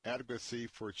Advocacy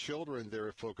for Children there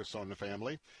at Focus on the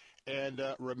Family. And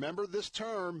remember this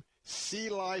term, Sea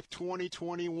Life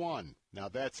 2021. Now,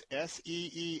 that's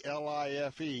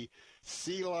SEELIFE,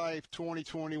 Sea Life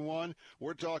 2021.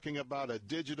 We're talking about a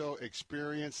digital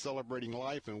experience celebrating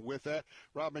life. And with that,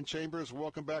 Robin Chambers,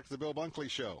 welcome back to the Bill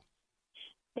Bunkley Show.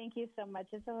 Thank you so much.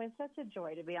 It's always such a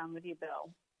joy to be on with you,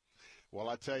 Bill. Well,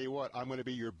 I tell you what, I'm going to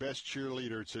be your best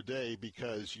cheerleader today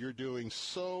because you're doing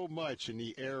so much in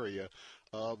the area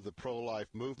of the pro-life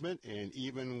movement, and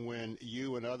even when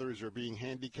you and others are being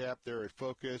handicapped there at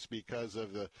Focus because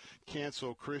of the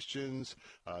cancel Christians,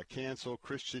 cancel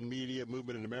Christian media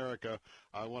movement in America,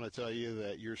 I want to tell you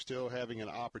that you're still having an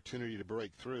opportunity to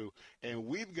break through. And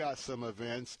we've got some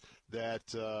events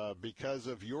that because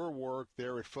of your work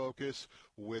there at Focus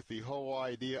with the whole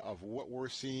idea of what we're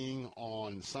seeing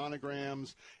on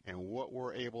sonograms and what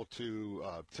we're able to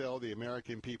tell the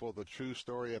American people the true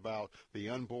story about the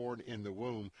unborn in the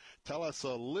womb. Tell us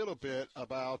a little bit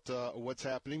about what's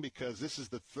happening, because this is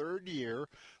the third year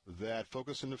that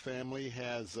Focus on the Family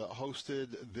has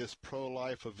hosted this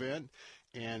pro-life event.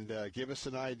 And give us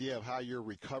an idea of how you're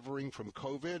recovering from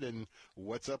COVID and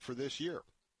what's up for this year.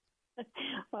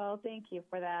 Well, thank you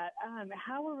for that.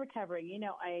 How we're recovering,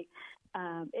 it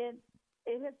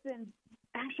has been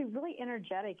actually really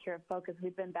energetic here at Focus.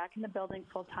 We've been back in the building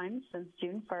full time since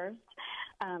June 1st.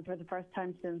 For the first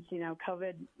time since,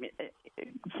 COVID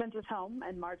sent us home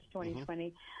in March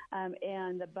 2020.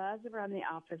 And the buzz around the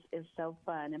office is so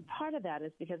fun. And part of that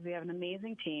is because we have an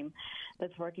amazing team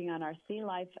that's working on our Sea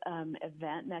Life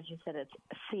event. And as you said, it's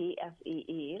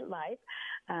CSEE Life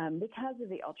because of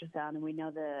the ultrasound. And we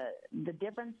know the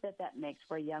difference that makes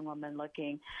for a young woman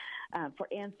looking for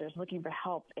answers, looking for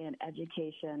help and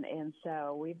education. And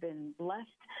so we've been blessed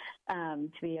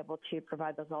to be able to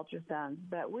provide those ultrasounds.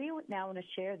 But we now want to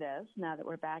share this now that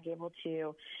we're back able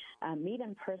to meet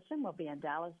in person. We'll be in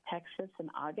Dallas, Texas in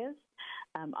August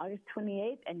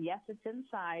 28th. And yes, it's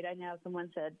inside. I know someone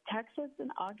said Texas in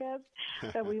August,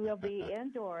 but we will be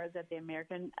indoors at the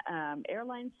American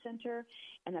Airlines Center.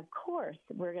 And of course,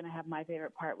 we're going to have my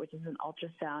favorite part, which is an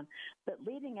ultrasound. But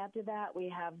leading up to that, we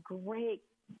have great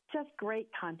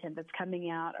content that's coming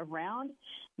out around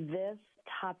this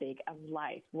topic of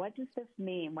life. What does this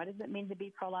mean? What does it mean to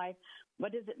be pro-life?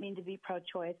 What does it mean to be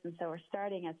pro-choice? And so we're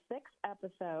starting a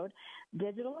 6-episode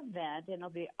digital event, and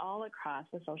it'll be all across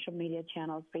the social media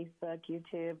channels, Facebook,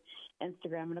 YouTube,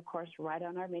 Instagram, and, of course, right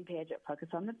on our main page at Focus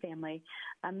on the Family.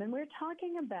 And we're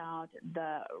talking about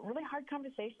the really hard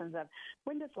conversations of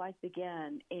when does life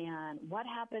begin and what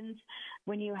happens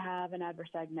when you have an adverse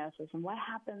diagnosis and what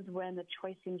happens when the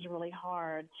choice seems really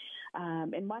hard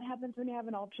and what happens when you have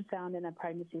an ultrasound in a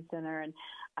pregnancy center, and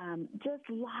just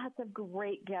lots of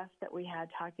great guests that we had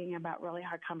talking about really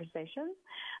hard conversations.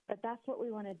 But that's what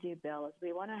we want to do, Bill, is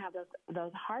we want to have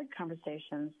those hard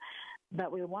conversations,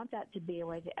 but we want that to be a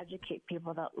way to educate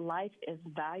people that life is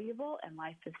valuable and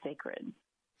life is sacred.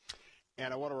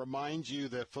 And I want to remind you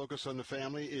that Focus on the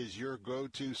Family is your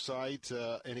go-to site.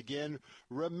 And again,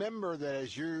 remember that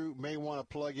as you may want to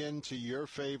plug into your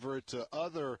favorite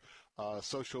other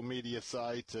social media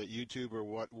site, YouTube or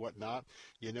whatnot,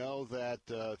 you know that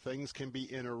things can be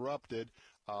interrupted.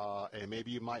 And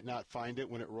maybe you might not find it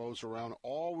when it rolls around.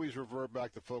 Always revert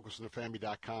back to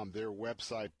FocusOnTheFamily.com, their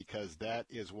website, because that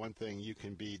is one thing you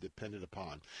can be dependent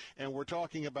upon. And we're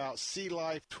talking about Sea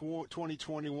Life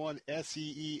 2021,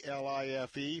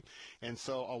 SEELIFE. And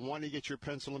so I want to get your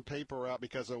pencil and paper out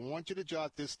because I want you to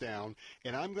jot this down.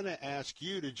 And I'm going to ask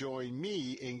you to join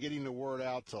me in getting the word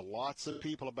out to lots of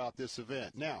people about this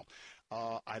event. Now,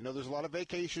 I know there's a lot of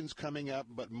vacations coming up,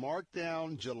 but mark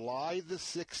down July the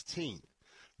 16th.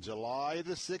 July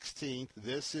the 16th,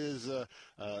 this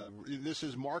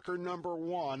is marker number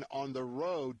 1 on the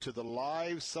road to the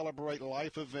live Celebrate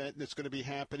Life event that's going to be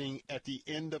happening at the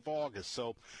end of August.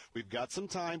 So we've got some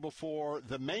time before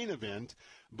the main event,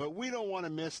 But we don't want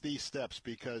to miss these steps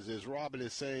because, as Robin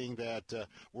is saying, that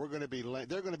they're going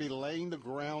to be laying the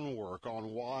groundwork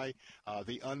on why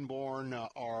the unborn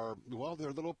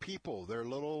they're little people, they're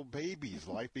little babies.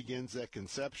 Life begins at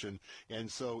conception, and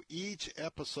so each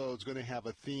episode is going to have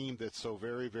a theme that's so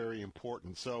very, very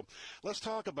important. So let's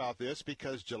talk about this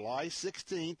because July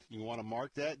 16th, you want to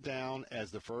mark that down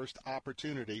as the first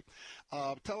opportunity.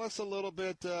 Tell us a little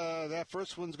bit. That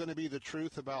first one's going to be the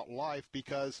truth about life,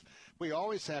 because we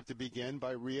always have to begin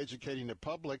by re-educating the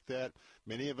public that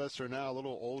many of us are now a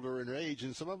little older in age,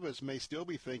 and some of us may still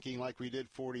be thinking like we did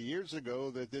 40 years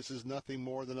ago that this is nothing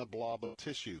more than a blob of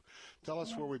tissue. Tell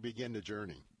us where we begin the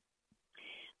journey.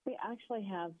 We actually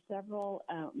have several,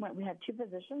 we have two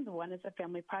positions. One is a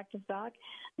family practice doc,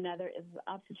 another is an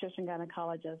obstetrician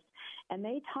gynecologist. And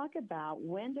they talk about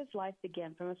when does life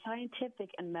begin from a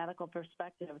scientific and medical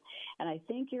perspective. And I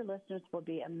think your listeners will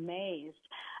be amazed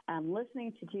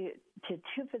listening to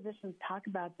two physicians talk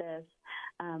about this,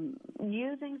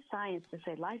 using science to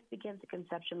say life begins at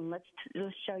conception. Let's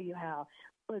show you how.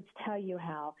 Let's tell you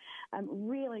how.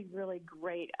 Really, really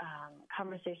great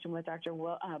conversation with Dr.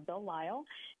 Bill Lyle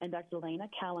and Dr. Lena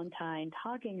Callentine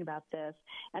talking about this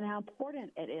and how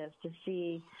important it is to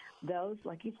see those,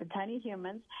 like you said, tiny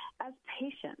humans as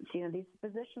patients. You know, these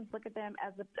physicians look at them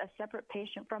as a separate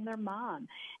patient from their mom.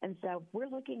 And so we're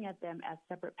looking at them as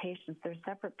separate patients. They're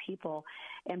separate people.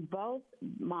 And both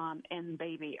mom and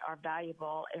baby are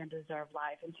valuable and deserve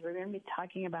life. And so we're going to be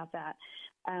talking about that.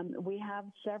 We have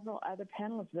several other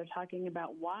panelists that are talking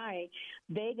about why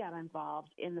they got involved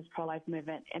in this pro-life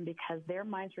movement, and because their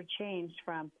minds were changed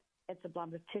from it's a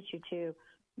blob of tissue to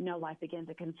no, life begins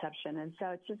at conception. And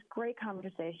so it's just great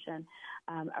conversation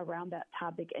around that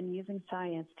topic and using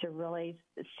science to really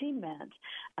cement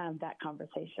that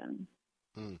conversation.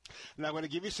 Now, I'm going to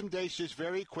give you some dates just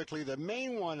very quickly. The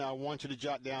main one I want you to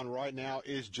jot down right now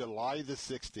is July the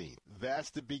 16th.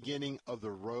 That's the beginning of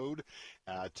the road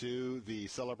to the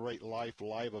Celebrate Life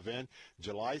live event.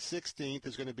 July 16th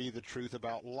is going to be the truth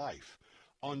about life.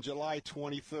 On July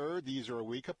 23rd, these are a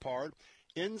week apart,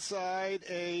 inside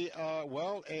a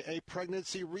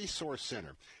pregnancy resource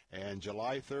center. And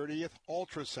July 30th,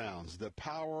 ultrasounds, the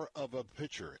power of a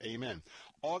picture. Amen.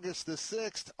 August the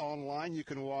 6th, online, you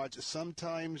can watch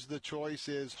Sometimes the Choice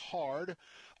is Hard.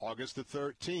 August the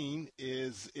 13th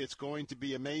It's Going to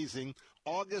Be Amazing.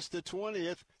 August the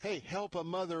 20th, hey, Help a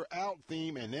Mother Out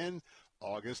theme. And then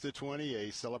August the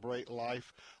 28th, Celebrate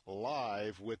Life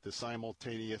live with the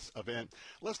simultaneous event.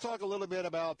 Let's talk a little bit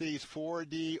about these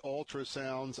 4D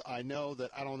ultrasounds. I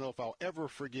don't know if I'll ever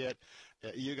forget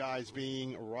you guys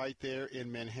being right there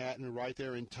in Manhattan, right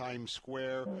there in Times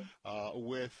Square,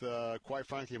 with, quite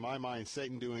frankly, in my mind,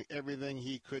 Satan doing everything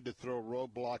he could to throw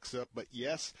roadblocks up. But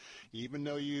yes, even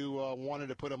though you wanted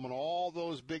to put them on all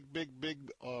those big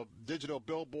digital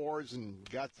billboards and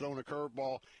got thrown a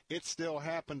curveball, it still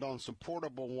happened on some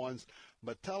portable ones.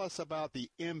 But tell us about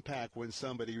the impact when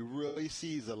somebody really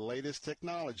sees the latest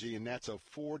technology, and that's a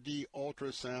 4D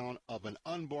ultrasound of an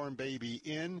unborn baby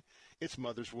in its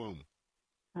mother's womb.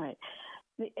 Right.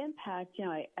 The impact,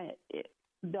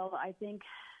 Bill, I think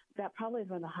that probably is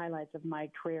one of the highlights of my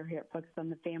career here at Focus on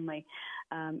the Family.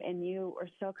 And you are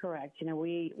so correct.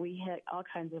 We hit all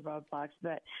kinds of roadblocks,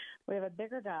 but we have a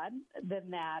bigger God than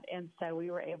that. And so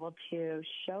we were able to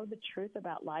show the truth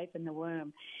about life in the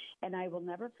womb. And I will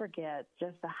never forget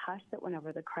just the hush that went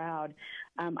over the crowd.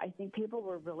 I think people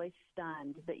were really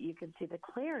stunned that you could see the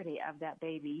clarity of that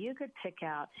baby. You could pick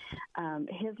out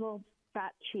his little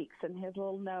fat cheeks and his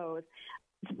little nose.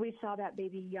 We saw that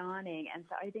baby yawning. And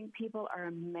so I think people are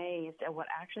amazed at what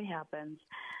actually happens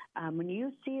when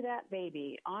you see that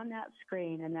baby on that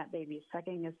screen and that baby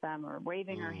sucking his thumb or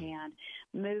waving her hand,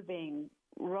 moving,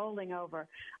 rolling over.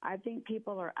 I think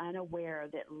people are unaware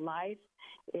that life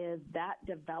is that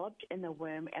developed in the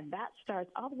womb, and that starts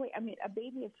all the way. I mean, a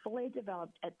baby is fully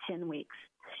developed at 10 weeks.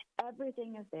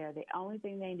 Everything is there. The only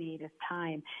thing they need is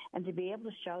time. And to be able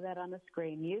to show that on the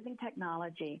screen using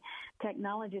technology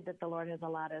that the Lord has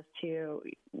allowed us to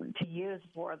use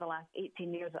for the last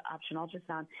 18 years of option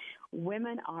ultrasound,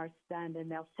 women are stunned, and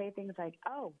they'll say things like,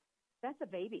 oh, that's a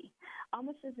baby,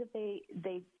 almost as if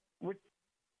they were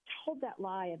told that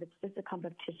lie of it's just a clump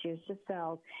of tissue, it's just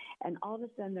cells, and all of a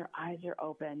sudden their eyes are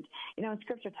opened. And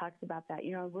Scripture talks about that.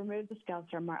 Remove the scales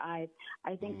from our eyes.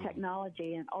 I think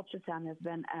technology and ultrasound has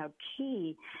been a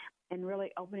key in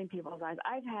really opening people's eyes.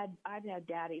 I've had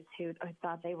daddies who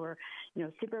thought they were,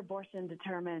 super abortion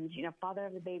determined, father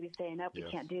of the baby saying, nope, we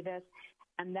can't do this.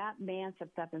 And that man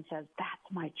steps up and says,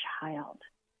 that's my child.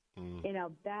 You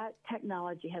know, that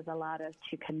technology has allowed us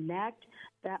to connect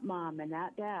that mom and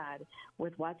that dad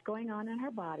with what's going on in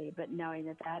her body, but knowing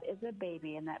that that is a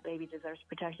baby and that baby deserves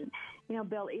protection. You know,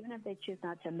 Bill, even if they choose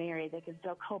not to marry, they can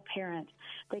still co-parent.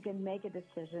 They can make a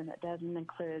decision that doesn't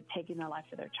include taking the life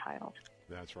of their child.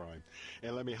 That's right.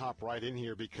 And let me hop right in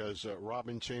here because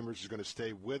Robin Chambers is going to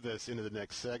stay with us into the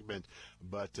next segment.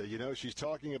 But, you know, she's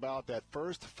talking about that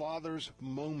first father's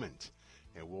moment.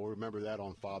 And we'll remember that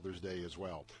on Father's Day as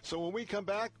well. So when we come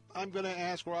back, I'm going to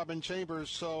ask Robin Chambers,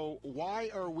 so why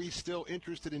are we still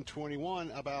interested in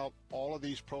 21 about all of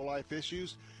these pro-life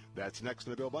issues? That's next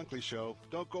in the Bill Bunkley Show.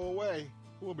 Don't go away.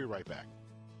 We'll be right back.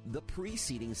 The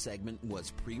preceding segment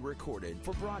was pre-recorded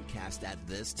for broadcast at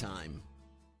this time.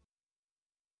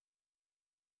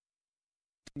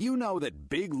 You know that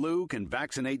Big Lou can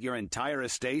vaccinate your entire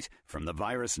estate from the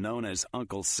virus known as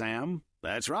Uncle Sam?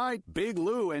 That's right. Big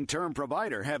Lou and Term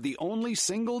Provider have the only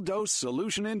single-dose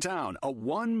solution in town, a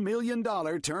 $1 million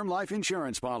term life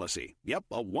insurance policy. Yep,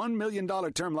 a $1 million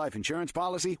term life insurance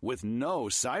policy with no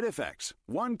side effects.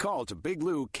 One call to Big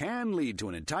Lou can lead to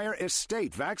an entire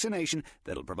estate vaccination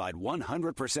that'll provide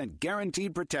 100%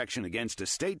 guaranteed protection against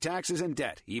estate taxes and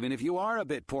debt, even if you are a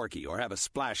bit porky or have a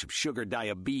splash of sugar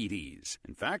diabetes.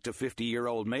 In fact, a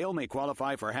 50-year-old male may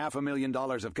qualify for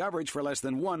 $500,000 of coverage for less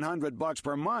than $100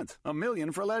 per month. $1 million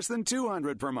for less than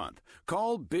 $200 per month.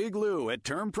 Call Big Lou at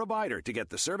Term Provider to get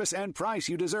the service and price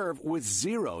you deserve with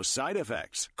zero side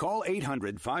effects. Call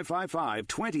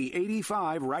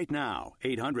 800-555-2085 right now.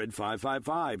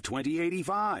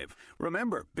 800-555-2085.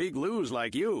 Remember, Big Lou's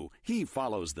like you. He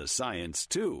follows the science,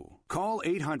 too. Call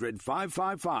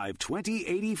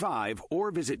 800-555-2085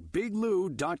 or visit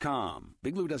biglou.com.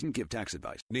 Big Lou doesn't give tax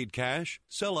advice. Need cash?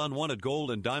 Sell unwanted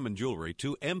gold and diamond jewelry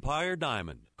to Empire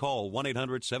Diamond. Call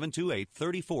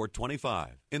 1-800-728-3425.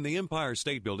 In the Empire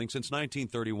State Building since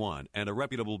 1931 and a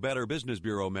reputable Better Business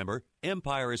Bureau member,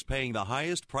 Empire is paying the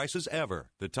highest prices ever.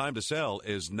 The time to sell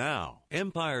is now.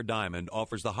 Empire Diamond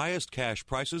offers the highest cash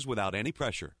prices without any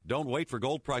pressure. Don't wait for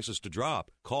gold prices to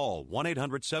drop. Call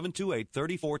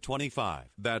 1-800-728-3425.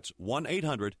 That's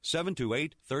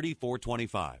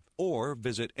 1-800-728-3425. Or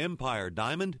visit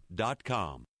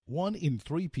EmpireDiamond.com. 1 in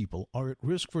 3 people are at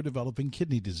risk for developing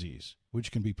kidney disease,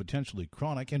 which can be potentially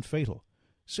chronic and fatal.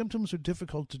 Symptoms are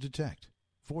difficult to detect.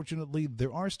 Fortunately,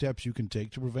 there are steps you can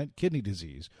take to prevent kidney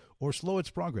disease or slow its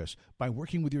progress by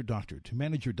working with your doctor to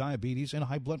manage your diabetes and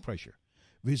high blood pressure.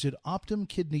 Visit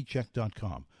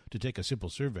OptumKidneyCheck.com to take a simple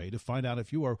survey to find out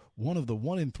if you are one of the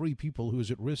 1 in 3 people who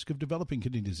is at risk of developing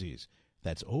kidney disease.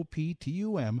 That's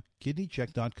OPTUM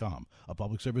KidneyCheck.com. A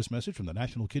public service message from the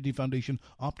National Kidney Foundation,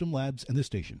 Optum Labs, and the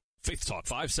station. Faith Talk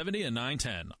 570 and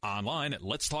 910. Online at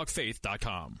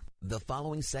letstalkfaith.com. The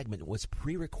following segment was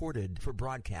pre-recorded for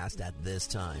broadcast at this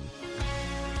time.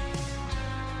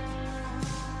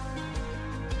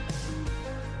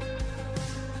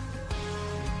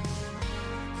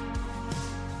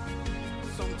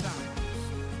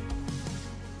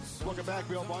 Welcome back.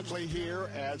 Bill Bunkley here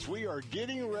as we are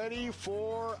getting ready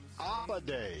for Abba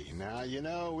Day. Now, you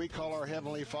know, we call our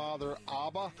Heavenly Father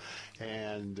Abba,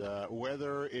 and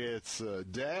whether it's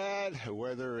dad,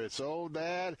 whether it's old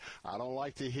dad, I don't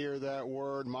like to hear that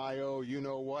word, my oh, you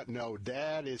know what. No,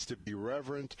 dad is to be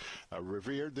revered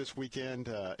this weekend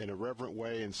in a reverent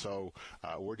way, and so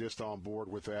we're just on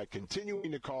board with that.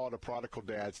 Continuing to call the prodigal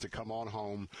dads to come on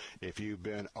home if you've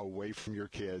been away from your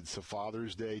kids. So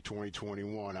Father's Day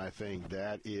 2021, I think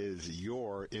that is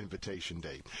your invitation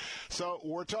date. So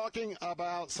we're talking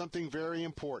about something very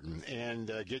important, and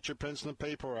get your pencil and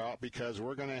paper out because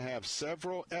we're going to have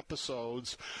several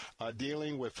episodes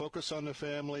dealing with Focus on the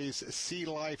Family's See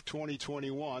Life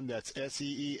 2021. That's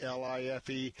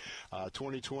SEELIFE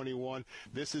 2021.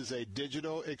 This is a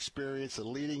digital experience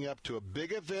leading up to a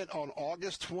big event on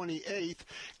August 28th,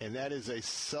 and that is a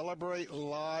Celebrate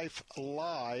Life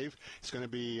Live. It's going to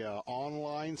be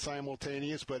online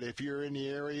simultaneous, but if you're in the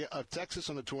area of Texas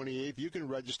on the 28th, you can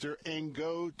register and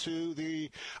go to the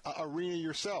arena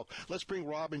yourself. Let's bring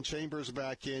Robin Chambers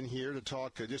back in here to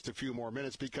talk just a few more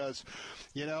minutes because,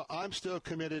 you know, I'm still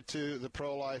committed to the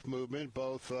pro-life movement,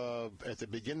 both at the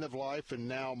beginning of life and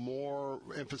now more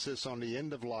emphasis on the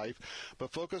end of life.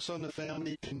 But Focus on the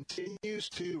Family continues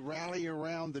to rally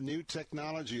around the new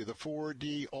technology, the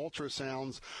 4D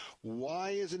ultrasounds. Why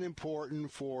is it important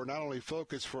for not only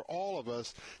Focus, for all of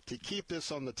us to keep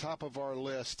this on the top of our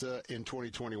list in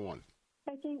 2021?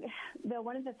 I think that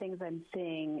one of the things I'm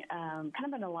seeing, kind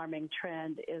of an alarming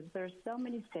trend, is there's so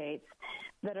many states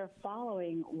that are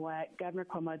following what Governor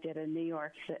Cuomo did in New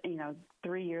York,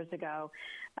 3 years ago,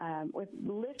 with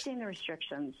lifting the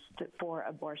restrictions for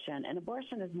abortion. And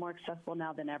abortion is more accessible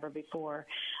now than ever before.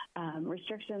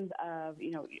 Restrictions of,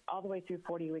 all the way through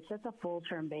 40 weeks. That's a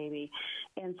full-term baby.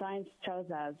 And science shows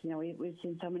us, we've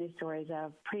seen so many stories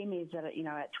of preemies that,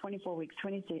 at 24 weeks,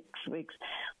 26 weeks,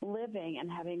 living and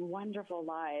having wonderful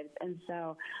lives. And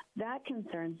so that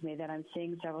concerns me that I'm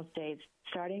seeing several states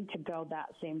starting to go that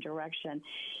same direction.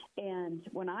 And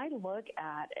when I look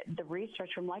at the research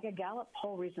from like a Gallup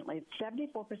poll recently,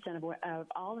 74% of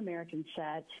all Americans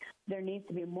said there needs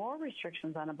to be more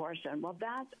restrictions on abortion. Well,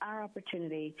 that's our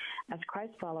opportunity as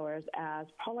Christ followers, as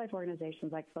pro-life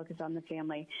organizations like Focus on the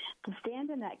Family, to stand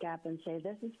in that gap and say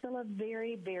this is still a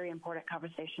very, very important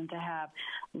conversation to have.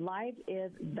 Life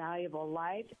is valuable.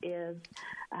 Life is,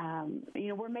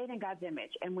 we're made in God's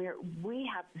image, and we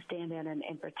have to stand in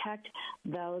and protect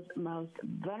those most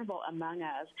vulnerable among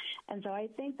us. And so I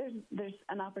think there's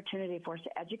an opportunity for us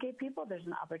to educate people. There's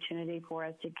an opportunity for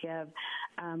us to give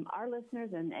our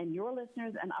listeners and your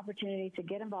listeners an opportunity to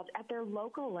get involved at their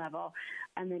local level,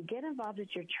 and then get involved at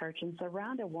your church and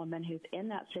surround a woman who's in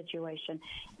that situation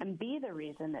and be the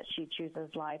reason that she chooses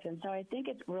life. And so I think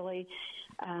it's really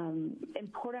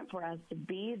important for us to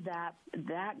be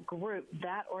that group,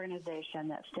 that organization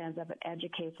that stands up and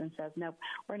educates and says, nope,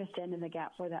 we're going to stand in the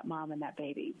gap for that mom and that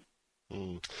baby.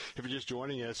 If you're just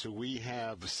joining us, we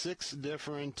have 6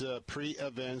 different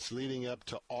pre-events leading up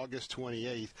to August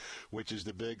 28th, which is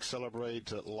the big Celebrate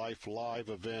Life Live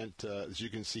event, as you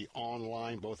can see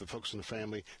online, both at Focus on the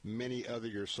Family, many other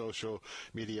your social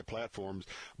media platforms.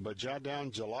 But jot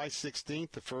down July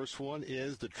 16th, the first one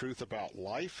is The Truth About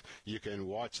Life. You can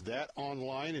watch that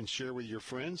online and share with your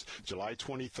friends. July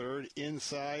 23rd,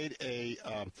 inside a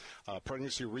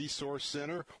pregnancy resource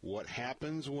center, what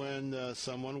happens when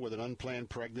someone with an unplanned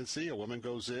pregnancy, a woman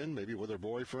goes in, maybe with her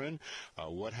boyfriend,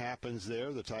 what happens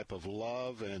there, the type of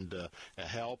love and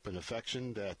help and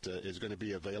affection that is going to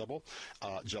be available.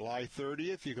 July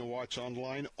 30th, you can watch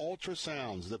online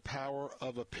Ultrasounds, The Power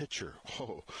of a Picture.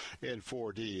 In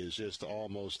 4D is just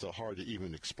almost hard to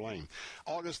even explain.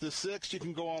 August the 6th, you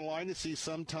can go online and see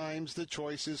sometimes the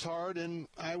choice is hard, and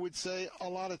I would say a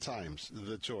lot of times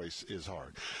the choice is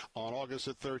hard. On August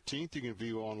the 13th, you can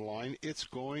view online It's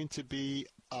Going to Be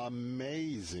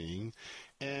Amazing.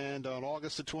 And on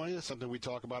August the 20th, something we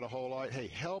talk about a whole lot, hey,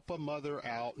 help a mother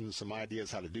out, and some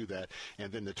ideas how to do that.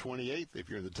 And then the 28th, if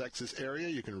you're in the Texas area,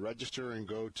 you can register and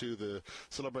go to the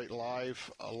Celebrate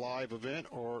Live event,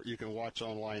 or you can watch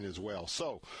online as well.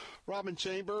 So Robin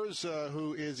Chambers,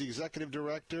 who is Executive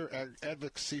Director at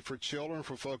Advocacy for Children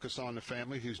for Focus on the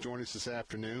Family, who's joining us this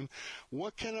afternoon,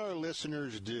 what can our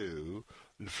listeners do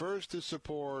first to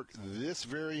support this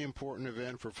very important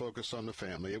event for Focus on the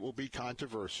Family? It will be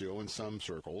controversial in some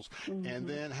circles. And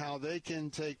then how they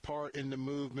can take part in the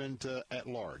movement at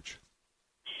large.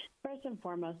 First and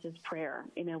foremost is prayer.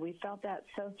 We felt that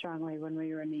so strongly when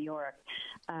we were in New York.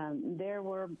 There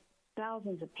were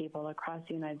thousands of people across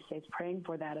the United States praying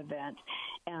for that event,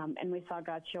 and we saw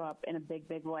God show up in a big,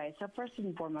 big way. So first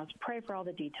and foremost, pray for all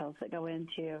the details that go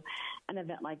into an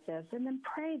event like this, and then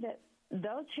pray that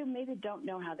those who maybe don't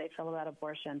know how they feel about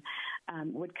abortion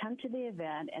would come to the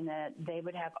event, and that they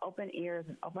would have open ears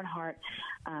and open heart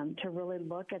to really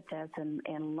look at this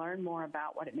and learn more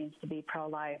about what it means to be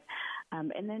pro-life.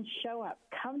 And then show up,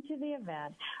 come to the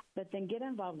event, but then get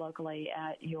involved locally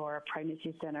at your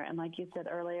pregnancy center. And like you said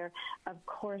earlier, of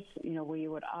course, we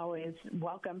would always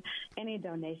welcome any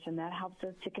donation that helps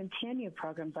us to continue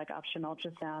programs like Option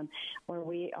Ultrasound, where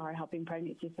we are helping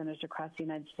pregnancy centers across the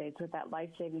United States with that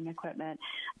life-saving equipment.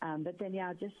 But then,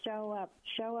 just show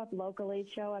up locally,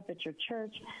 show up at your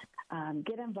church,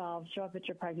 get involved, show up at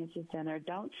your pregnancy center.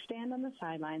 Don't stand on the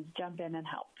sidelines, jump in and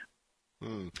help.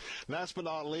 Last but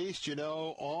not least,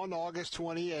 on August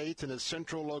 28th in a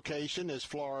central location as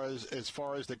far as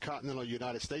the continental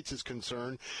United States is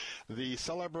concerned, the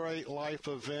Celebrate Life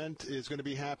event is going to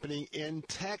be happening in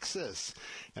Texas.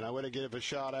 And I want to give a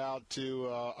shout out to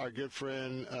our good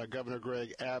friend, Governor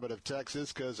Greg Abbott of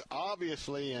Texas, because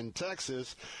obviously in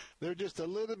Texas, they're just a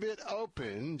little bit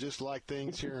open, just like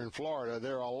things here in Florida.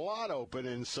 They're a lot open,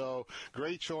 and so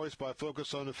great choice by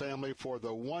Focus on the Family for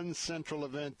the one central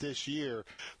event this year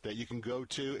that you can go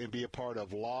to and be a part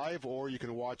of live, or you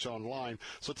can watch online.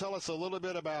 So tell us a little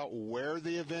bit about where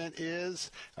the event is,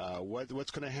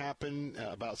 what's going to happen,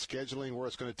 about scheduling, where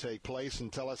it's going to take place,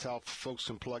 and tell us how folks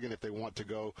can plug in if they want to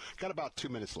go. Got about 2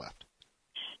 minutes left.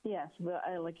 Yes, well,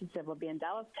 like you said, we'll be in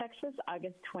Dallas, Texas,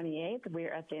 August 28th.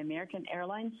 We're at the American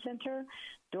Airlines Center.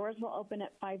 Doors will open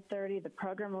at 5:30. The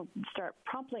program will start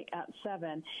promptly at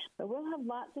 7. But we'll have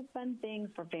lots of fun things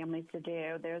for families to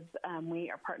do. We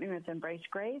are partnering with Embrace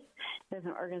Grace. There's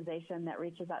an organization that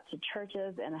reaches out to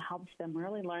churches and helps them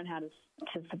really learn how to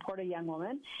support a young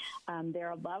woman. There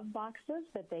are love boxes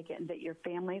that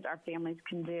our families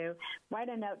can do. Write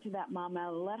a note to that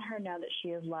mama. Let her know that she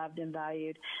is loved and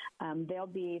valued. There'll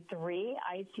be 3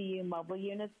 ICU mobile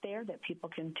units there that people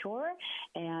can tour.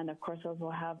 And, of course, those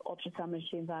will have ultrasound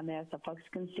machines on there so folks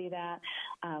can see that.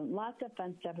 Lots of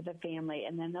fun stuff with the family.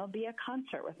 And then there'll be a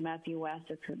concert with Matthew West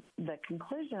at the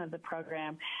conclusion of the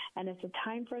program. And it's a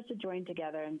time for us to join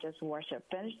together and just worship.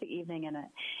 Finish the evening in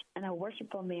a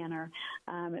worshipful manner.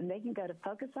 And they can go to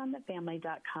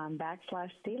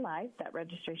focusonthefamily.com/CLife. That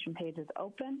registration page is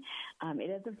open. It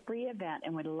is a free event,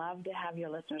 and we'd love to have your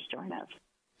listeners join us.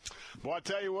 Well, I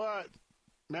tell you what,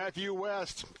 Matthew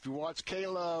West, if you watch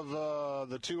Caleb,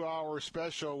 the 2-hour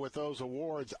special with those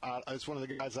awards, it's one of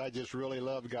the guys I just really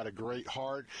love. Got a great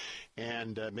heart,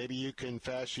 and maybe you can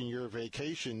fashion your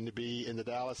vacation to be in the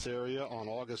Dallas area on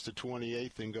August the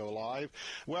 28th and go live.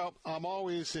 Well, I'm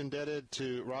always indebted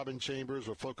to Robin Chambers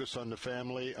with Focus on the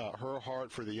Family. Her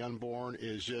heart for the unborn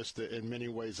is just in many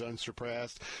ways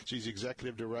unsurpassed. She's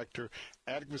executive director,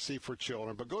 advocacy for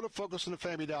children. But go to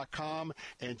focusonthefamily.com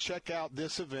and check out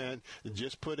this event.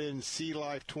 Just put in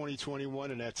CLife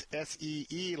 2021, and that's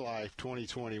SEE Life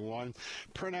 2021.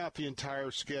 Print out the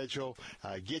entire schedule.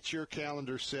 Get your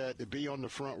calendar set to be on the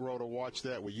front row to watch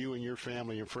that with you and your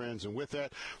family and friends. And with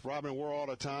that, Robin, we're all out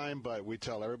of time, but we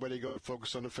tell everybody to go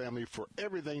Focus on the Family for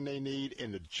everything they need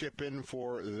and to chip in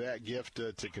for that gift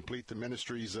to complete the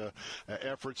ministry's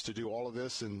efforts to do all of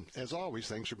this. And as always,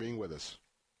 thanks for being with us.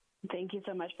 Thank you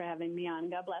so much for having me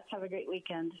on. God bless. Have a great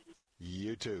weekend.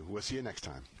 You too. We'll see you next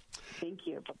time. Thank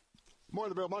you. More of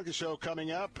the Bill Bunkley Show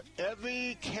coming up.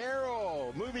 Evie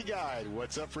Carroll, Movie Guide.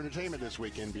 What's up for entertainment this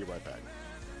weekend? Be right back.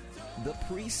 The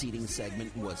preceding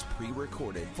segment was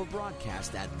pre-recorded for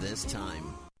broadcast at this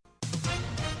time.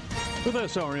 With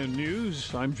SRN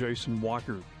News, I'm Jason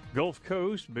Walker. Gulf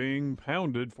Coast being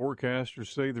pounded.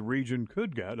 Forecasters say the region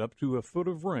could get up to a foot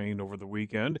of rain over the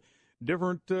weekend.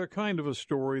 Different kind of a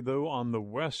story, though, on the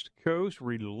West Coast.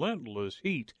 Relentless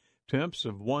heat. Temps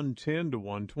of 110 to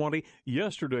 120.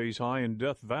 Yesterday's high in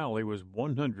Death Valley was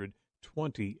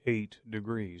 128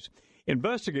 degrees.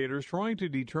 Investigators trying to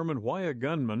determine why a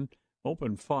gunman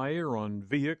opened fire on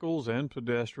vehicles and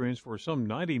pedestrians for some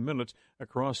 90 minutes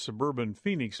across suburban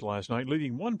Phoenix last night,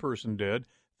 leaving one person dead,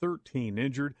 13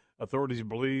 injured. Authorities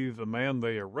believe the man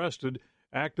they arrested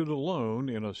acted alone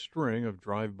in a string of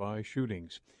drive-by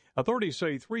shootings. Authorities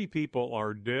say 3 people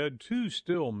are dead, 2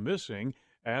 still missing,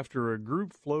 after a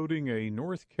group floating a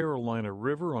North Carolina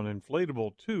river on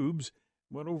inflatable tubes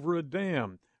went over a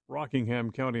dam.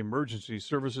 Rockingham County Emergency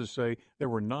Services say there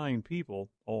were 9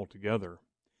 people altogether.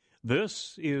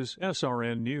 This is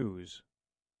SRN News.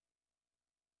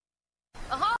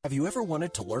 Have you ever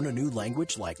wanted to learn a new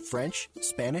language like French,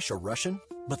 Spanish, or Russian,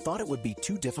 but thought it would be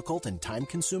too difficult and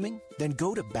time-consuming? Then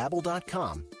go to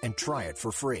Babbel.com and try it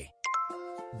for free.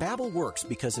 Babbel works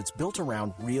because it's built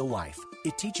around real life.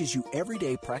 It teaches you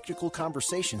everyday practical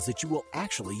conversations that you will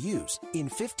actually use. In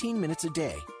 15 minutes a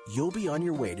day, you'll be on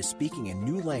your way to speaking a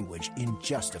new language in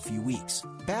just a few weeks.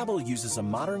 Babbel uses a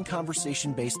modern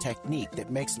conversation-based technique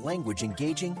that makes language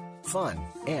engaging, fun,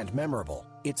 and memorable.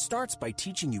 It starts by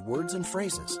teaching you words and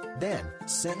phrases. Then,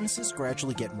 sentences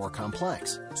gradually get more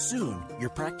complex. Soon,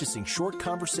 you're practicing short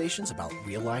conversations about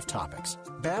real-life topics.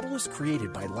 Babbel is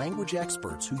created by language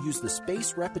experts who use the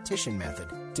spaced repetition method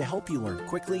to help you learn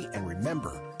quickly and remember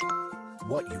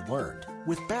what you learned.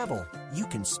 With Babbel, you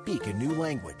can speak a new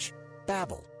language.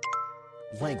 Babbel.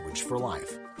 Language for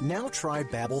life. Now try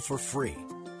Babbel for free.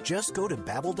 Just go to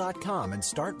Babbel.com and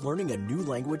start learning a new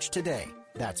language today.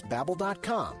 That's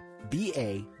Babbel.com.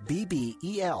 Babbel.com.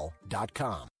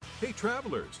 Hey,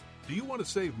 travelers, do you want to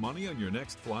save money on your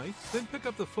next flight? Then pick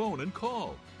up the phone and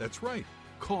call. That's right,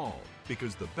 call,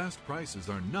 because the best prices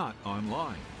are not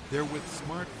online. They're with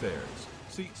SmartFares.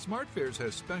 See, SmartFares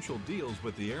has special deals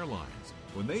with the airlines.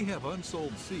 When they have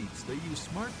unsold seats, they use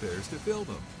SmartFares to fill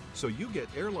them. So you get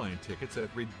airline tickets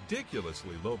at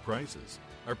ridiculously low prices.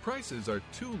 Our prices are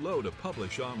too low to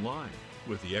publish online.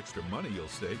 With the extra money you'll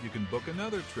save, you can book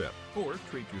another trip or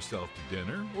treat yourself to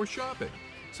dinner or shopping.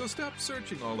 So stop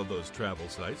searching all of those travel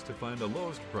sites to find the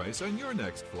lowest price on your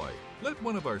next flight. Let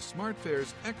one of our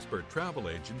SmartFares expert travel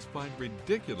agents find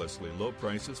ridiculously low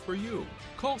prices for you.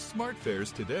 Call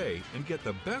SmartFares today and get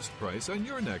the best price on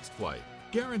your next flight.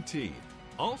 Guaranteed.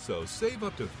 Also, save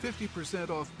up to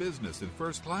 50% off business and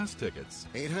first-class tickets.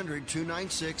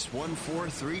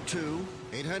 800-296-1432.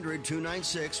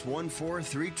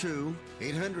 800-296-1432.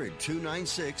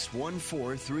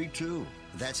 800-296-1432.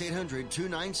 That's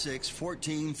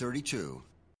 800-296-1432.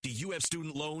 Do you have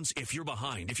student loans? If you're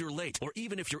behind, if you're late, or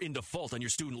even if you're in default on your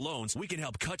student loans, we can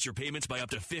help cut your payments by up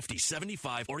to 50,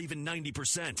 75, or even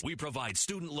 90%. We provide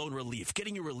student loan relief,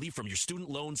 getting you relief from your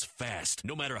student loans fast.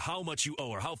 No matter how much you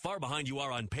owe or how far behind you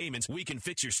are on payments, we can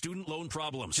fix your student loan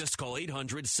problems. Just call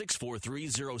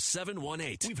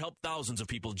 800-643-0718. We've helped thousands of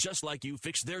people just like you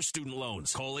fix their student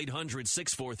loans. Call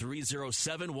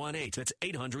 800-643-0718. That's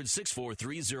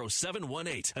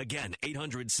 800-643-0718. Again,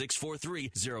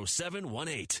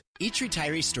 800-643-0718. Each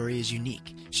retiree story is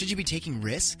unique. Should you be taking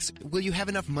risks? Will you have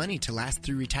enough money to last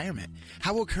through retirement?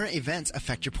 How will current events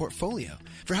affect your portfolio?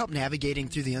 For help navigating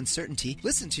through the uncertainty,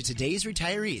 listen to Today's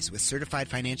Retirees with certified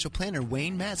financial planner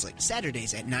Wayne Maslick,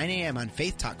 Saturdays at 9 a.m. on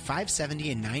Faith Talk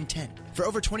 570 and 910. For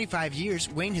over 25 years,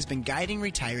 Wayne has been guiding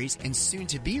retirees and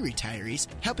soon-to-be retirees,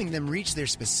 helping them reach their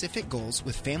specific goals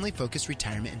with family-focused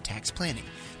retirement and tax planning.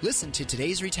 Listen to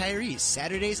Today's Retirees,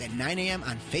 Saturdays at 9 a.m.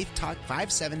 on Faith Talk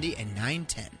 570 and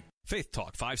 910. Faith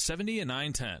Talk 570 and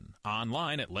 910.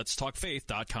 Online at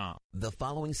letstalkfaith.com. The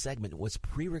following segment was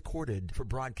pre-recorded for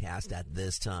broadcast at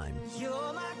this time. You're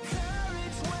my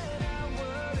courage when I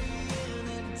worry in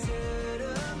the dead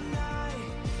of night.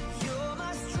 You're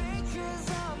my strength 'cause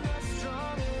I'm not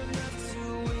strong enough to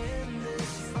win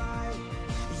this fight.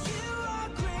 You are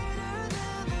greater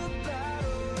than the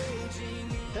battle raging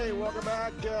in. Hey, welcome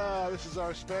back. This is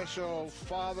our special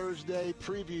Father's Day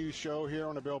preview show here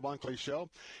on the Bill Bunkley Show.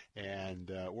 And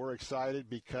we're excited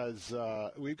because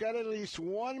we've got at least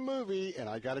one movie, and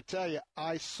I got to tell you,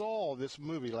 I saw this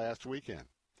movie last weekend,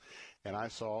 and I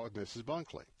saw Mrs.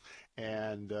 Bunkley.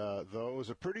 And though it was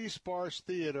a pretty sparse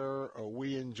theater,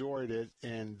 we enjoyed it,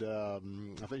 and I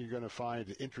think you're going to find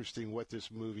it interesting what this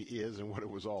movie is and what it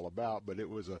was all about. But it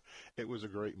was a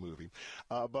great movie.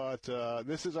 But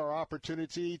this is our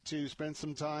opportunity to spend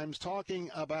some time talking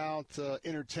about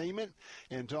entertainment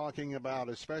and talking about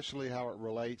especially how it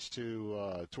relates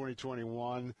to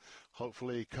 2021.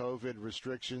 Hopefully, COVID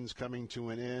restrictions coming to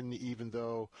an end, even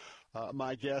though.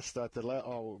 My guests from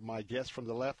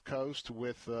the left coast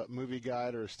with Movie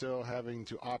Guide are still having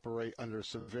to operate under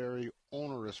some very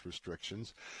onerous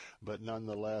restrictions, but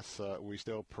nonetheless, we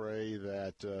still pray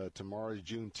that tomorrow's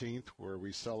Juneteenth, where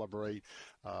we celebrate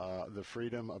the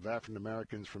freedom of African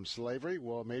Americans from slavery.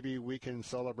 Well, maybe we can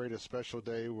celebrate a special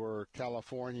day where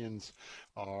Californians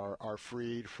are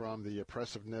freed from the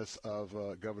oppressiveness of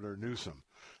Governor Newsom.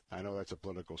 I know that's a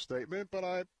political statement, but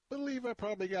I believe I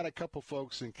probably got a couple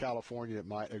folks in California that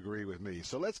might agree with me.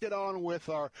 So let's get on with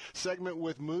our segment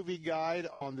with Movie Guide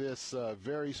on this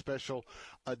very special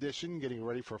edition, getting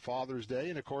ready for Father's Day.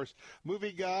 And, of course,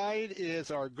 Movie Guide is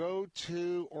our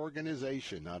go-to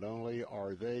organization. Not only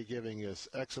are they giving us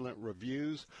excellent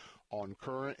reviews on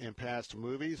current and past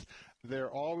movies,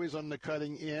 they're always on the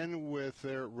cutting end with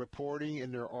their reporting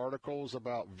and their articles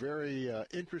about very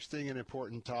interesting and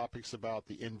important topics about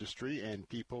the industry and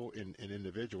people and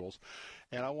individuals.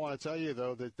 And I want to tell you,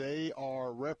 though, that they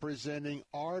are representing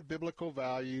our biblical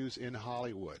values in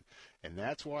Hollywood. And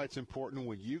that's why it's important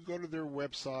when you go to their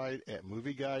website at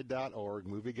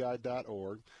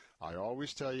movieguide.org, I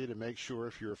always tell you to make sure,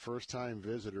 if you're a first-time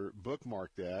visitor,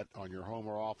 bookmark that on your home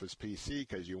or office PC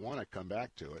because you want to come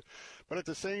back to it. But at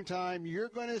the same time, you're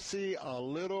going to see a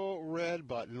little red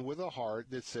button with a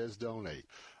heart that says donate.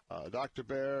 Dr.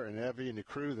 Bear and Evie and the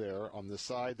crew there on the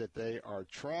side that they are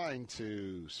trying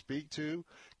to speak to,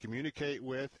 communicate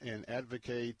with, and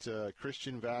advocate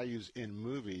Christian values in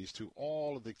movies to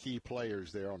all of the key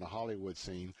players there on the Hollywood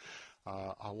scene.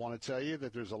 I want to tell you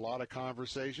that there's a lot of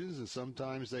conversations, and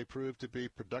sometimes they prove to be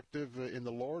productive in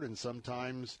the Lord, and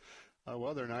sometimes,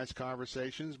 they're nice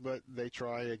conversations, but they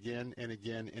try again and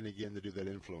again and again to do that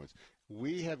influence.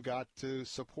 We have got to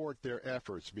support their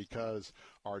efforts because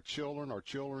our children, our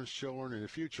children's children in the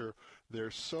future,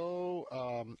 they're so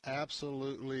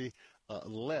absolutely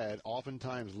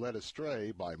oftentimes led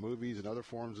astray by movies and other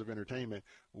forms of entertainment.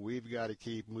 We've got to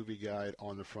keep Movie Guide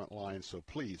on the front line. So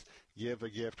please give a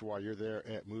gift while you're there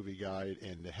at Movie Guide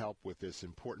and to help with this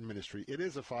important ministry. It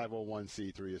is a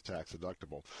 501c3, is tax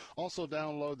deductible. Also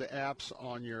download the apps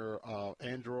on your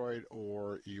Android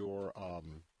or your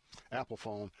Apple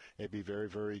phone. It'd be very,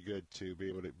 very good to be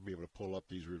able to pull up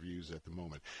these reviews at the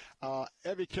moment.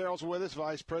 Evie Carroll's with us,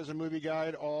 Vice President Movie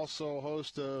Guide, also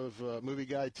host of Movie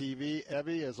Guide TV.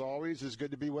 Evie, as always, it's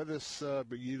good to be with us.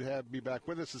 But you'd be back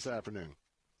with us this afternoon.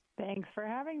 Thanks for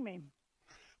having me.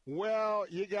 Well,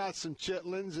 you got some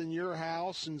chitlins in your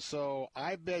house, and so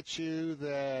I bet you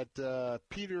that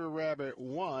Peter Rabbit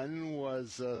 1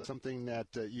 was something that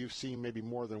you've seen maybe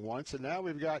more than once. And now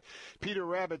we've got Peter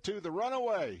Rabbit 2, The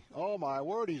Runaway. Oh, my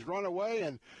word, he's run away,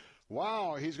 and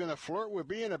wow, he's going to flirt with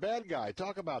being a bad guy.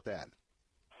 Talk about that.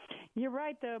 You're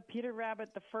right, though. Peter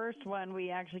Rabbit, the first one, we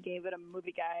actually gave it a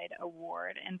Movie Guide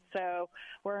award. And so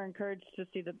we're encouraged to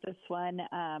see that this one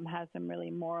has some really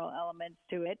moral elements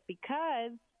to it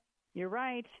because you're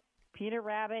right. Peter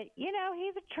Rabbit, he's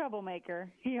a troublemaker.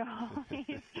 He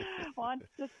always wants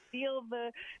to steal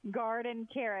the garden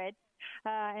carrots.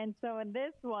 And so in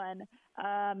this one,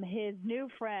 his new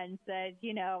friend says,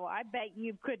 I bet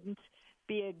you couldn't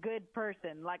be a good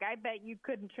person. Like, I bet you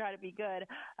couldn't try to be good.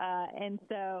 And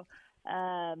so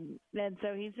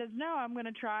he says, no, I'm going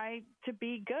to try to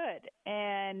be good.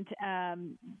 And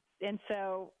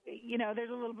so, there's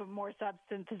a little bit more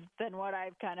substance than what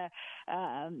I've kind of,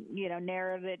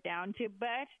 narrowed it down to.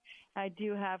 But I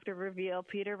do have to reveal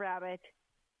Peter Rabbit,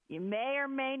 you may or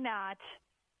may not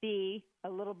be a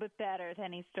little bit better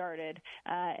than he started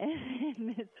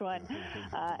in this one.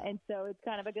 And so it's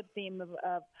kind of a good theme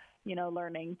of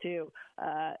learning to,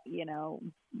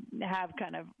 have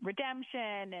kind of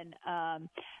redemption and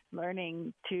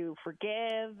learning to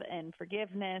forgive and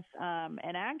forgiveness.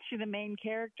 And actually the main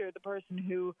character, the person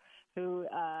who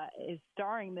is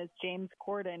starring this, James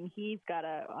Corden, he's got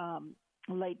a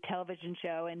late television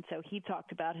show. And so he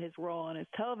talked about his role in his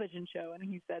television show, and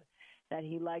he said that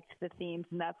he liked the themes,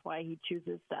 and that's why he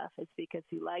chooses stuff. It's because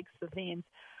he likes the themes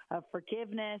of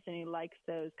forgiveness, and he likes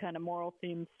those kind of moral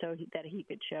themes so that he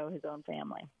could show his own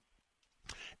family.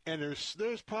 And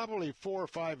there's probably 4 or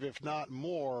 5, if not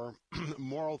more,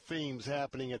 moral themes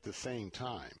happening at the same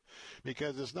time.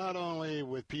 Because it's not only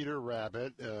with Peter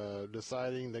Rabbit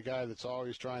deciding, the guy that's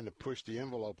always trying to push the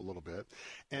envelope a little bit,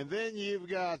 and then you've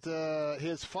got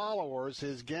his followers,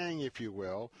 his gang, if you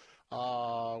will.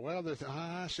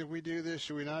 Should we do this?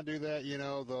 Should we not do that?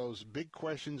 Those big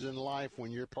questions in life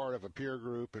when you're part of a peer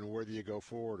group and whether you go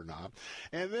forward or not.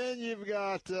 And then you've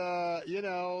got, the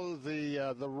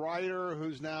writer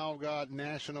who's now got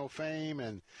national fame,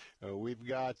 and we've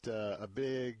got a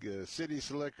big city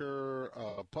slicker,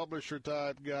 publisher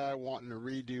type guy wanting to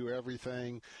redo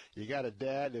everything. You got a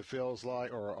dad that feels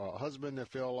like, or a husband that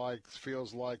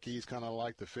feels like he's kind of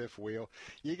like the fifth wheel.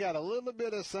 You got a little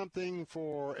bit of something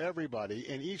for everybody,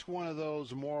 and each one of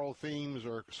those moral themes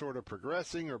are sort of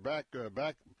progressing or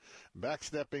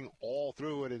backstepping all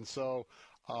through it. And so,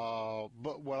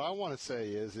 but what I want to say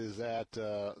is that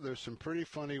there's some pretty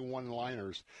funny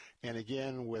one-liners, and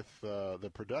again with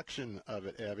the production of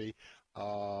it, Evie,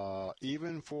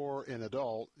 even for an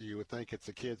adult, you would think it's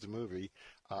a kid's movie,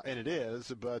 and it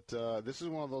is. But this is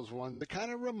one of those ones that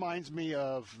kind of reminds me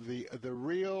of the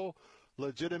real,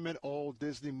 legitimate old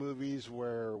Disney movies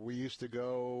where we used to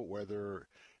go, whether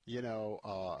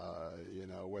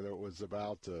whether it was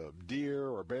about deer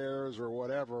or bears or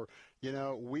whatever,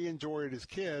 we enjoyed it as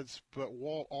kids, but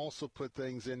Walt also put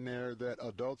things in there that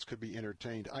adults could be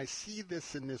entertained. I see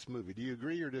this in this movie. Do you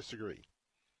agree or disagree?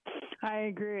 I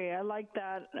agree. I like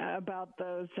that about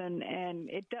those, and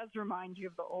it does remind you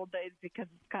of the old days because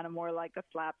it's kind of more like a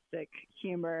slapstick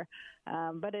humor,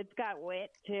 but it's got wit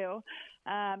too.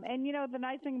 And the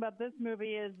nice thing about this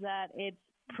movie is that it's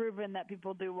proven that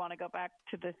people do want to go back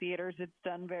to the theaters. It's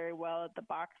done very well at the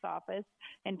box office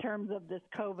in terms of this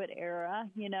COVID era,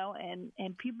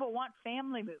 and people want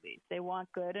family movies. They want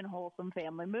good and wholesome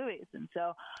family movies. And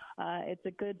so it's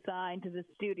a good sign to the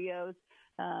studios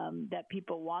that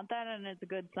people want that, and it's a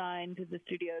good sign to the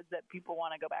studios that people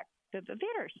want to go back to the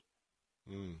theaters.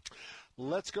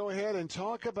 Let's go ahead and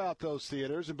talk about those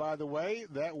theaters. And by the way,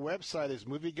 that website is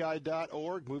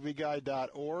movieguide.org,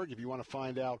 movieguide.org. If you want to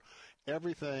find out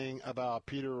everything about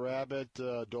Peter Rabbit,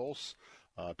 Dulce,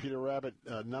 Peter Rabbit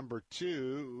number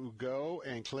 2, go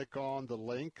and click on the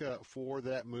link for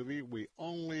that movie. We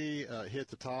only hit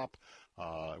the top.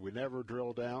 We never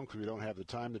drill down because we don't have the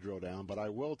time to drill down. But I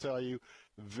will tell you,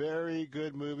 very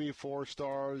good movie, 4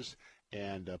 stars.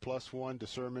 And +1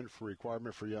 discernment for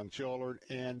requirement for young children.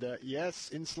 And, yes,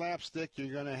 in slapstick,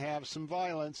 you're going to have some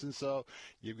violence. And so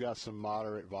you've got some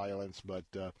moderate violence, but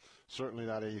certainly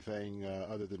not anything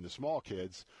other than the small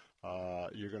kids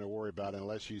you're going to worry about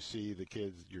unless you see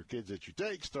your kids that you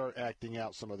take start acting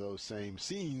out some of those same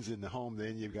scenes in the home.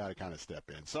 Then you've got to kind of step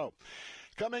in. So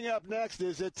coming up next,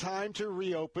 is it time to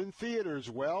reopen theaters?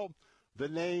 Well, the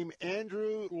name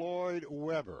Andrew Lloyd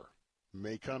Webber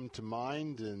may come to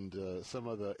mind, and some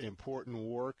of the important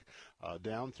work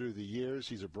down through the years.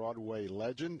 He's a Broadway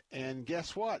legend, and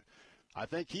guess what? I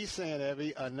think he's saying,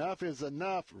 Evie, enough is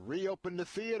enough. Reopen the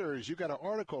theaters. You got an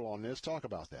article on this. Talk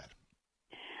about that.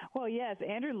 Well, yes,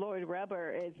 Andrew Lloyd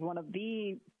Webber is one of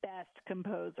the best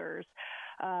composers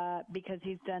because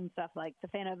he's done stuff like The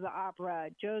Phantom of the Opera,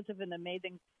 Joseph and the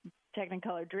Amazing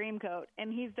Technicolor Dreamcoat,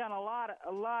 and he's done a lot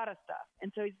of stuff.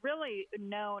 And so he's really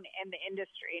known in the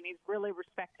industry, and he's really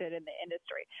respected in the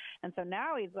industry. And so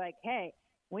now he's like, hey,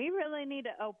 we really need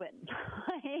to open.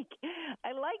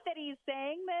 I like that he's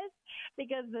saying this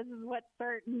because this is what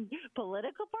certain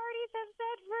political parties have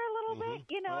said for a little bit.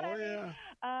 You know what I mean?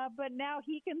 Yeah. But now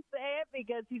he can say it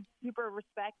because he's super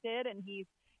respected and he's,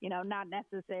 not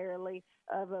necessarily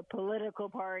of a political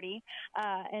party.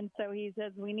 And so he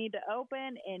says we need to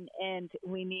open and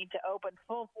we need to open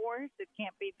full force. It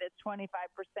can't be this 25%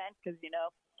 because,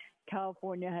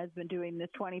 California has been doing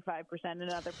this 25%, and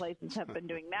other places have been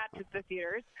doing that to the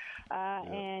theaters.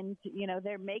 And,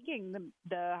 they're making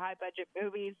the high-budget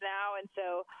movies now, and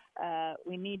so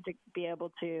we need to be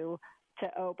able to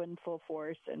open full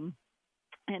force.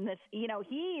 And this, he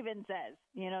even says,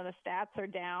 the stats are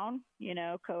down,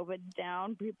 COVID's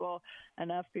down.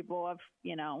 Enough people have,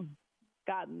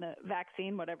 gotten the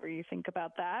vaccine, whatever you think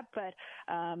about that. But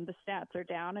the stats are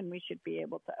down, and we should be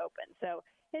able to open. So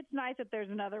it's nice that there's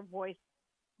another voice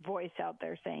out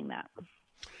there saying that.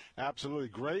 Absolutely.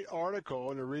 Great article.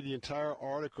 And to read the entire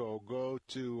article, go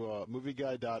to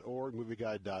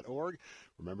movieguide.org.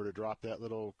 Remember to drop that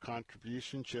little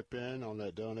contribution, chip in on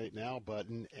that Donate Now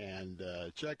button, and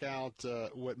check out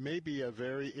what may be a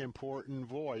very important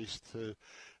voice to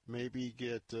maybe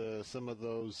get some of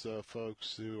those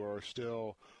folks who are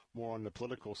still more on the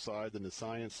political side than the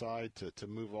science side to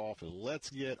move off. And let's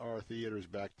get our theaters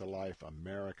back to life.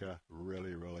 America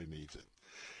really, really needs it.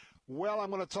 Well, I'm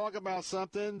going to talk about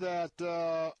something that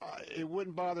it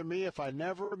wouldn't bother me if I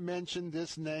never mentioned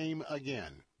this name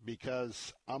again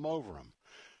because I'm over them.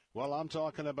 Well, I'm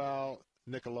talking about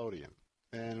Nickelodeon.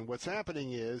 And what's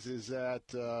happening is that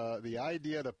the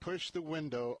idea to push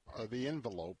the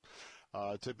envelope,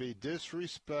 to be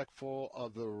disrespectful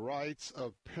of the rights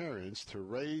of parents to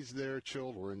raise their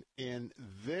children in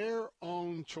their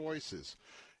own choices.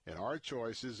 And our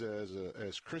choices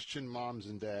as Christian moms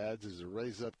and dads is to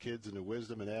raise up kids in the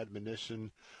wisdom and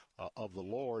admonition of the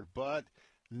Lord. But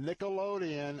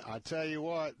Nickelodeon, I tell you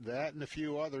what, that and a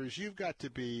few others, you've got to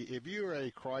be, if you're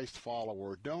a Christ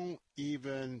follower, don't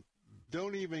even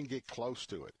get close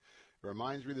to it. It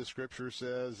reminds me the scripture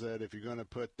says that if you're going to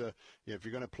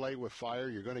play with fire,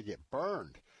 you're going to get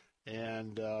burned.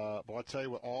 And I'll tell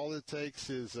you what, all it takes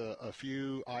is a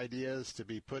few ideas to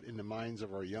be put in the minds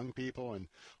of our young people, and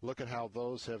look at how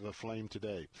those have a flame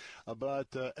today.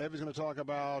 But Evie's going to talk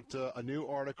about a new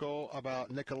article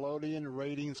about Nickelodeon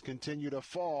ratings continue to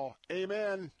fall.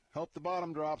 Amen. Hope the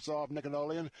bottom drops off,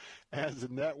 Nickelodeon, as the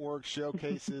network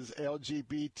showcases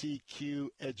LGBTQ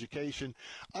education.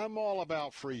 I'm all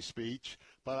about free speech,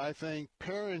 but I think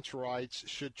parents' rights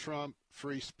should trump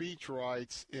free speech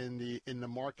rights in the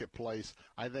marketplace.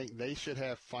 I think they should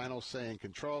have final say and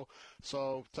control.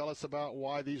 So tell us about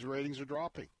why these ratings are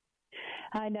dropping.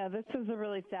 I know. This is a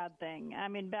really sad thing. I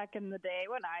mean, back in the day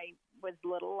when I was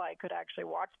little, I could actually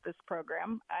watch this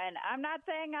program. And I'm not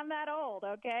saying I'm that old,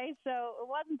 okay? So it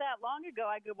wasn't that long ago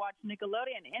I could watch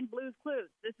Nickelodeon and Blue's Clues.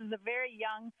 This is a very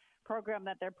young program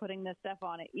that they're putting this stuff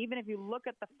on it. Even if you look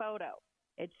at the photo,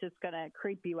 it's just going to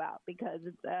creep you out because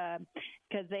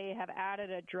they have added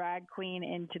a drag queen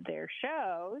into their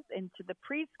shows, into the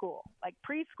preschool. Like,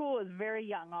 preschool is very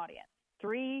young audience,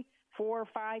 3, 4,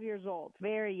 5 years old,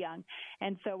 very young.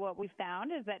 And so what we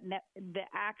found is that the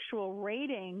actual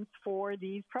ratings for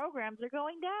these programs are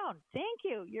going down. Thank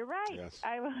you. You're right. Yes.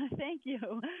 Thank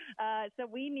you. So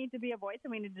we need to be a voice,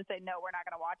 and we need to say, no, we're not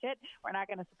going to watch it. We're not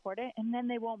going to support it. And then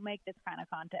they won't make this kind of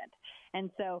content. And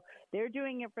so they're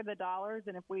doing it for the dollars.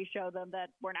 And if we show them that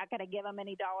we're not going to give them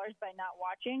any dollars by not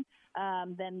watching,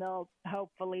 then they'll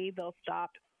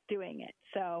stop doing it.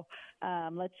 So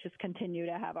let's just continue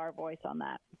to have our voice on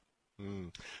that.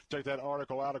 Check that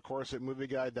article out, of course, at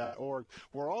movieguide.org.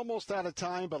 We're almost out of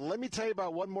time, but let me tell you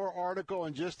about one more article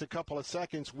in just a couple of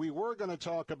seconds. We were going to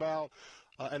talk about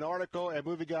an article at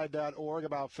movieguide.org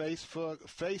about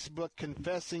Facebook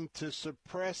confessing to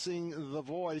suppressing the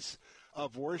voice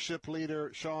of worship leader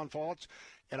Sean Faulch.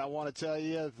 And I want to tell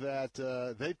you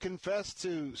that they've confessed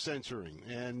to censoring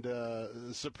and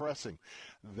suppressing.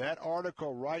 That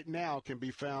article right now can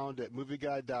be found at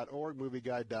movieguide.org,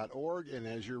 movieguide.org. And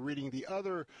as you're reading the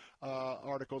other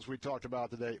articles we talked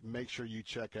about today, make sure you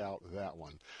check out that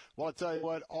one. Well, I'll tell you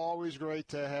what, always great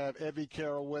to have Evie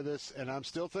Carroll with us. And I'm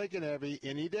still thinking, Evie,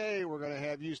 any day we're going to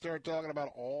have you start talking about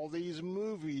all these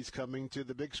movies coming to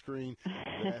the big screen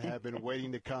that have been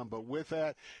waiting to come. But with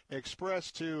that,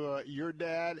 express to your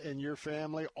dad and your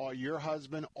family, your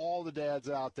husband, all the dads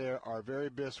out there, our very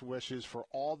best wishes for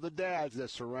all the dads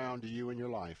that surround you in your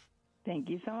life. Thank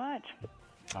you so much.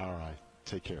 All right.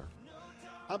 Take care.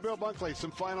 I'm Bill Bunkley.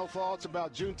 Some final thoughts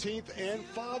about Juneteenth and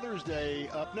Father's Day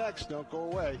up next. Don't go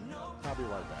away. I'll be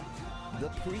right back. The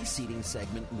preceding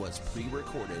segment was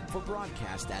pre-recorded for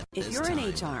broadcast at If this you're time.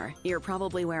 in HR, you're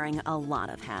probably wearing a lot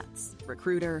of hats.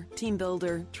 Recruiter, team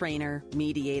builder, trainer,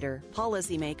 mediator,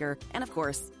 policymaker, and of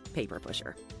course, paper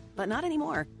pusher. But not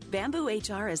anymore. Bamboo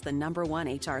HR is the #1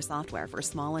 HR software for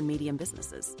small and medium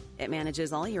businesses. It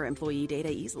manages all your employee data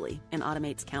easily and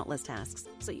automates countless tasks,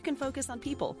 so you can focus on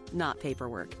people, not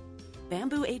paperwork.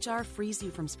 Bamboo HR frees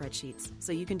you from spreadsheets,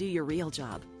 so you can do your real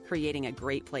job, creating a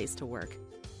great place to work.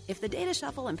 If the data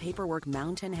shuffle and paperwork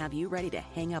mountain have you ready to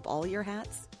hang up all your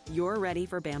hats, you're ready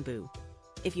for Bamboo.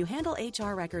 If you handle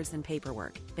HR records and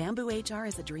paperwork, Bamboo HR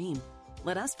is a dream.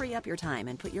 Let us free up your time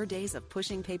and put your days of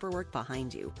pushing paperwork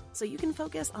behind you so you can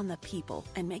focus on the people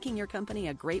and making your company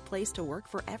a great place to work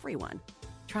for everyone.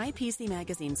 Try PC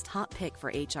Magazine's top pick for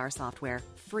HR software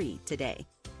free today.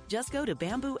 Just go to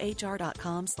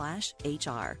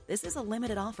bamboohr.com/HR. This is a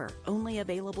limited offer, only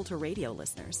available to radio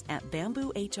listeners at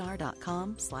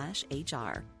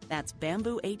bamboohr.com/HR. That's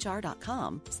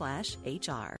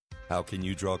bamboohr.com/HR. How can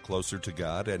you draw closer to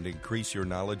God and increase your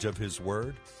knowledge of His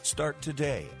Word? Start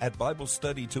today at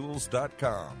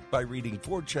BibleStudyTools.com. By reading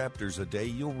 4 chapters a day,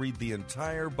 you'll read the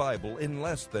entire Bible in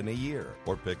less than a year.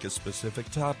 Or pick a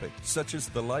specific topic, such as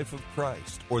the life of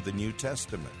Christ or the New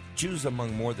Testament. Choose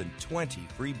among more than 20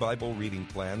 free Bible reading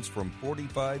plans from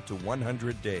 45 to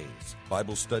 100 days.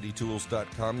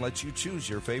 BibleStudyTools.com lets you choose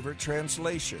your favorite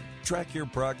translation, track your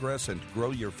progress, and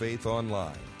grow your faith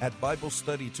online at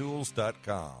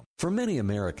BibleStudyTools.com. For many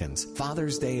Americans,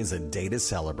 Father's Day is a day to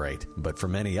celebrate, but for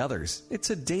many others, it's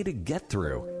a day to get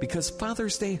through, because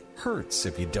Father's Day hurts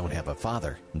if you don't have a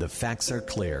father. The facts are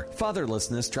clear.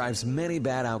 Fatherlessness drives many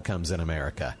bad outcomes in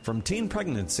America, from teen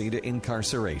pregnancy to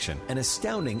incarceration. An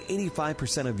astounding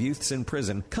 85% of youths in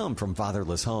prison come from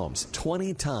fatherless homes,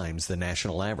 20 times the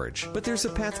national average. But there's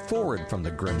a path forward from the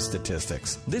grim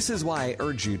statistics. This is why I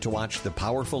urge you to watch the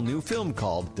powerful new film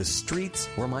called The Streets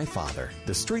Were My Father.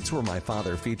 The Streets Were My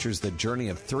Father features the journey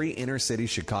of 3 inner-city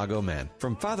Chicago men,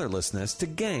 from fatherlessness to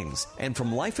gangs, and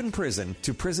from life in prison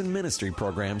to prison ministry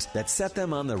programs that set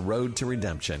them on the road to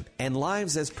redemption and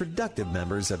lives as productive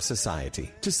members of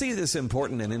society. To see this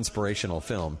important and inspirational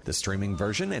film, the streaming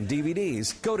version, and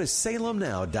DVDs, go to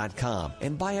salemnow.com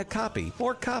and buy a copy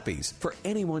or copies for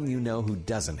anyone you know who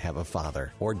doesn't have a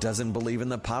father or doesn't believe in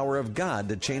the power of God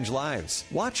to change lives.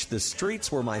 Watch The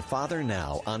Streets Were My Father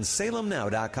now on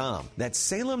salemnow.com. That's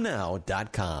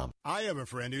salemnow.com. I have a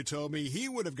friend who told me he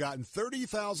would have gotten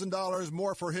 $30,000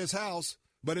 more for his house,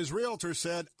 but his realtor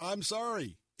said, "I'm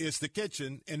sorry, it's the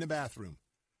kitchen and the bathroom."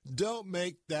 Don't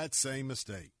make that same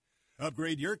mistake.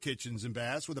 Upgrade your kitchens and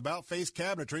baths with About Face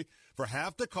Cabinetry for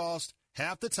half the cost,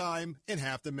 half the time, and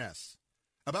half the mess.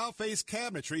 About Face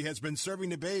Cabinetry has been serving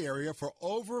the Bay Area for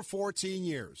over 14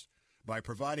 years by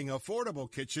providing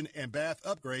affordable kitchen and bath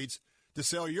upgrades to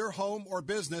sell your home or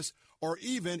business, or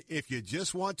even if you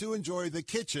just want to enjoy the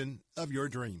kitchen of your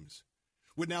dreams.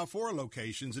 With now 4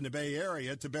 locations in the Bay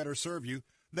Area to better serve you,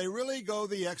 they really go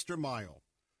the extra mile.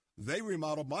 They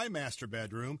remodeled my master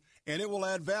bedroom, and it will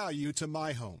add value to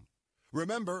my home.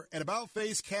 Remember, at About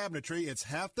Face Cabinetry, it's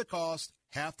half the cost,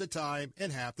 half the time,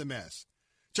 and half the mess.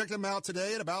 Check them out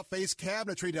today at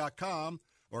AboutFaceCabinetry.com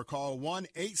or call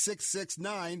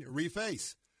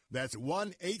 1-866-9-REFACE. That's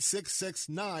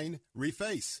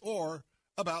 1-866-9-REFACE or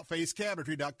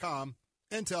AboutFaceCabinetry.com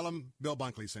and tell them Bill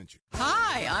Bunkley sent you.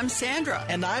 Hi, I'm Sandra.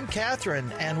 And I'm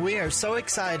Catherine, and we are so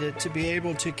excited to be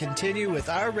able to continue with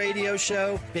our radio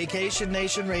show, Vacation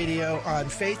Nation Radio, on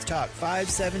Faith Talk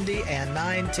 570 and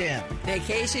 910.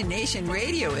 Vacation Nation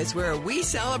Radio is where we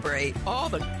celebrate all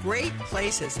the great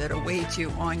places that await you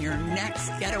on your next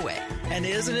getaway. And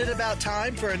isn't it about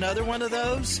time for another one of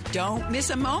those? Don't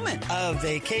miss a moment of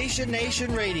Vacation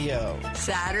Nation Radio.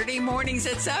 Saturday mornings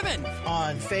at 7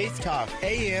 on Faith Talk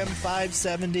AM 570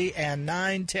 and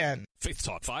 910. Faith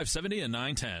Talk 570 and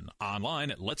 910.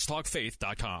 Online at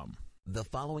letstalkfaith.com. The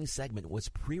following segment was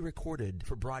pre-recorded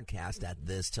for broadcast at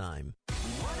this time.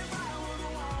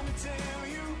 tell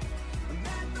you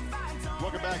that the fight's on.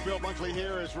 Welcome back. Bill Bunkley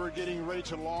here as we're getting ready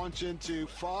to launch into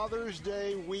Father's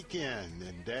Day weekend.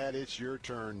 And, Dad, it's your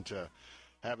turn to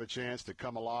have a chance to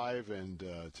come alive and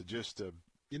to just,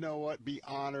 you know what, be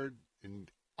honored and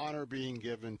honor being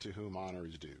given to whom honor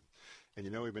is due. And,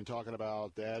 you know, we've been talking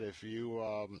about that. If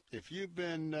you've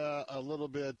been a little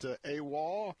bit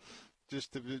AWOL,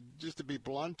 just to be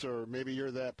blunt, or maybe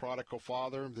you're that prodigal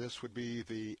father, this would be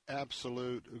the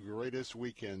absolute greatest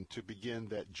weekend to begin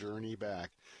that journey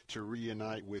back to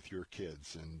reunite with your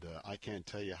kids. And I can't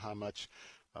tell you how much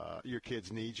your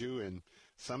kids need you. And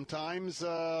sometimes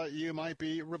you might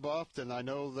be rebuffed, and I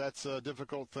know that's a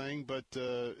difficult thing, but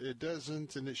it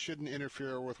doesn't and it shouldn't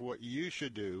interfere with what you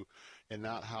should do and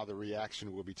not how the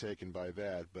reaction will be taken by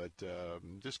that. But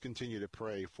just continue to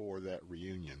pray for that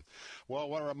reunion. Well, I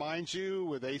want to remind you,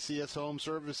 with ACS Home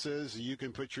Services, you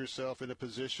can put yourself in a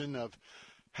position of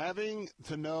having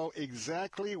to know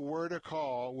exactly where to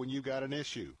call when you've got an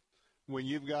issue. When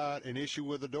you've got an issue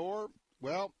with a door,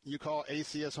 well, you call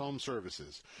ACS Home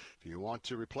Services. If you want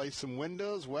to replace some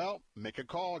windows, well, make a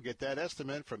call. Get that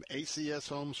estimate from ACS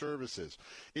Home Services.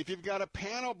 If you've got a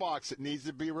panel box that needs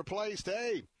to be replaced,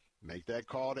 hey, make that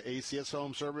call to ACS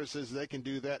Home Services. They can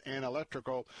do that, and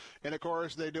electrical. And, of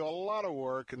course, they do a lot of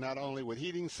work, not only with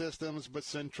heating systems, but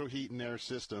central heat and air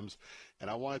systems. And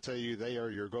I want to tell you, they are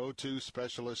your go-to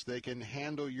specialists. They can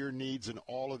handle your needs in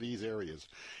all of these areas.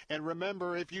 And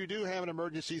remember, if you do have an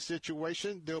emergency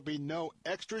situation, there'll be no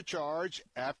extra charge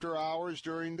after hours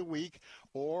during the week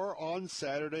or on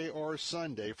Saturday or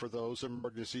Sunday for those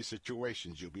emergency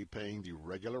situations. You'll be paying the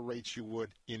regular rates you would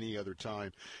any other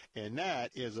time. And that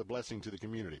is a blessing to the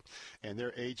community. And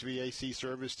their HVAC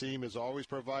service team is always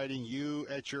providing you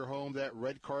at your home that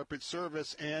red carpet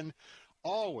service, and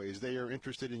always they are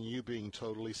interested in you being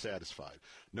totally satisfied.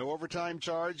 No overtime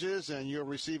charges, and you'll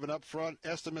receive an upfront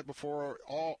estimate before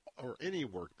all or any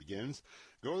work begins.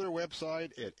 Go to their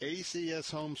website at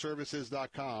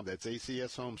acshomeservices.com. That's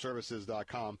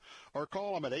acshomeservices.com. Or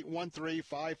call them at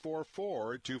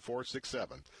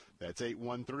 813-544-2467. That's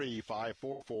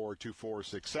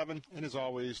 813-544-2467. And as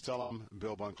always, tell them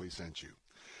Bill Bunkley sent you.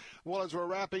 Well, as we're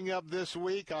wrapping up this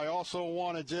week, I also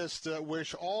want to just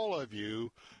wish all of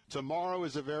you, tomorrow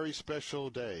is a very special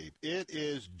day. It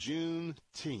is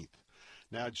Juneteenth.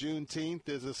 Now, Juneteenth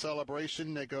is a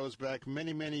celebration that goes back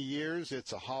many, many years.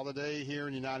 It's a holiday here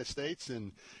in the United States,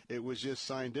 and it was just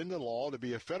signed into law to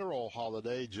be a federal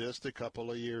holiday just a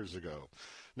couple of years ago.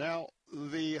 Now,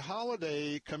 the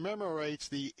holiday commemorates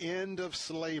the end of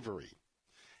slavery.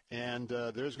 And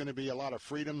there's going to be a lot of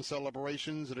freedom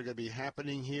celebrations that are going to be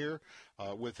happening here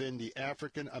within the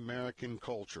African-American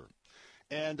culture.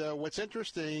 And what's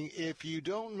interesting, if you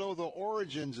don't know the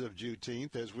origins of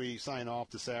Juneteenth as we sign off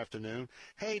this afternoon,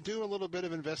 hey, do a little bit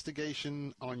of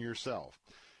investigation on yourself.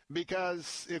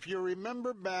 Because if you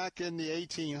remember back in the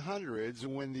 1800s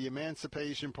when the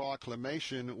Emancipation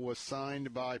Proclamation was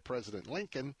signed by President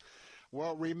Lincoln,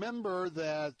 well, remember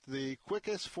that the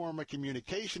quickest form of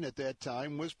communication at that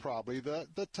time was probably the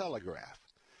telegraph.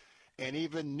 And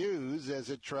even news, as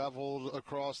it traveled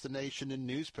across the nation in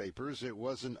newspapers, it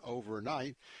wasn't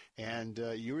overnight. And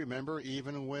you remember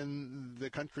even when the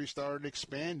country started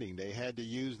expanding, they had to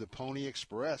use the Pony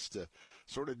Express to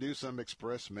sort of do some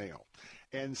express mail.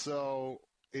 And so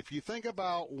if you think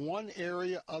about one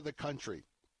area of the country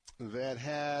that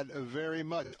had very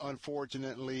much,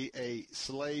 unfortunately, a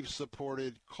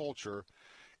slave-supported culture,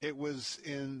 it was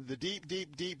in the deep,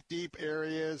 deep, deep, deep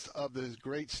areas of the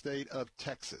great state of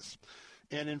Texas.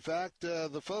 And, in fact,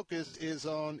 the focus is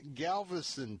on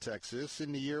Galveston, Texas,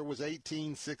 and the year was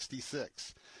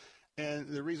 1866. And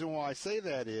the reason why I say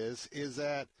that is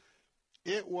that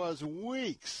it was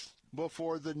weeks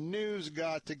before the news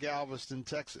got to Galveston,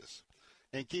 Texas.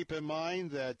 And keep in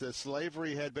mind that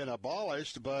slavery had been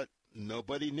abolished, but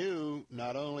nobody knew,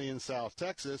 not only in South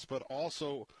Texas, but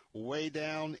also way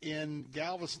down in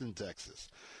Galveston, Texas.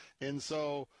 And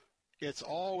so it's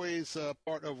always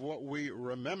part of what we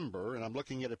remember. And I'm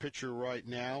looking at a picture right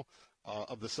now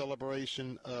of the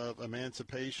celebration of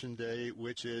Emancipation Day,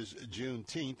 which is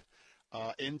Juneteenth,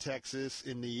 in Texas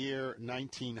in the year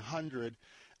 1900.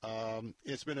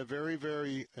 It's been a very,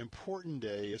 very important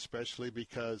day, especially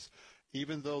because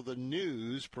even though the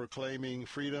news proclaiming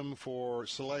freedom for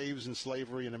slaves and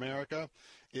slavery in America,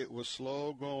 it was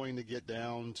slow going to get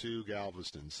down to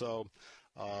Galveston. So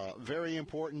very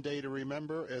important day to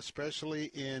remember, especially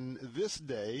in this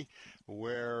day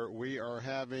where we are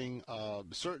having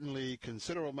certainly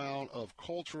considerable amount of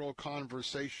cultural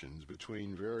conversations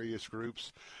between various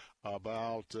groups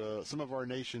about some of our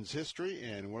nation's history,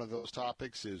 and one of those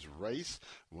topics is race.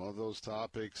 One of those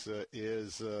topics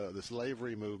is the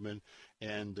slavery movement,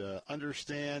 and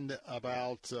understand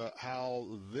about how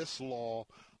this law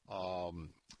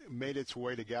made its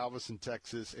way to Galveston,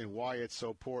 Texas, and why it's so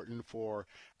important for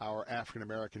our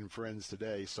African-American friends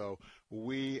today. So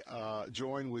we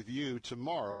join with you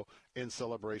tomorrow in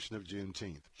celebration of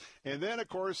Juneteenth. And then, of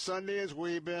course, Sunday, as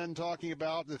we've been talking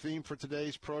about, the theme for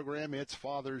today's program, it's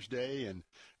Father's Day, and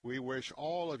we wish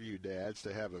all of you dads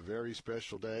to have a very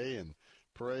special day, and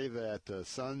pray that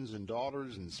sons and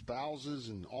daughters and spouses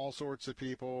and all sorts of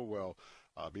people will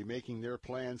be making their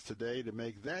plans today to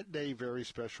make that day very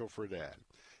special for Dad.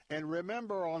 And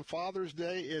remember, on Father's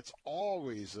Day, it's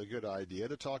always a good idea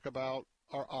to talk about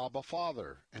our Abba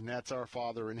Father, and that's our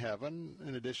Father in heaven,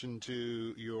 in addition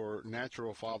to your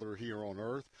natural father here on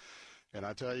earth. And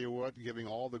I tell you what, giving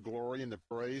all the glory and the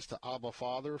praise to Abba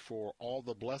Father for all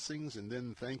the blessings, and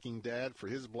then thanking Dad for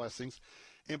his blessings.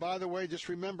 And by the way, just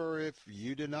remember, if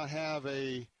you did not have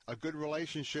a good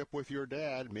relationship with your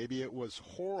dad, maybe it was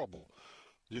horrible,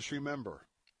 just remember,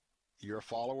 you're a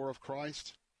follower of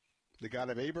Christ. The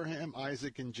God of Abraham,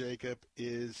 Isaac, and Jacob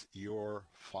is your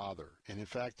father. And in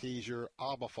fact, he's your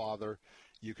Abba Father.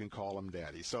 You can call him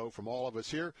Daddy. So from all of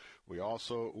us here, we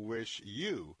also wish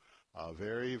you a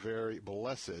very, very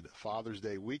blessed Father's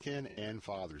Day weekend and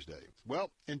Father's Day. Well,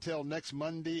 until next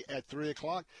Monday at 3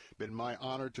 o'clock, been my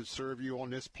honor to serve you on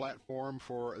this platform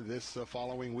for this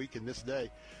following week and this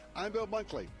day. I'm Bill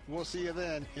Bunkley. We'll see you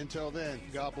then. Until then,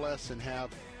 God bless and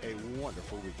have a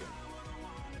wonderful weekend.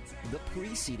 The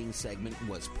preceding segment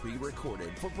was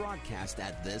pre-recorded for broadcast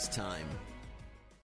at this time.